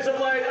 Pins of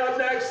Light up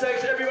next.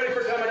 Thanks everybody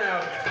for coming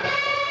out.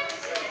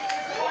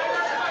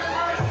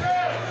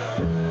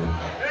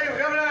 Hey, we're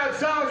coming out.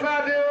 Songs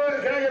about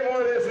doing. Can I get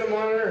more of this in the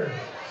monitor?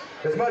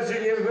 As much as you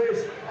can give me,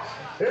 please.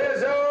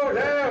 It's old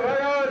damn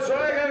fucking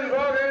swinging,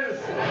 fucking,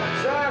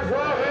 soft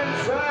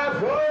rocking, soft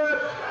foot.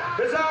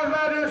 The song's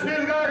about doing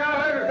music. Go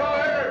here, go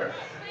here.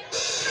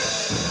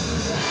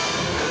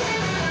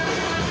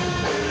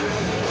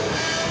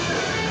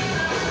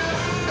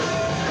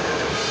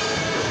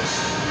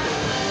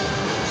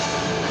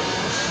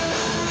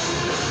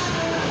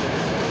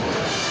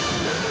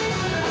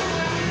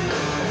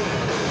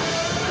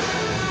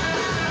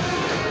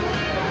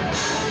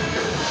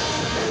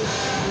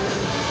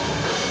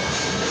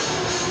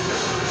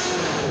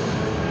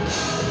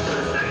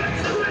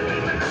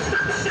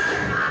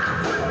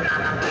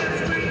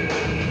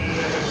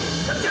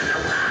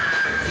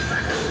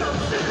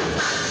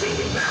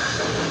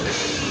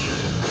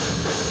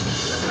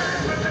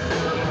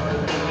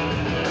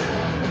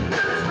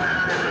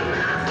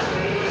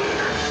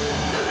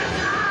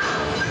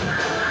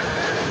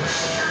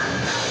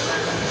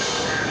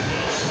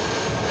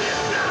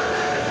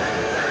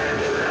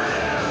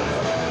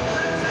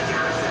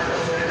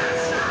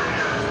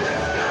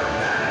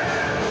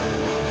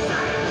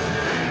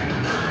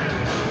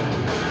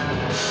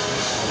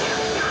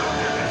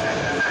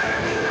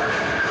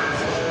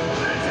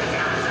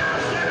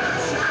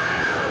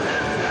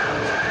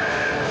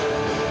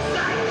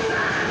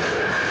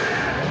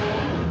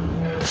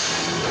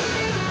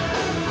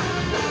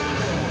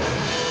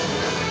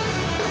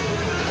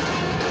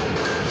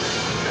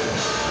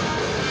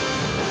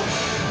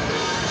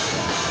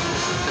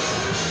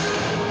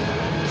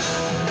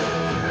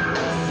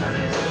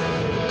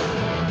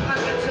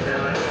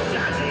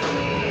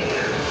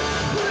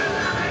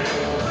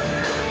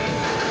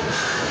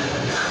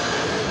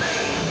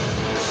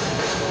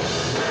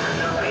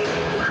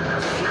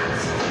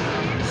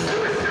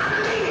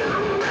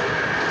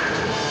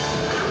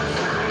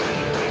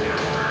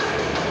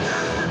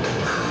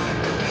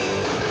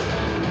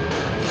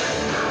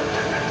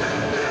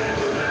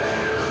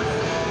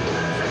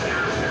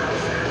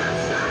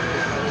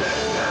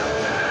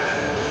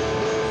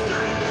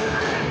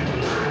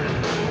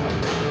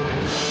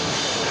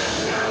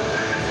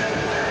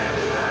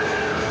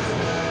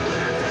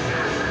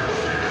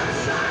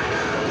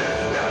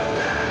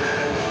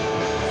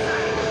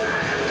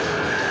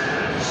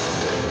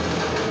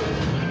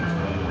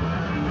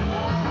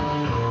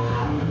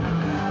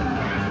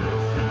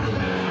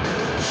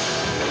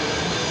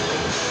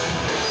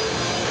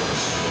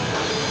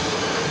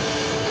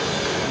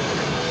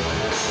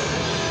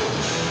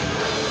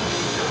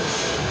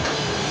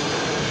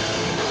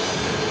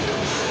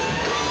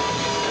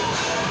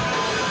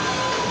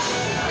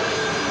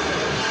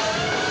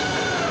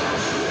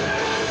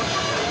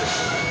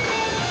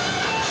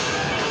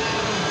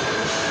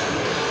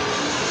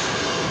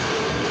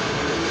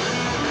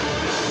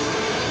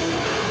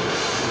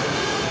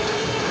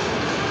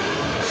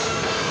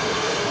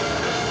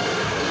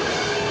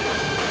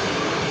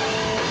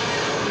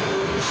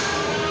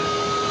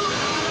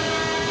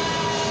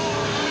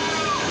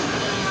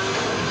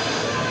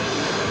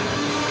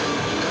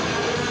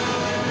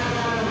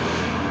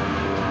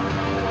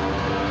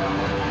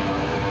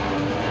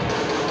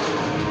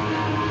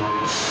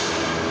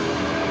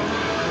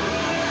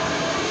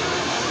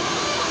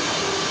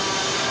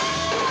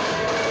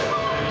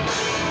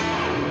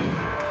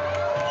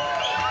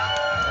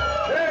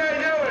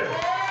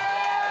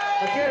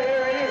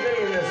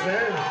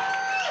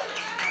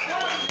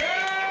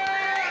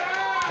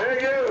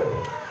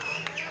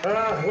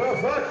 Well,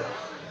 fuck.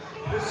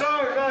 This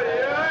song is about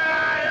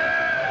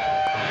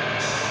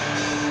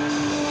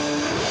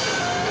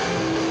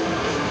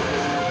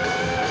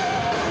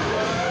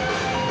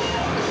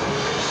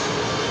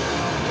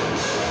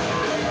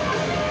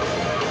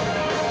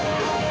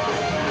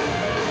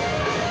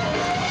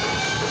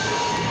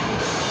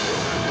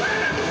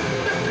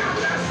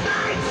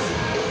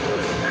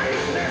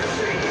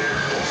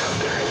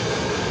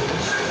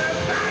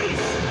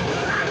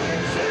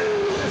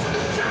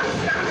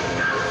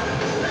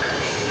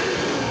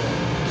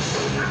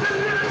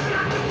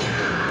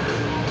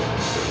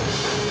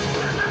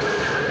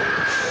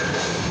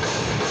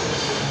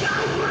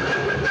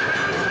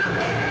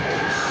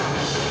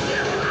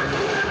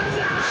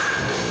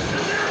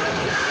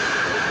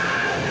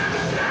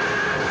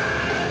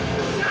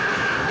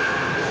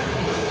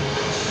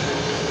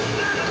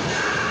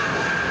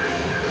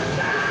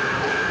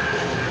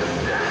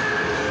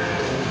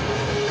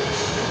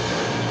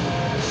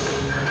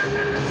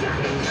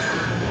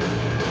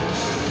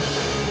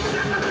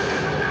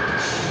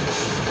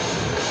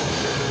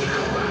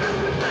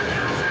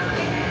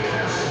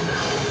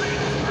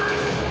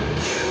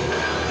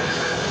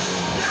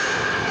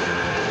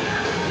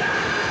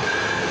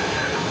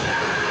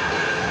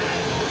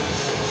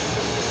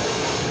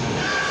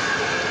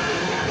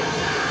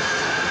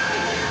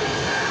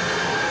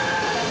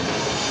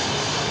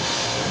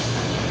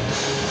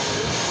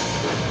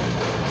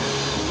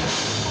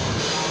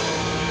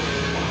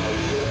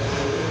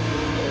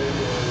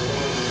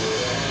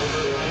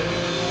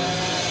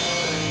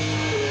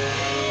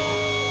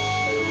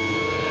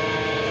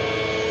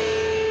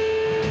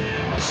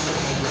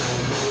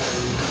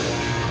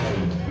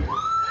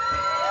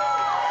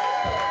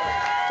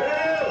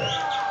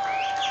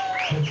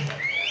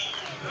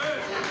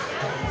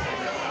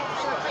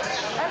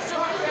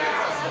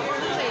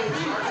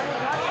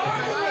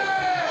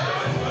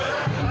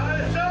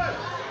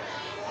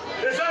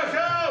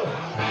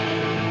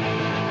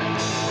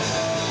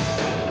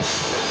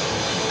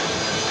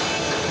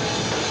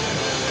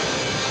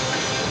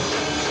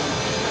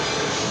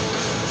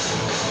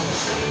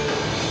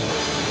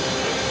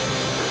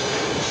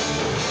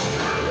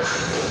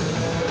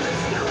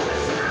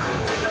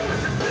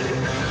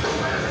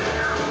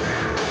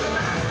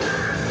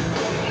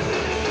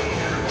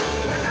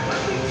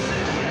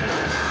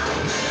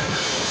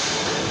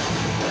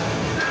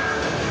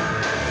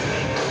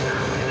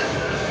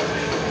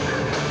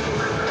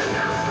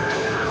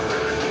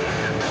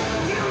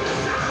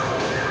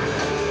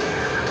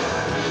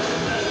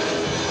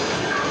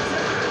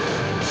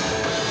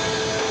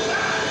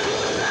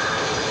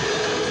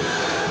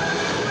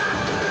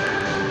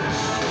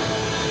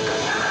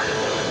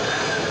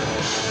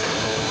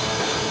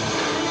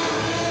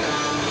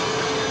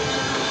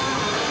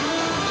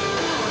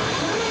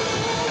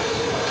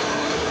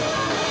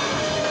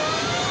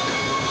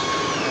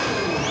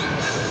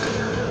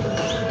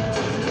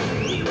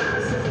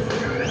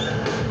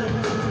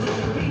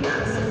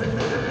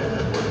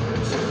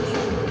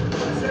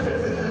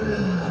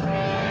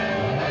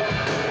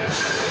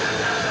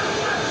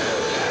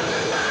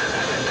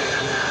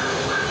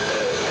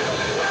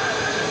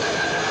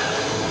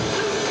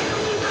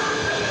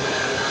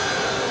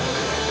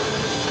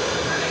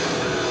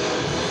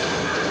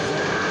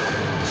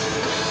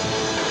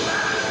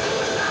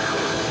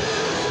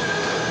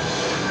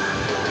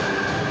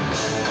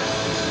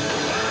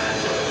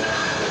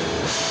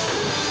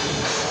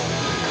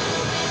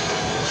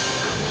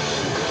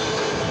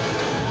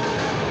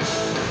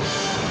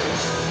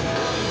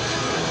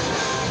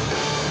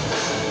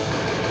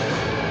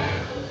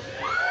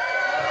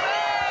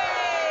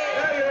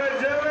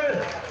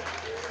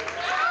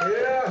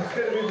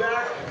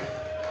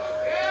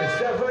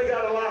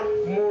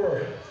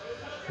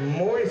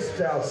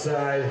moist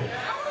outside.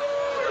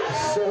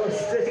 So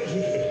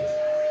sticky.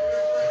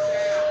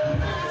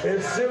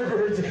 It's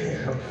super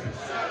damp.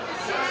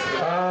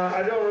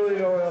 I don't really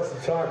know what else to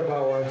talk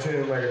about while I'm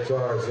tuning my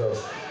guitar, so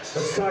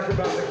let's talk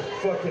about the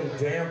fucking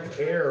damp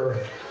air.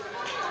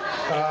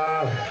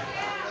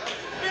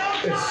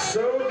 It's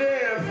so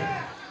damp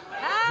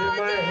that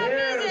my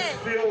hands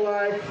feel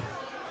like...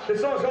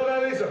 This song's called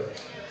Alisa.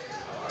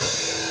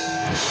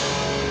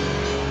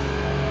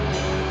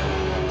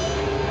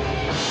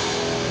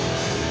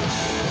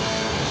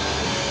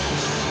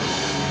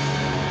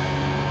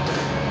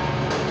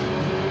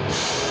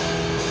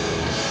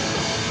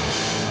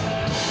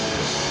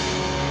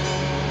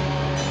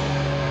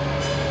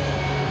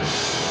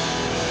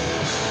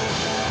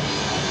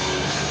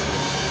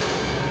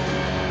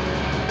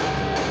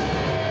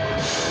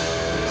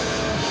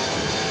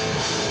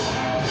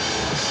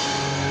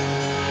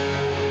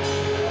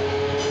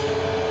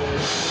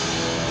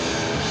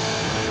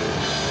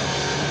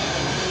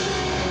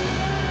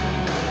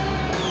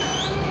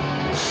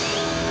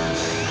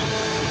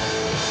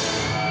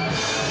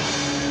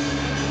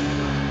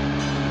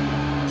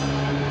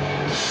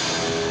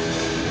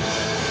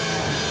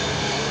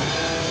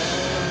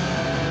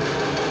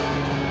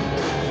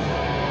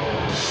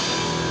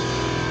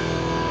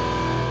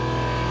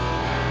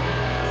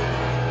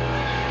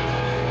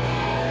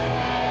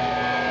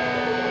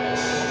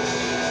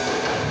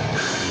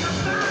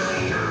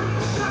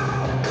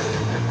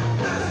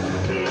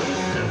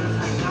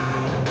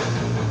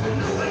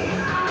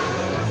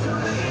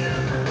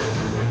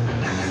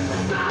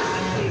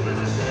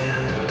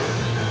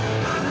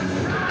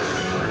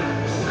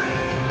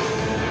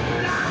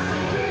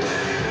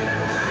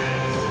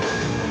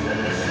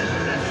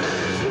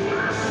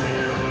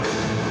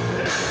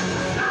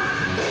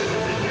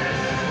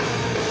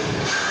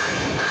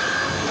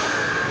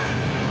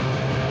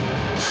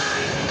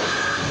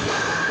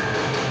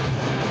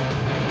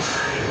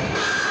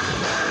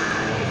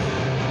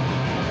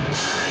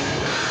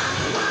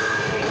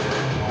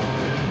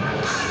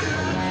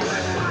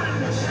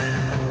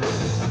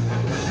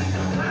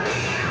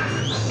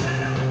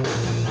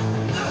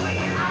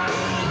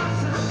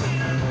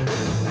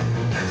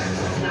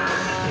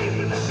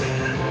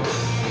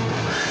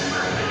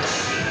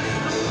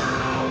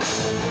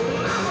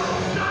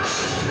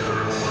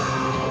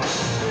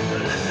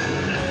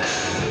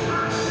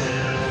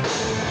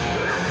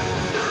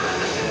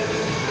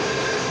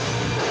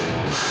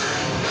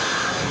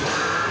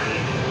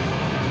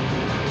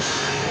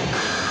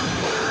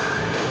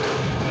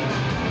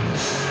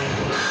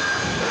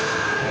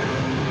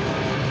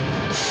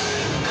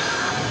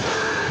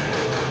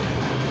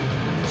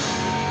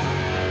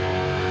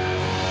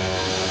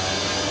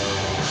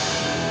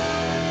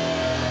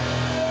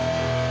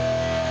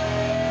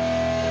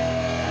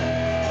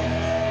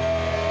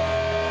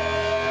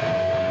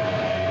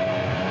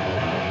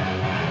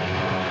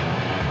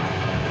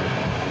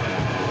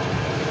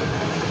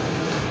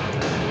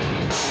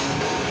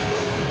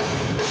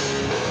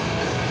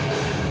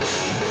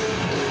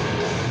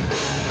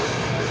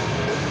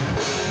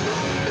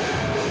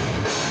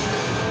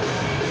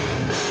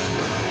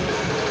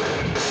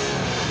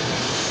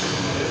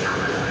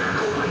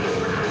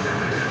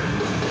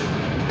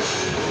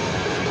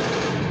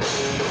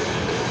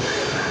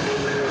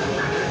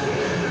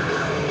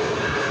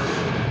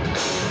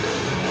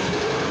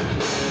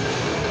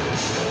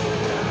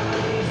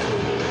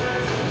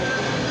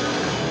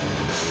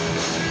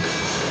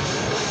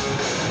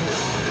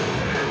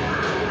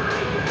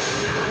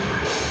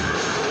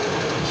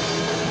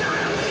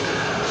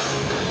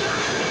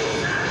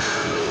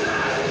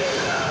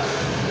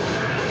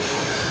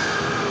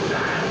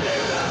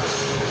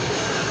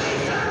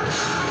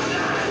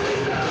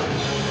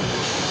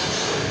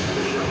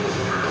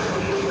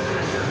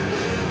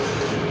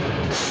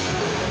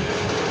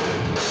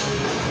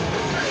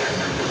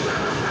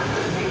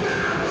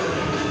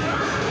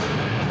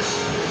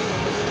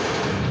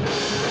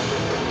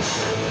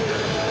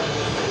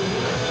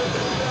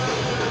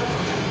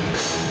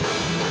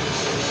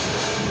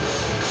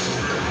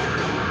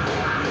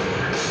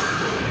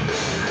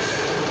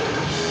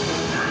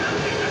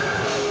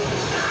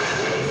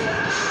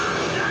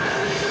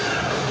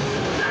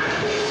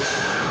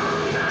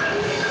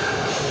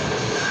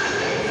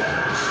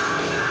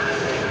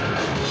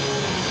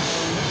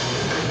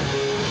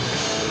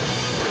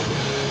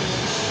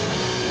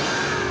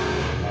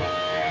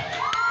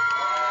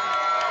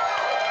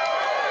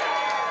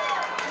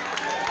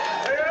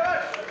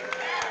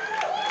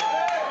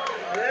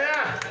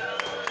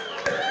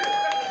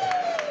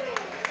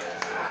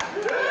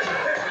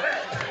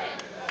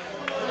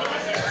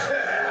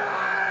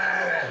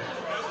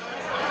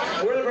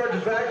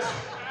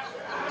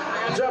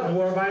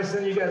 Warm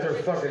Bison, you guys are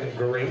fucking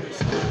great.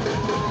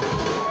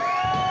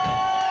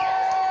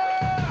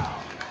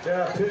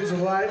 Yeah, Pins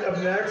of Light up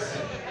next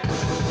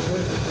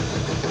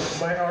with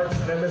my arch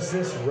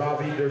nemesis,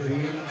 Robbie the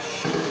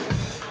Beach.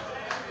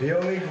 The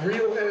only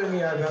real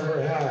enemy I've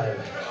ever had.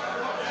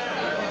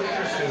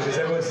 Interesting, because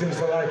everyone seems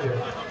to like it.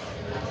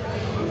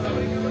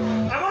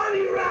 I'm on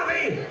you,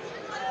 Robbie!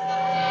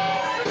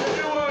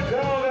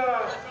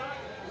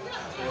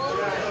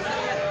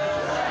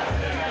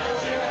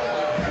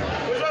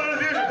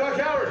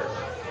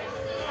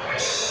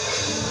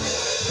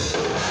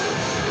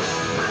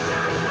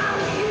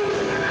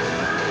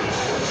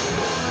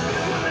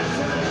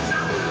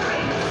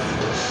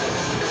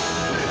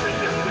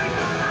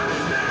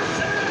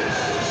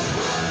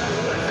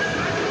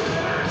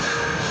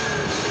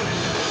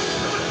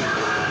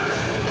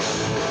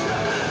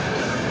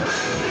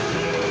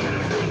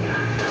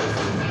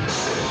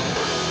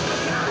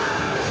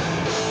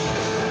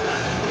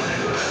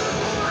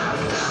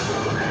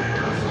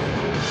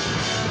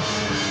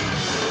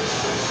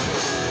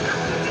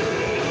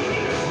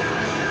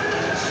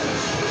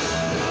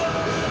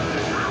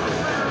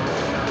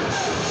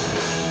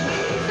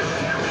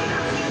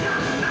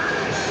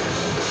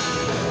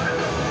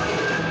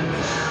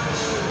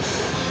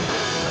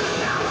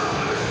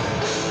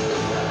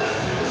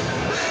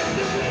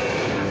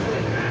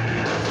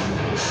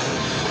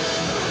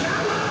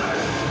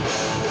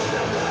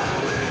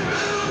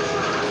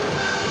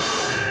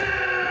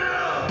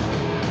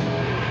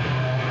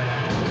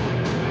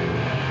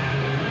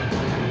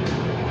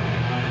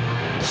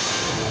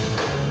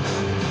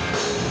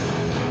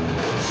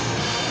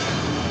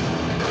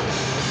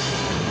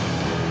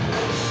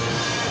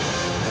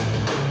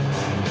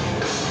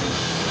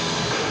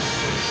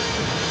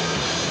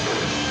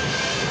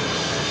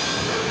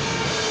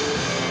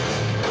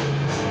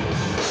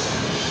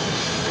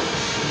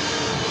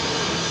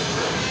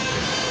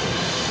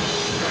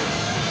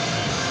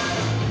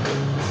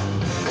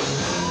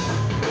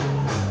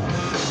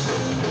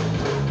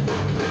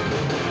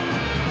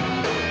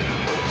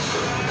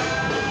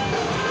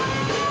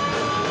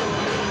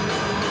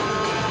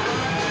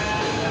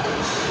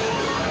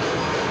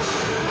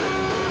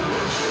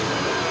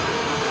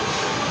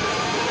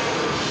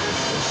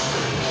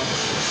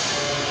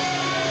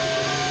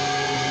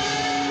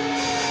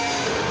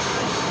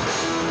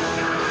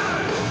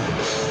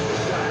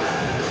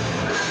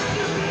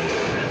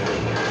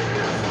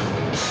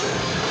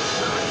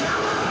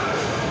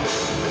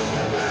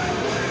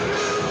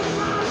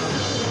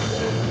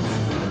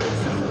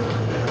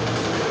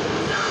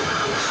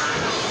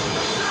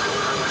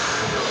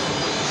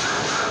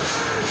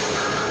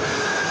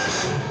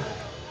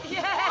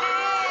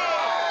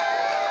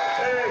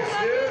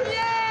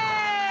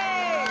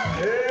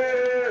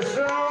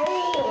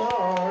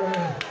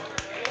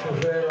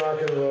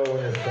 rock and roll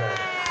when it's time.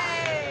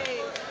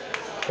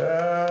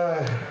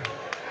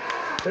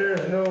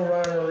 There's no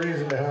rhyme or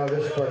reason to how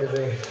this fucking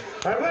thing.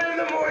 I blame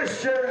the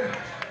moisture.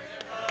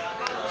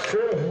 It's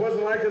true. It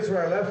wasn't like this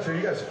where I left you.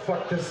 You guys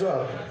fucked this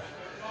up.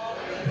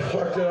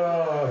 Fucked it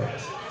all up.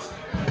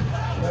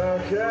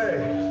 Okay.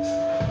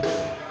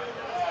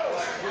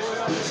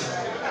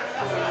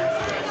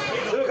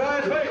 Look,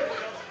 guys, wait.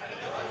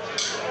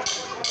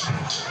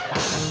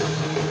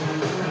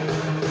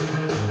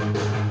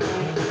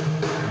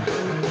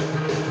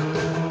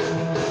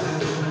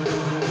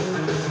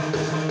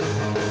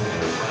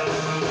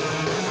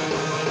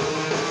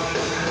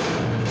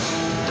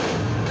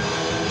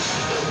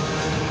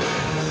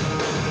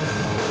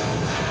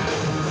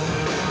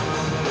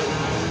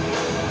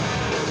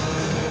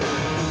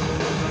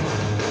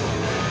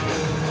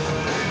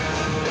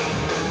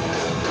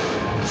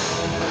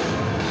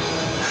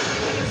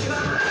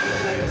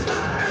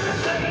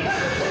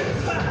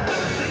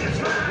 It's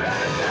fine.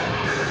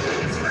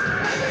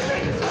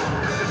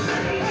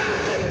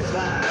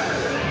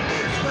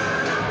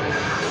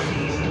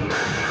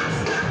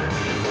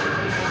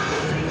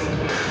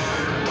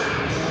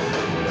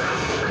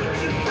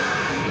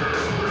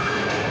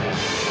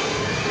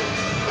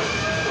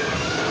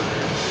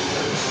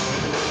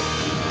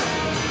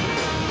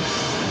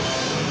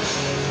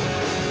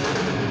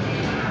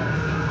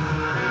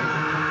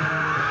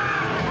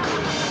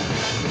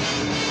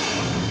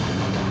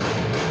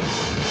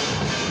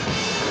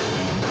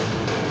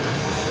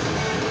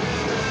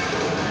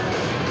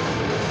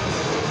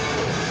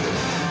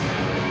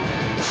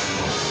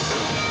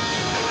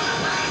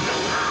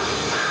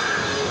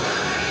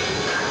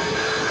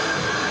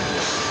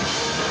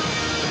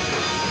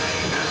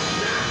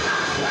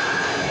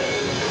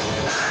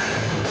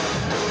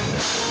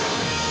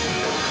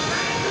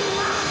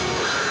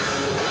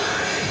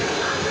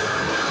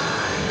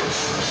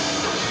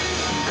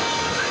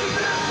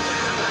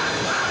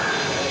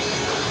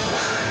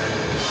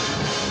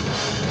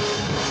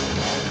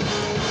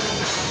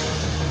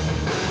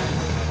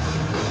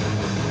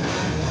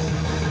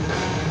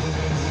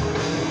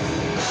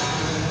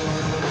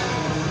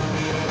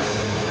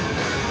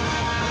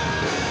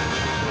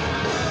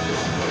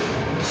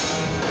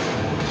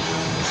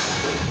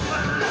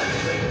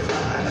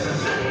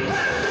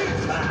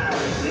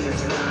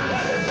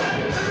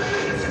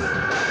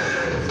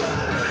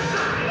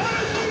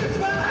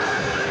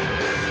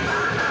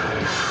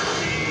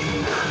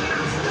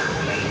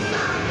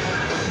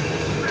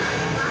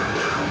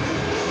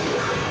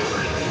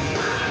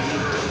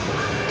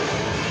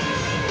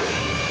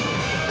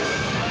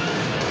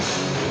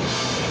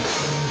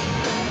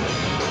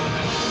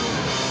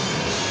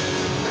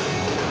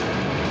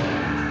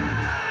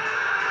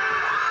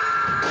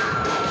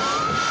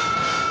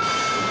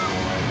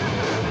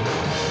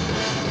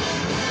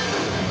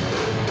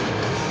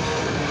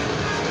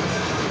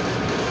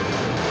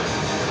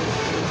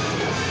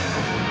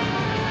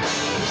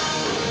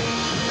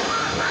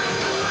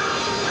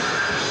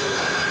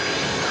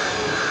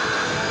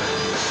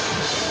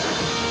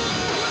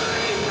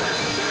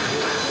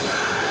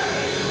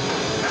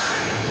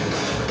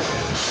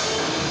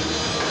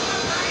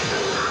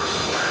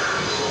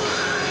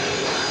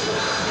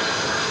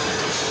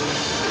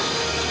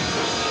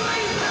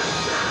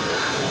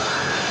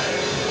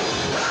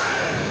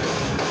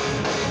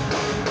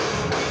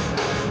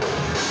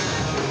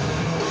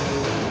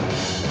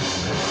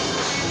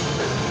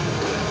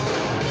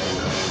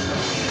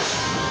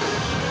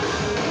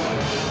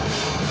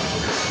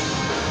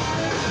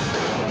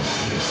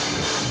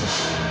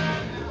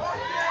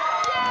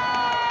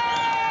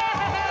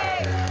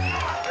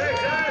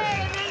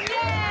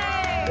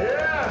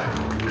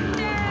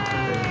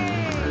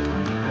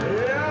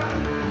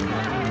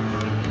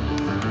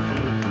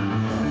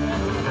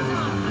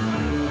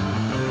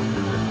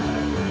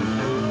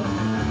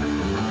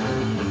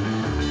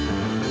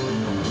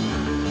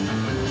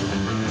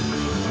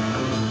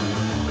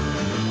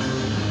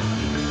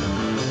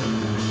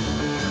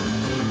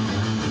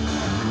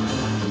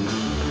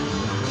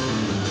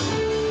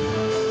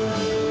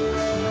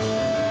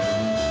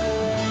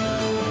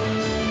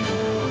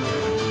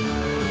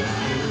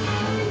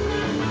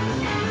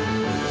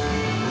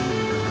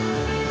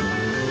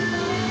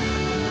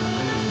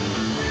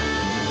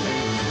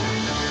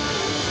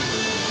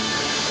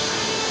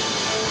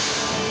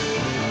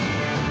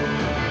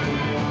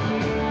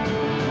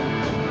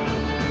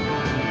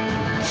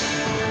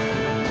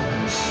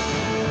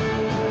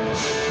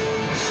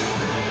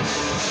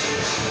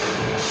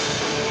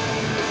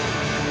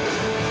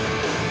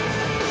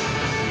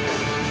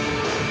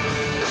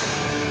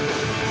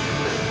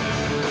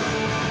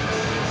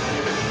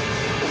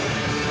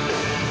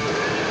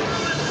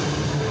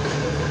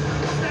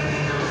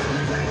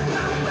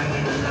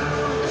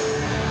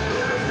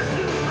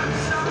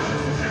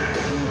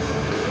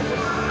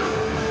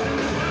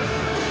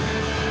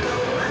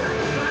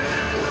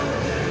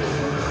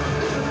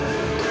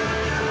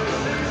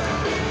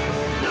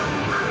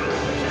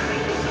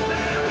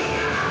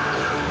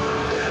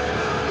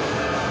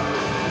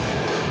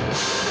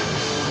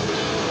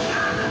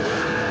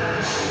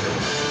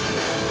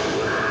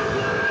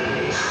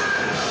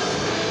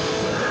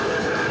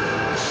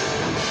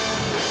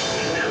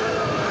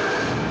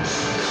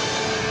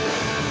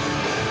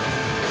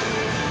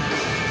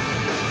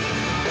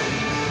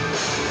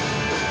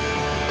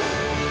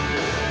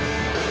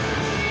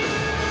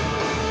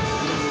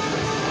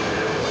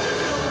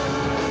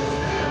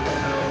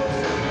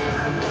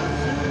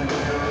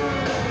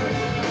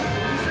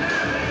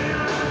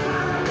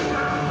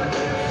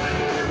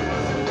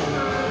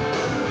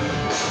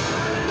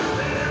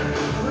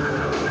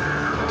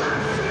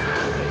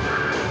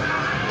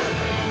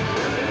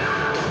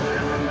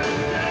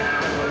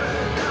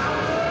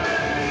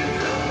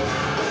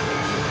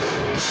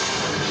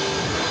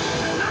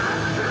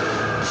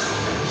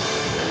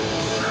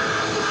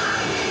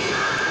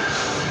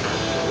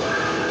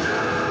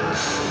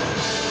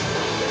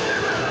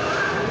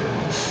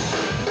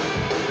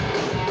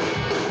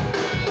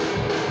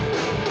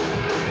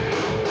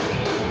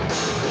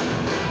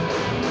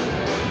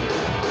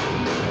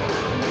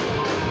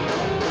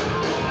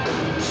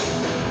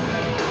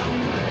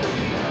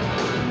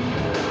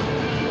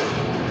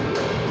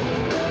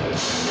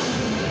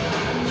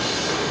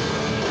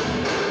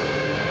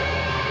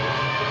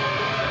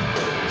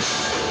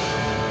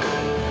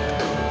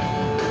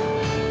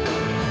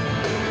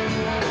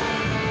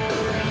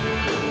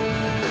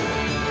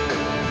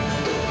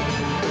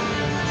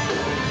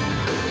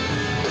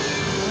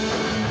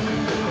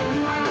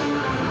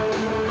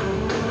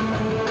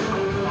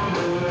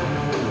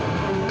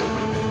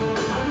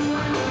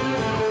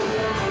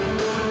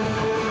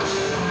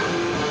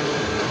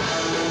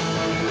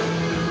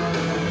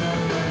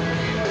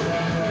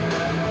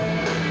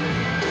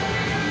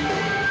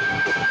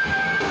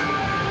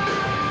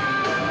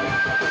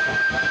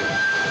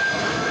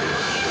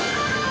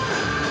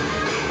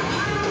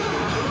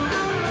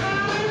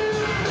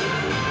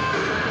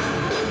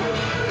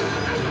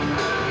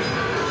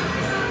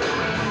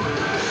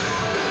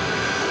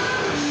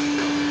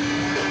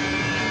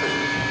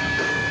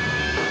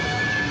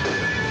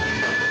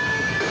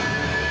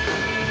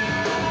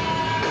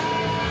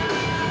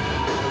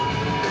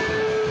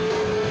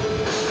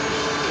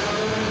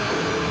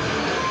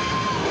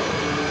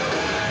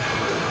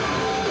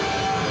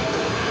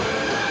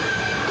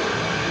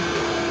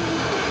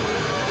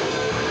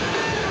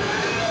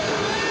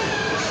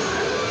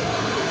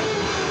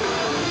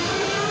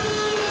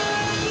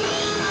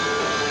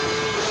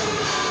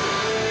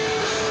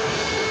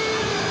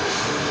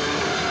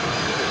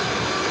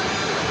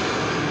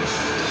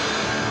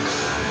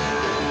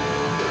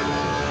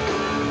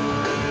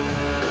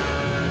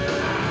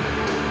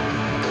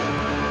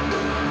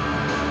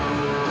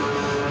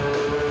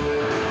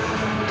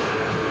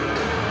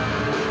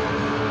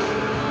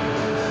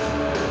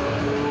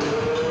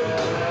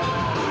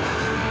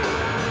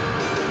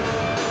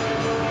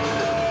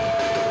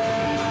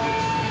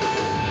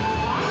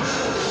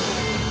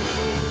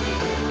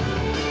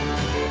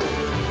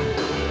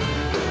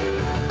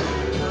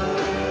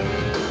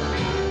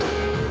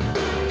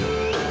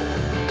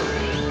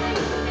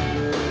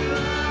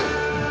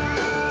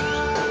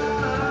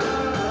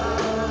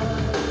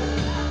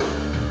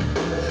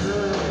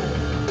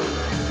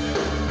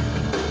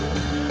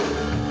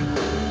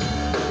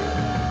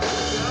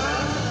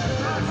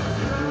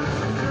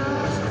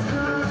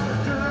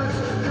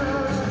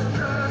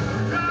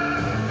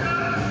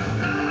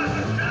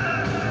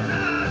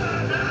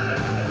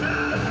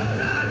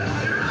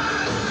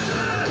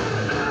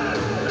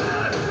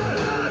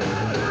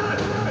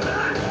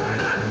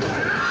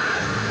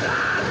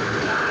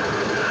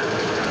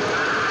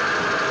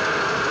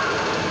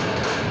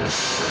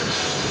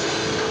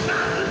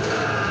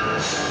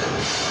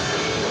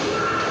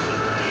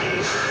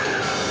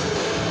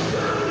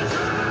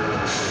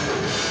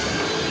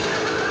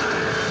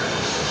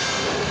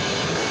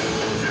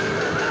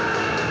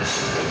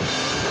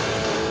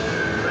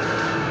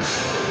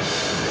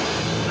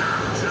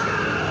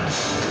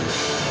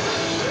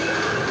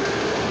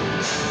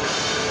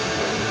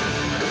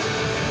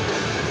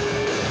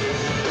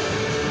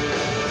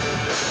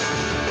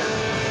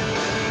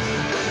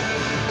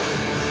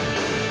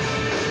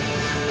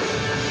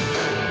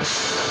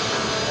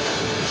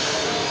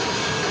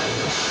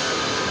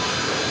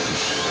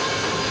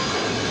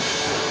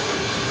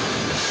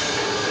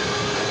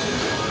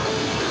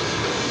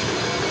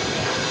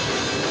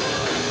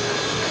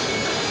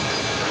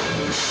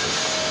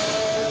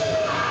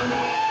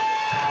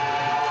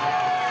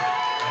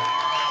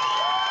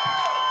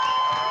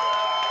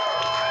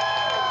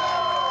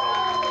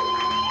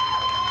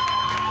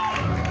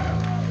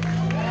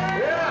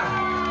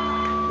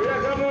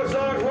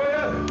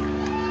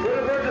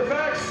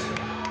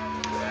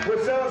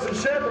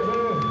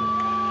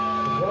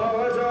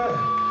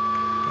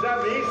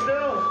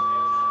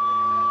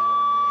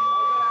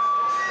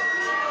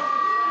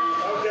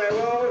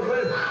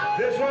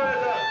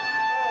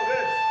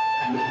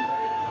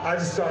 I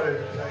just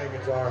started playing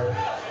guitar.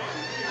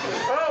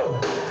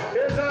 Oh,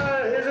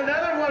 here's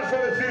another one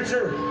from the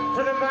future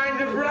for the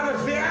mind of Brother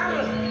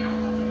Fiala.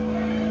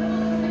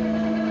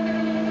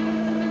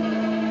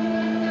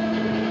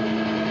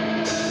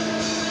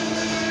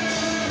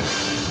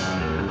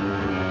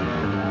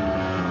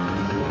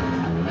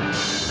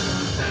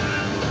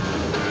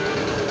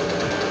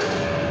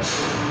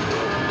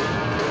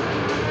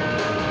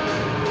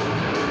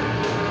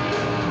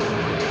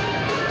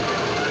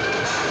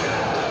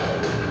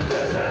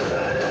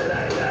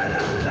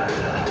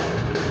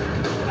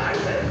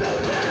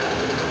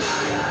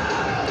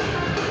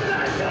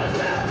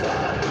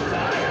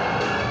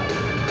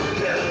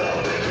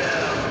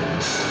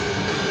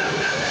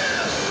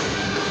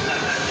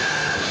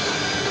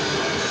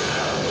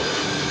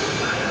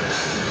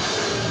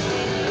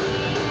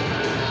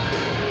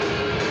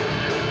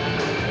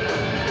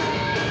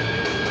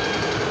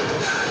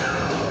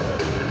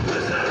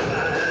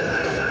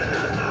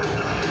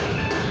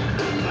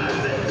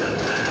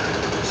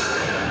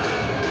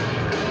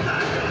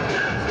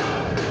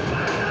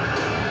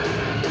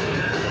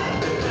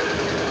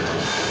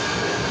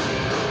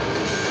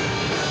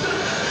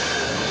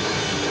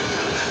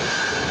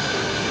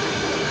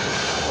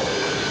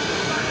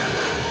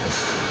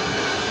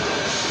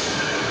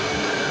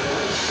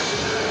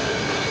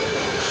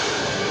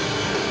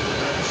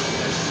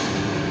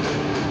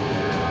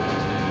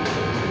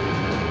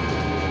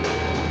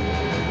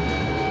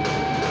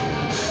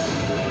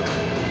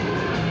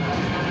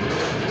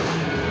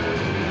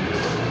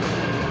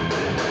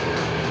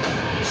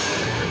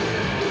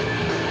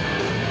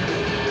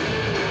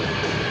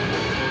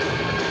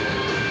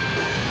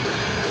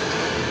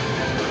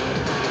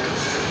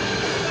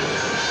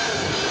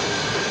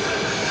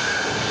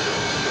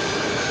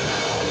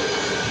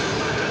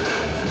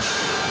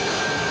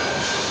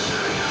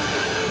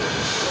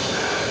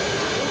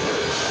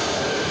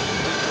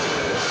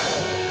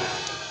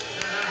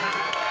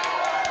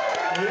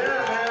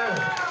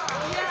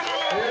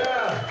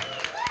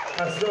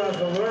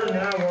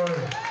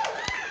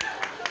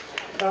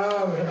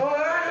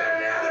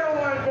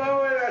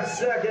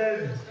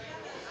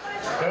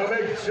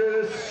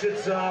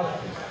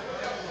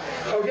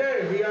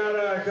 Okay, we got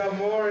a couple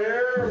more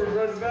here.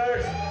 We're running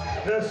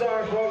back. This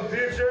song called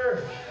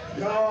Future,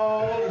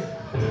 called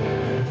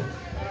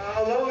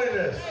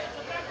Loneliness.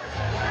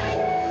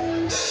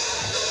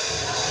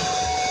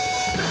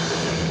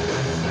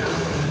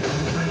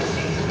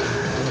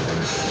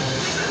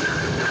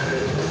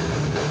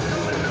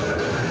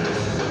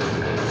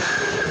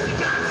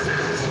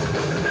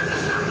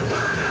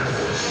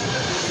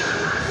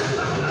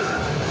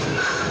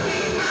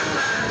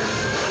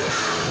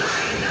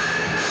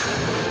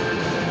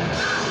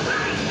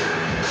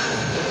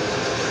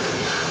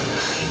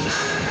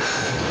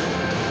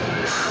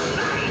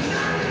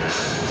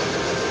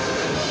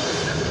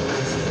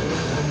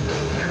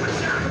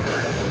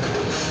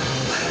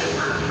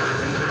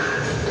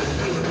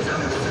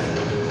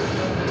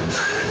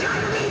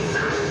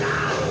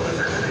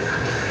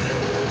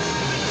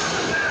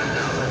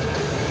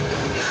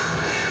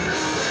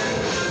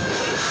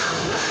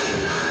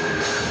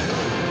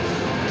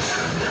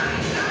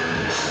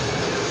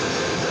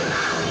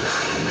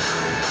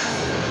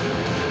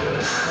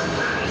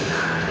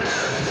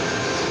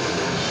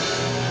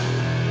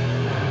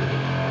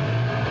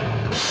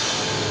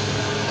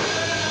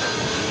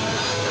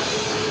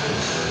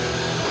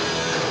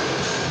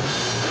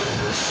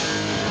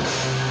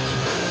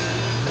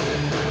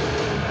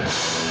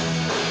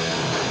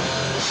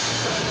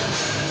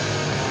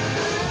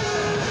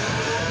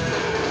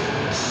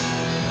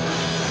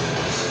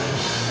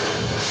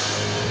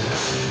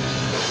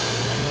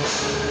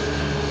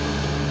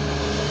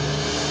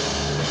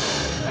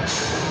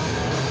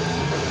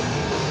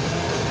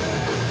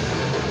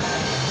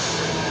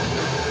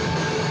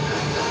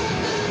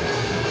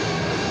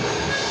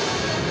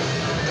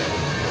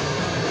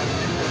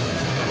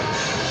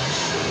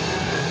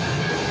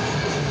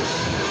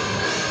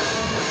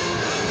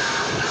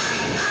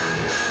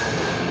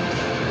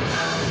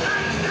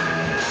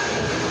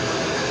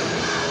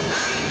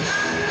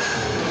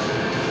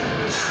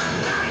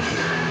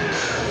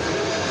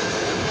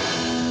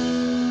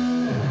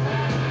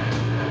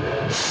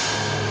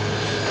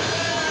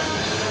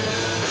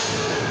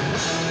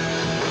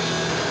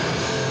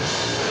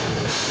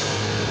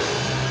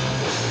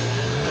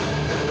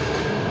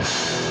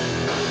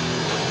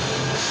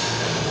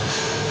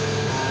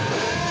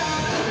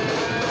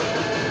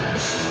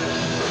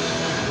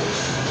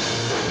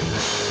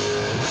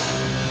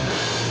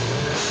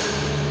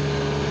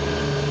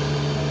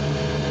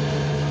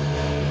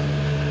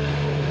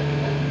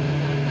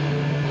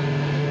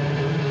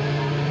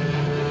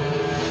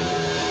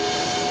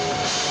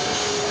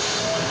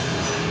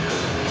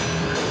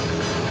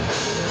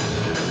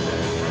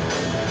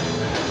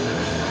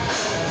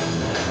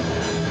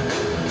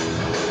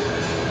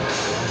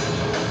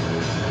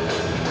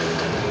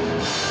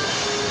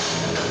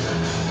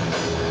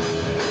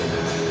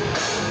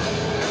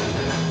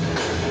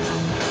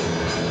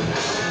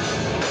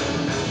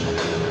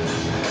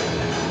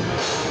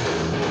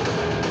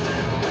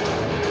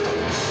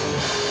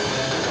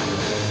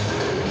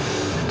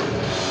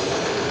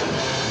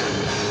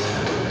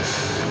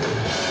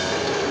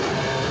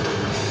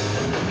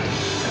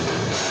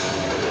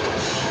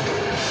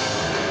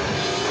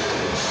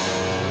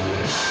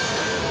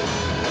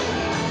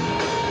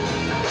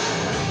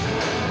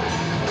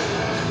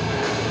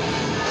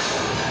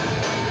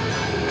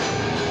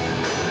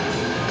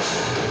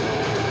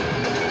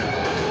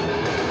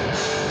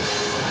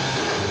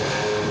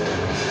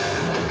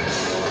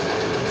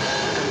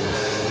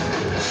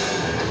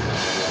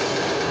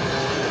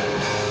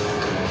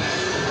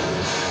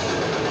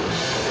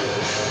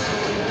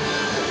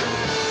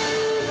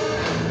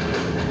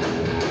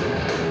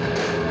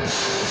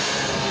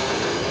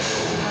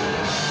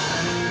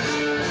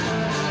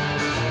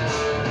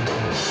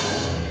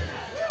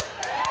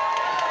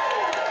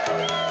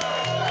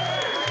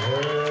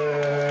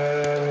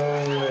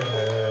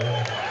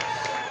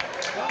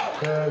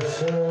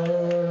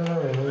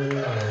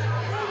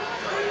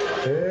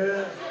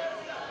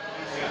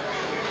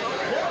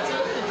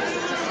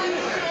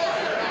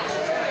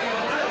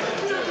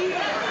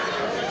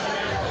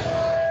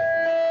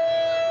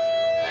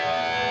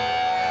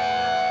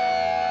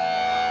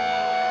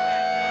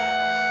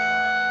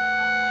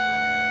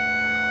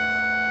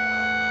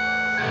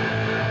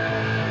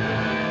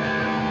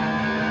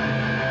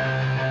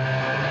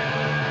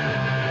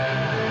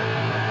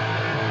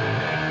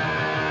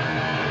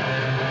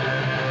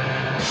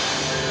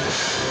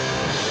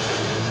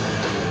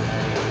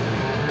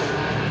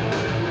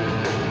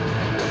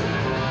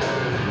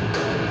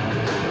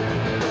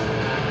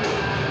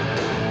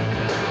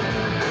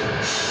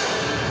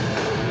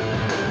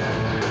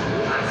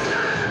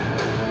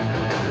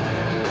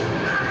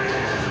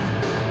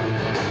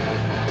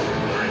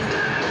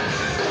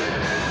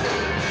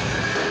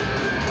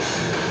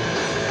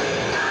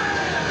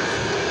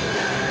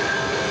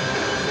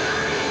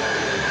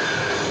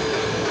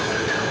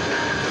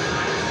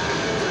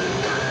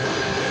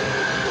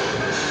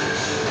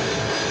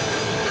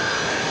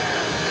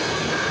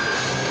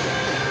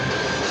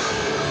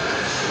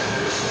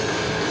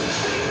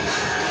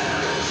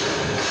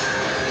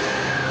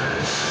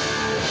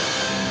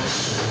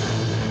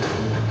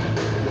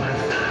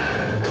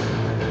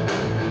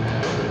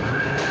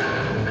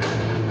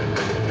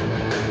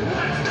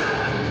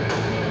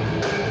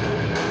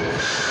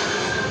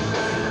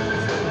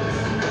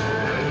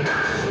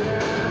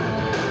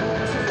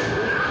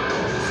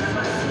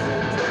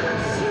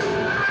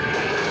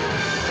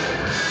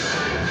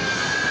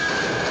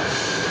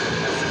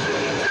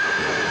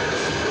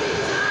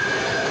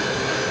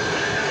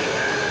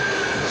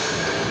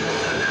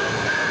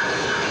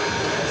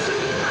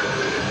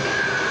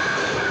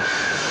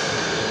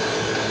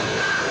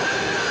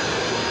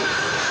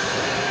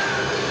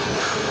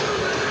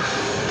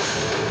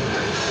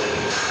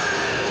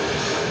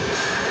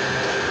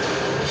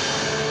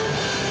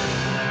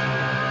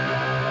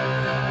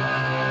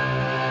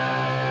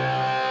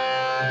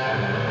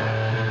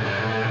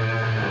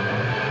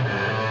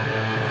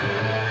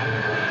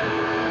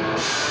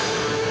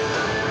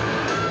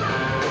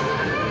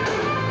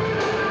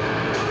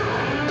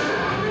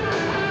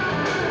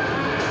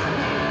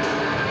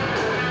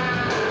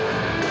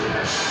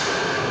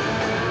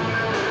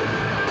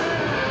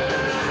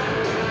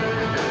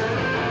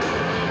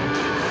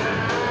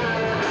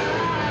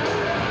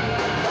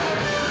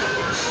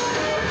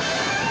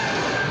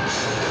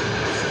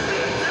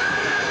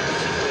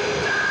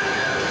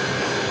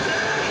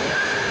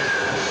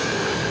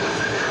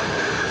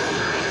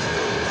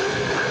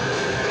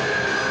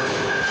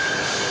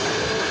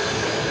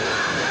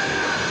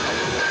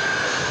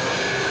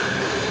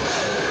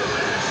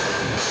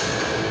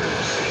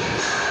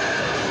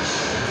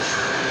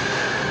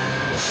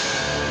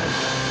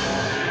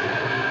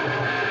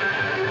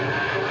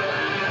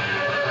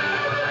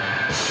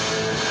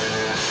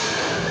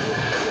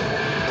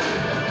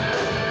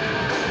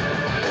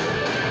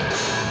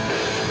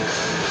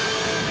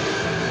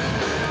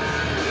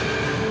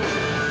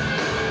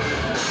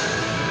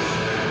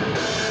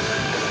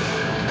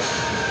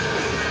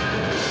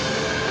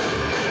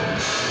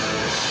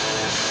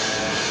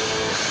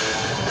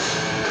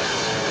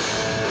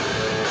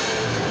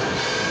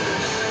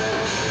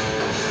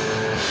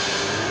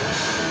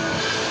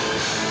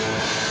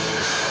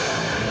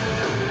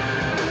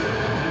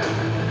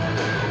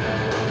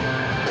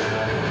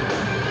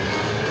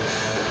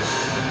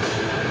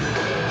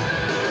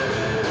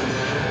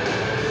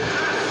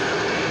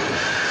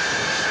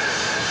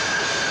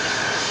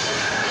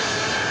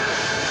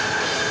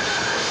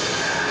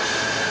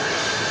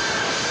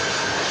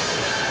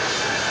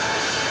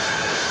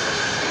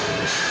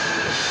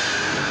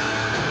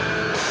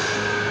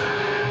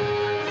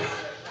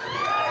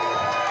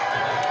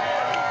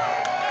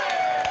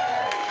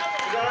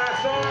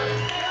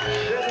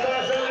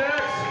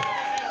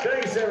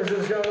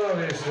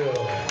 standing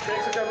still.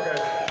 Takes a couple guys.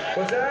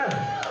 What's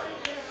that?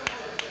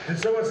 Did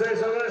someone say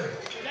something?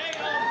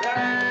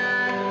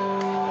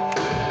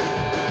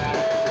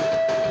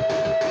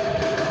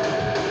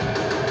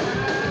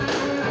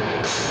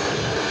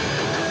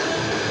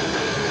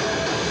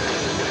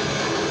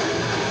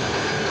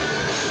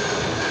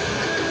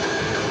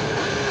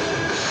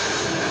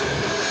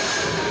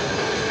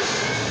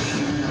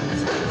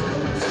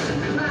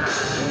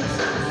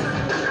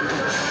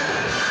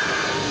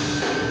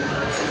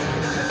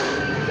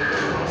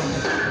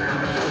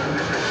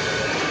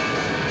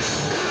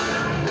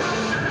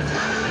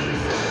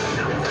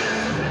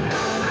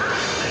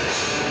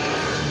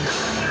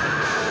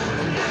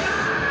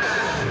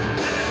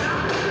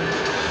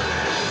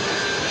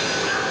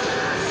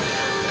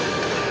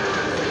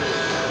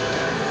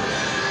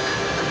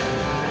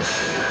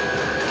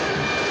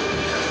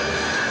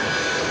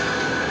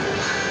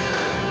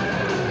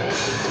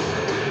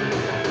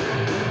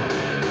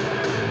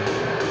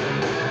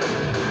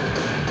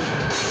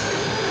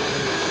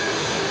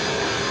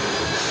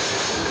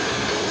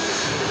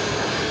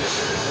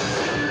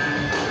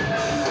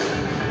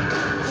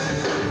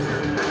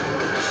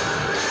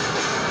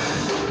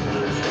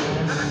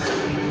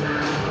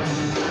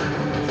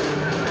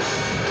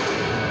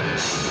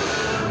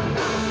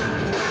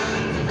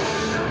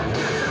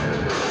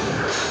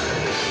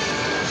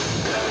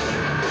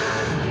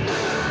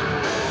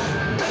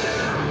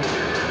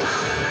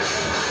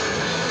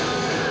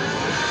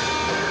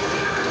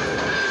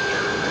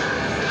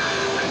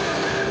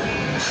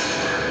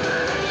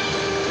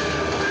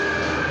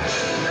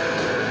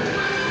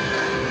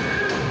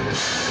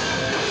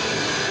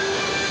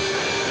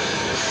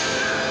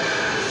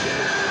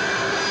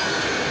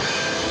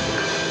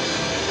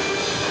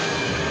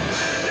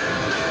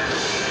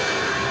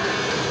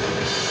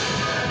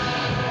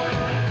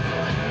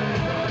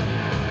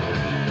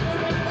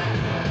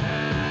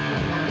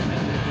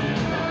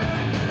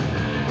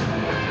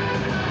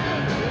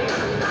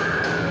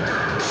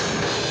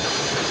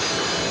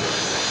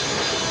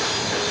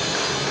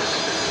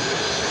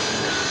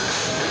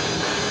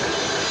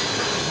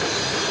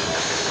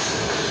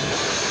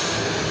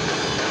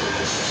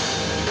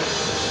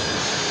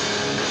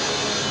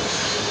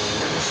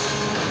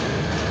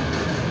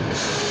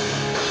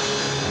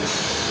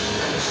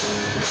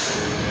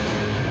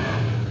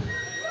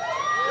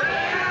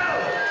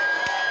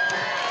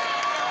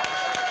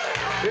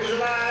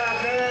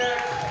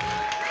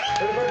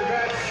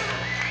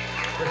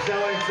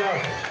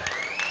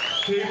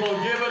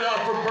 People, give it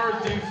up for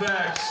Birth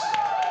Defects.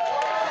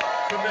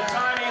 From the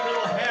tiny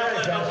little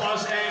hamlet of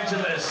Los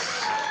Angeles.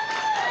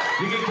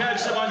 You can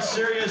catch them on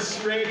Sirius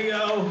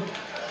Radio,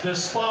 the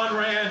Spawn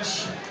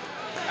Ranch,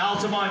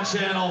 Altamont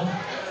Channel,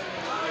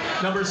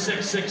 number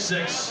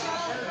 666.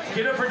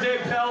 Get it for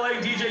Dave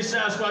Pele, DJ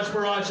Sasquatch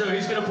Baracho.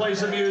 He's going to play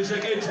some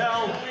music.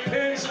 Intel,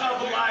 Pins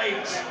of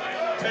Light,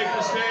 take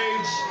the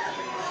stage.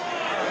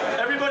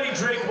 Everybody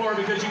drink more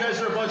because you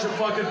guys are a bunch of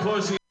fucking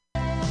pussies.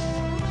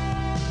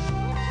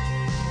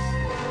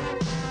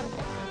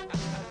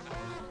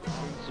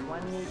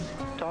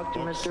 Talk to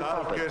Mr.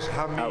 Puppet.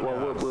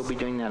 Well, we'll be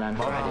doing that on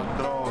Friday.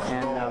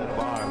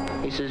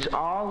 And he says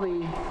all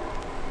the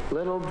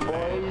little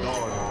boys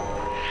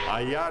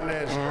and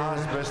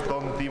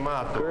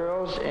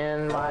girls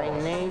in my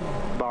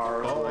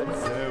neighborhood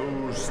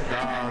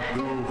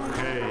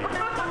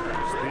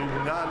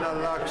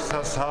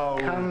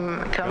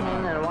come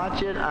in and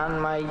watch it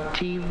on my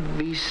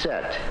TV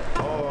set.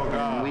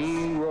 And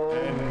we roll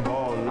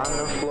on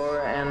the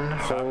floor and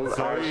hold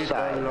our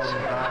sides.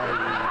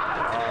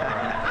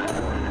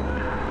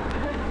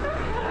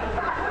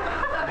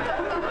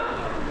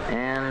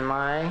 And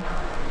my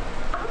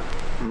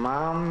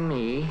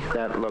mommy,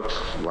 that looks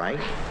like,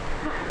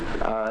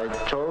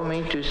 told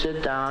me to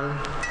sit down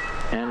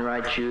and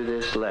write you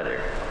this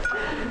letter.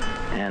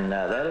 And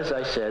that, as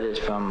I said, is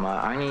from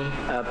Arnie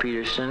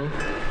Peterson,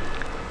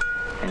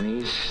 and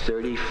he's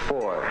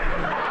 34.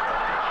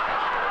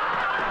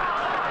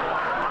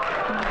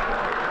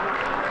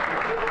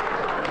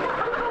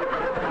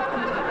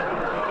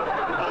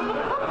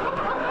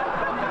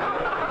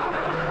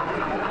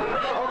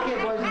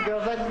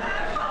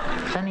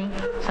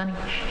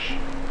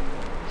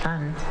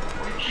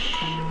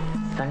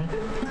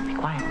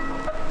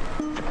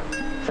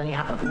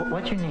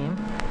 What's your name?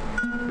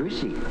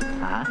 Brucey.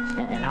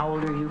 And how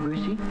old are you,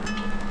 Brucey?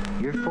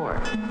 You're 4.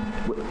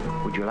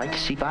 Would you like to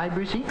see 5,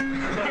 Brucey?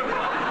 Then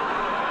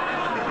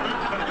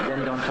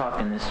don't talk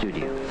in the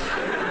studio.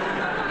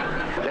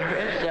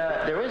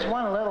 There is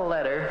one little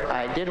letter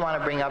I did want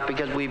to bring up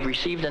because we've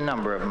received a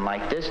number of them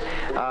like this.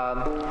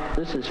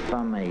 This is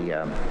from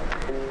a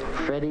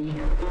Freddie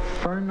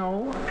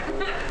Furno.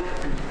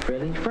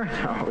 Freddie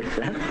Furno, is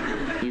that?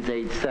 He's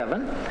age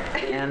 7.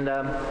 And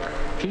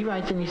he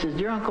writes in, he says,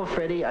 "Dear Uncle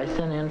Freddie, I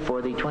sent in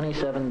for the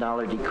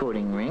 $27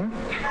 decoding ring.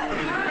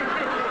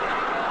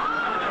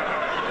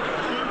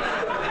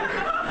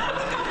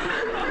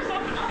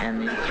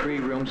 And the 3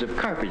 rooms of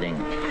carpeting.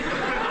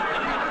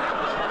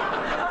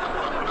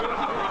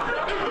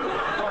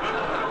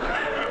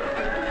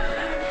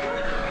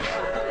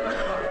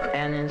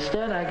 And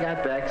instead I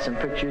got back some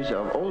pictures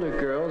of older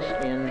girls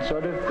in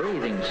sort of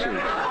bathing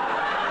suits.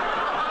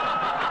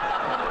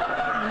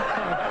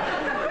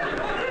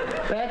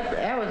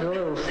 That was a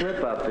little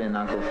slip-up in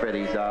Uncle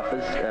Freddie's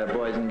office,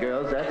 boys and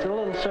girls. That's a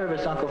little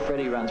service Uncle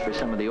Freddie runs for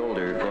some of the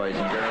older boys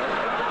and girls.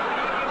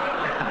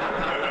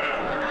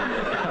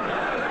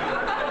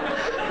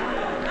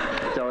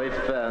 So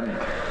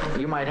if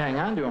you might hang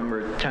on to them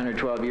for 10 or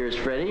 12 years,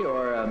 Freddie,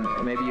 or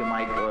maybe you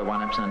might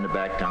want to send them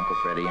back to Uncle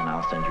Freddie, and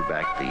I'll send you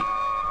back the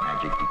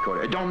magic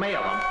decoder. Don't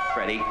mail them,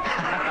 Freddie.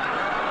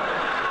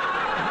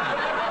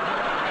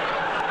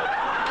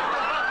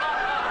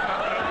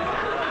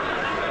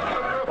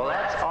 Well,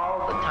 that's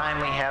all the time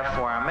we have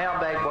for our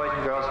mailbag, boys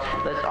and girls.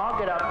 Let's all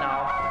get up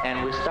now,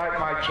 and we'll start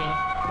marching,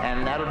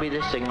 and that'll be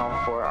the signal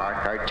for our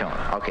cartoon.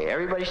 Okay,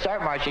 everybody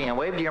start marching and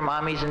wave to your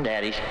mommies and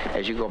daddies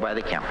as you go by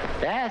the camera.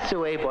 That's the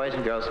way, boys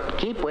and girls.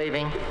 Keep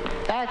waving.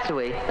 That's the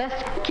way.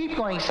 Keep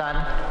going, son.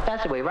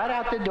 That's the way. Right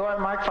out the door,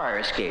 mark fire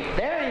escape.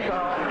 There you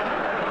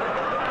go.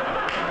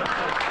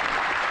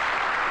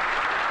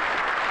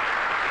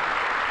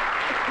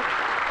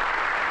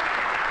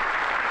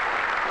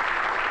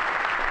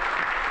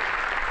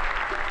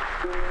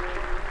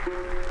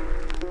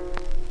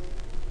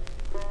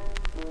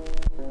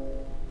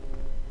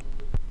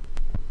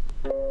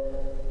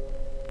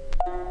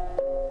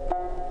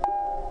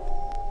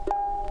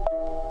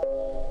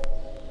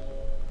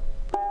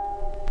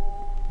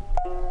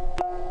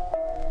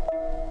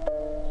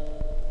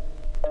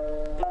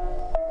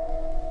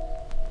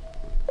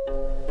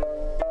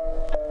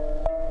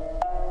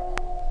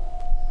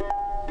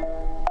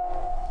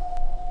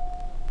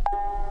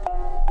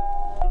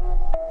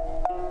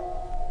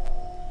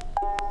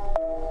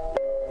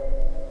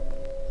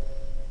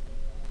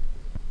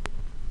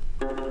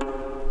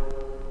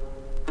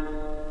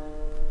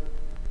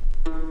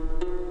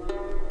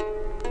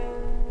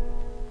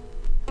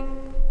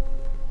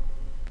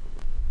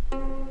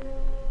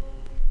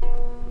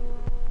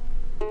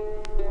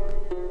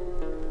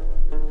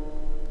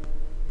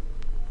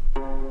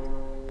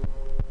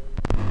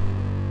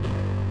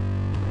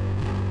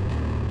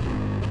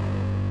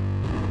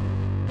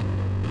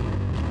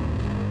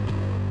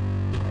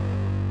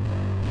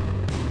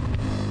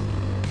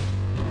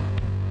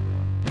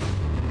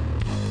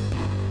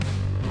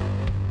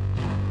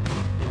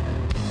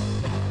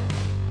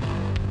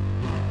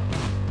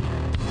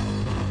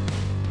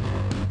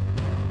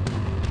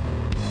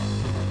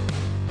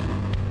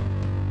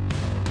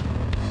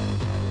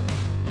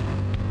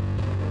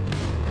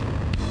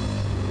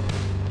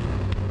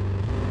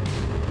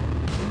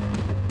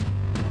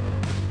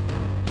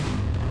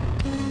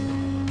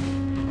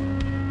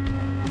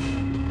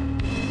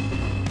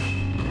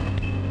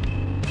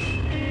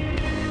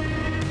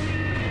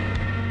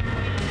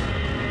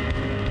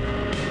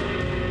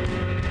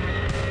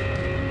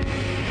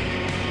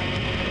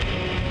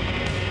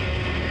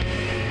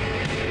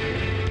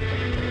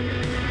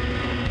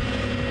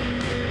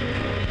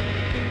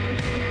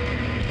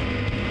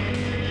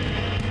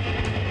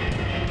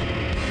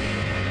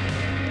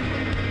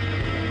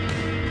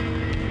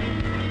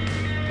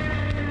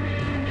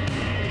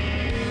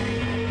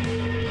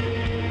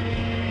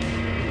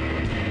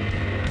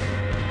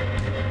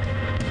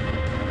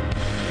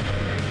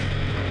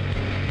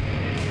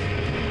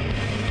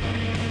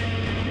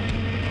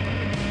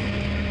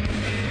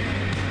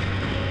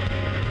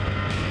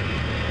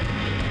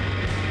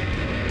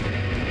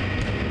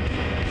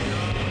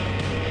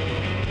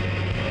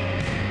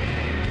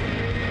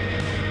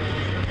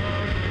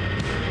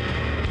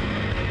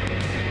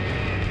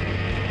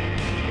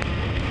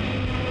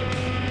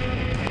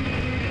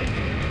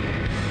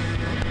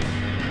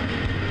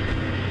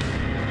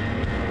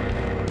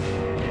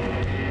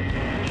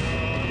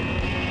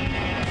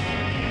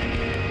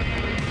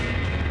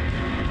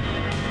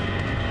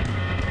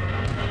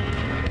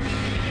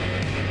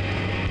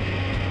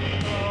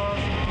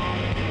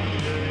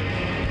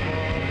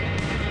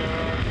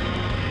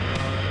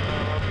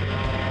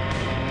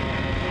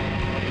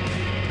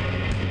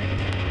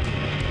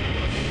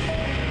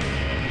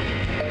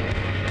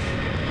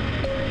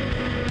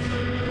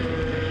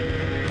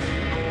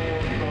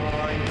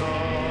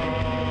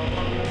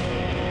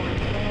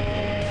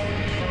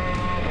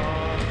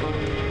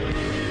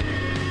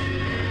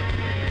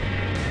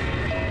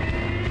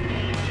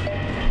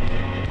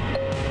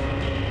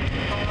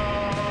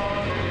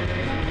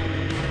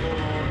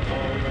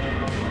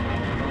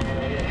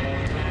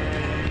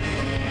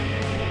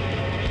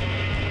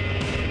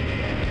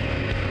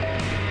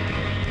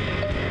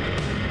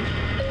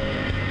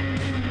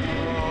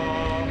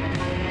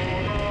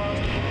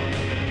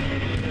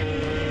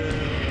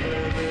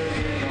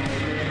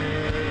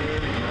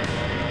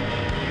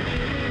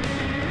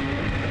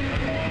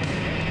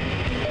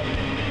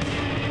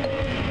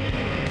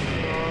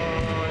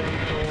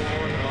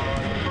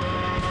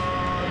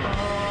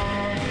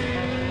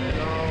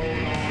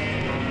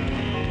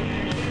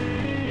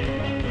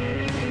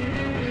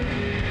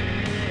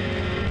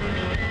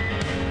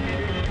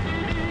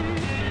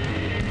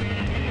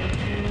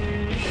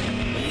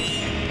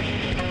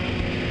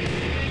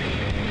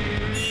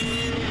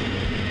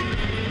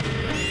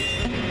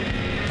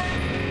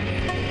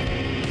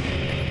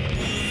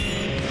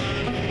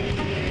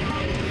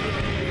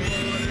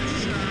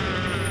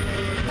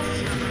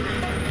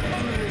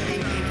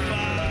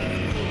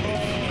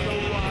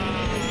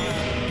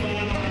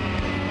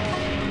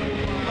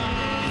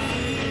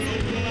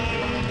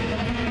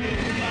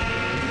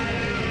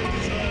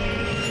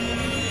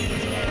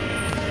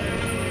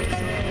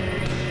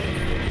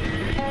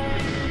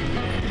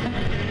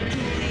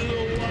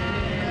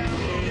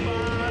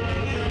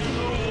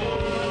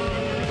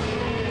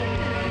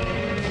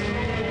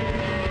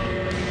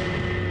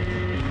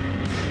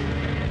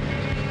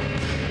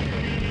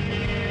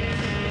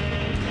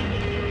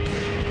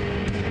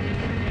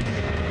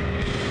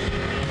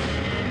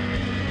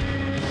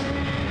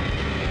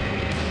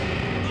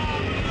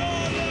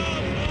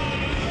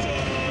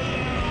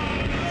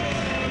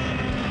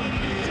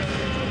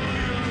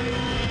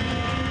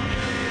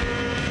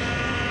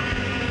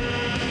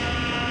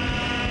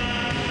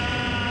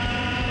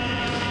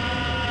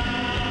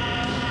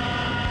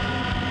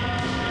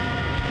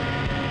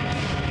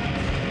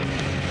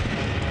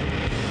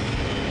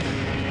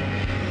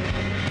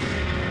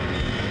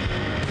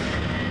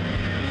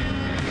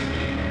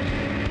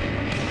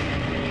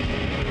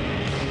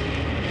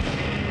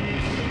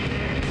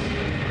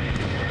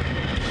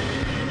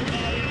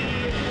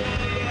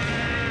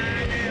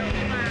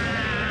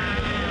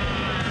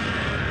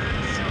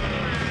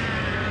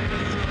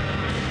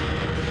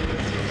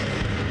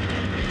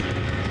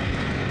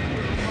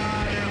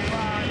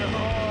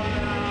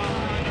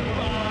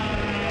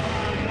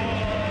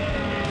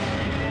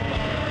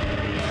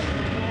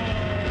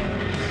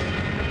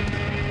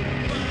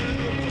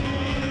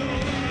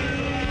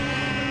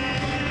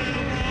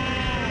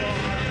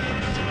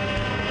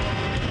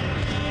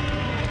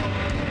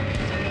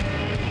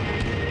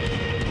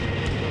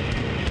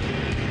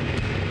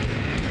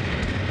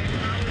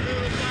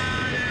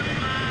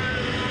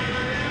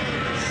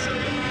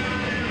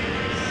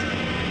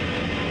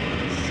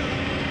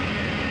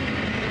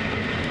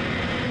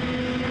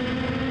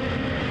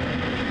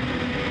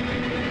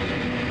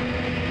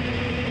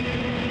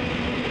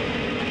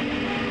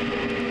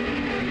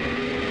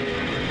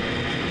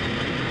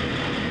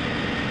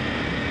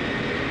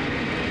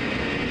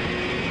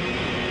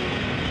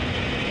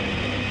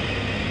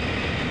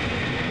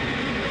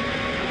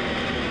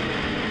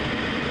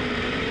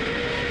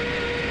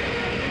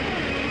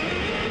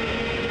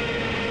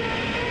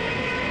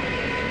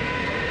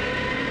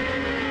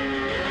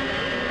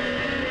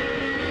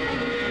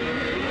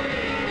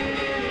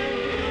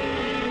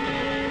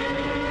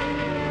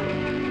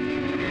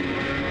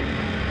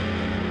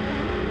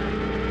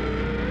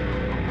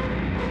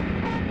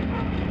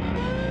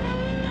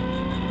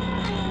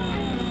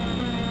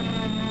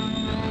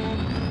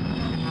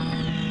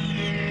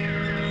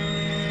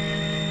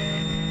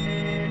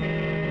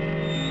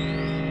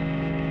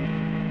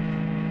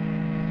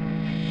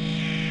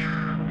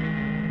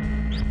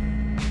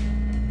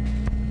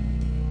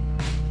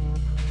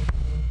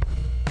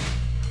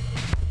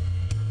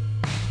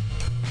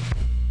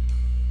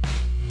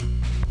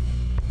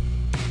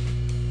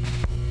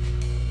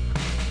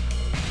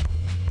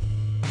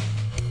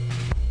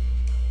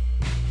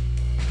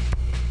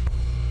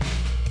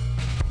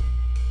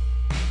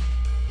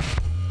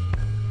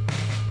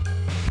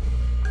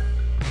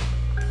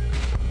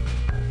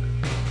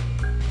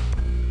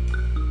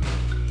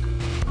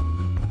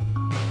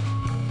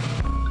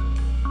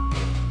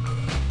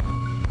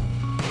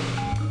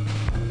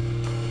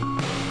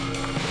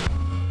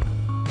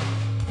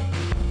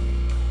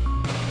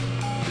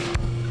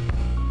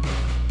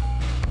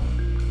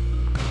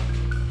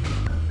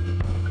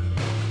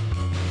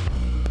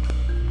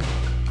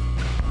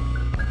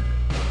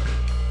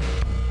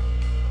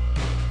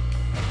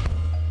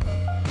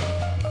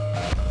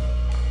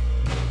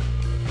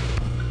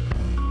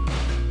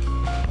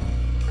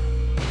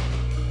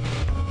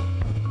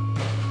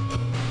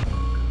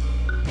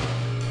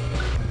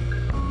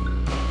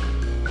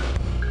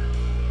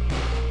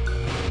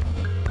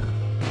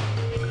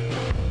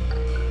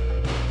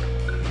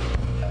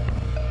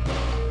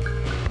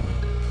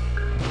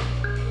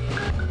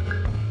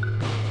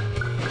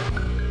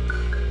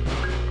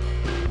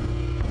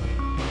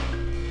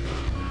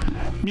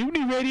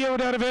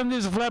 MutinyRadio.fm.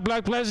 This is Flat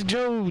Black Plastic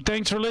Joe.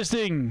 Thanks for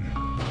listening.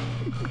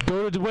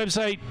 Go to the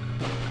website.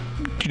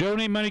 You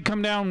donate money,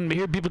 come down,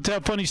 hear people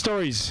tell funny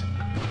stories.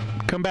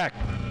 Come back.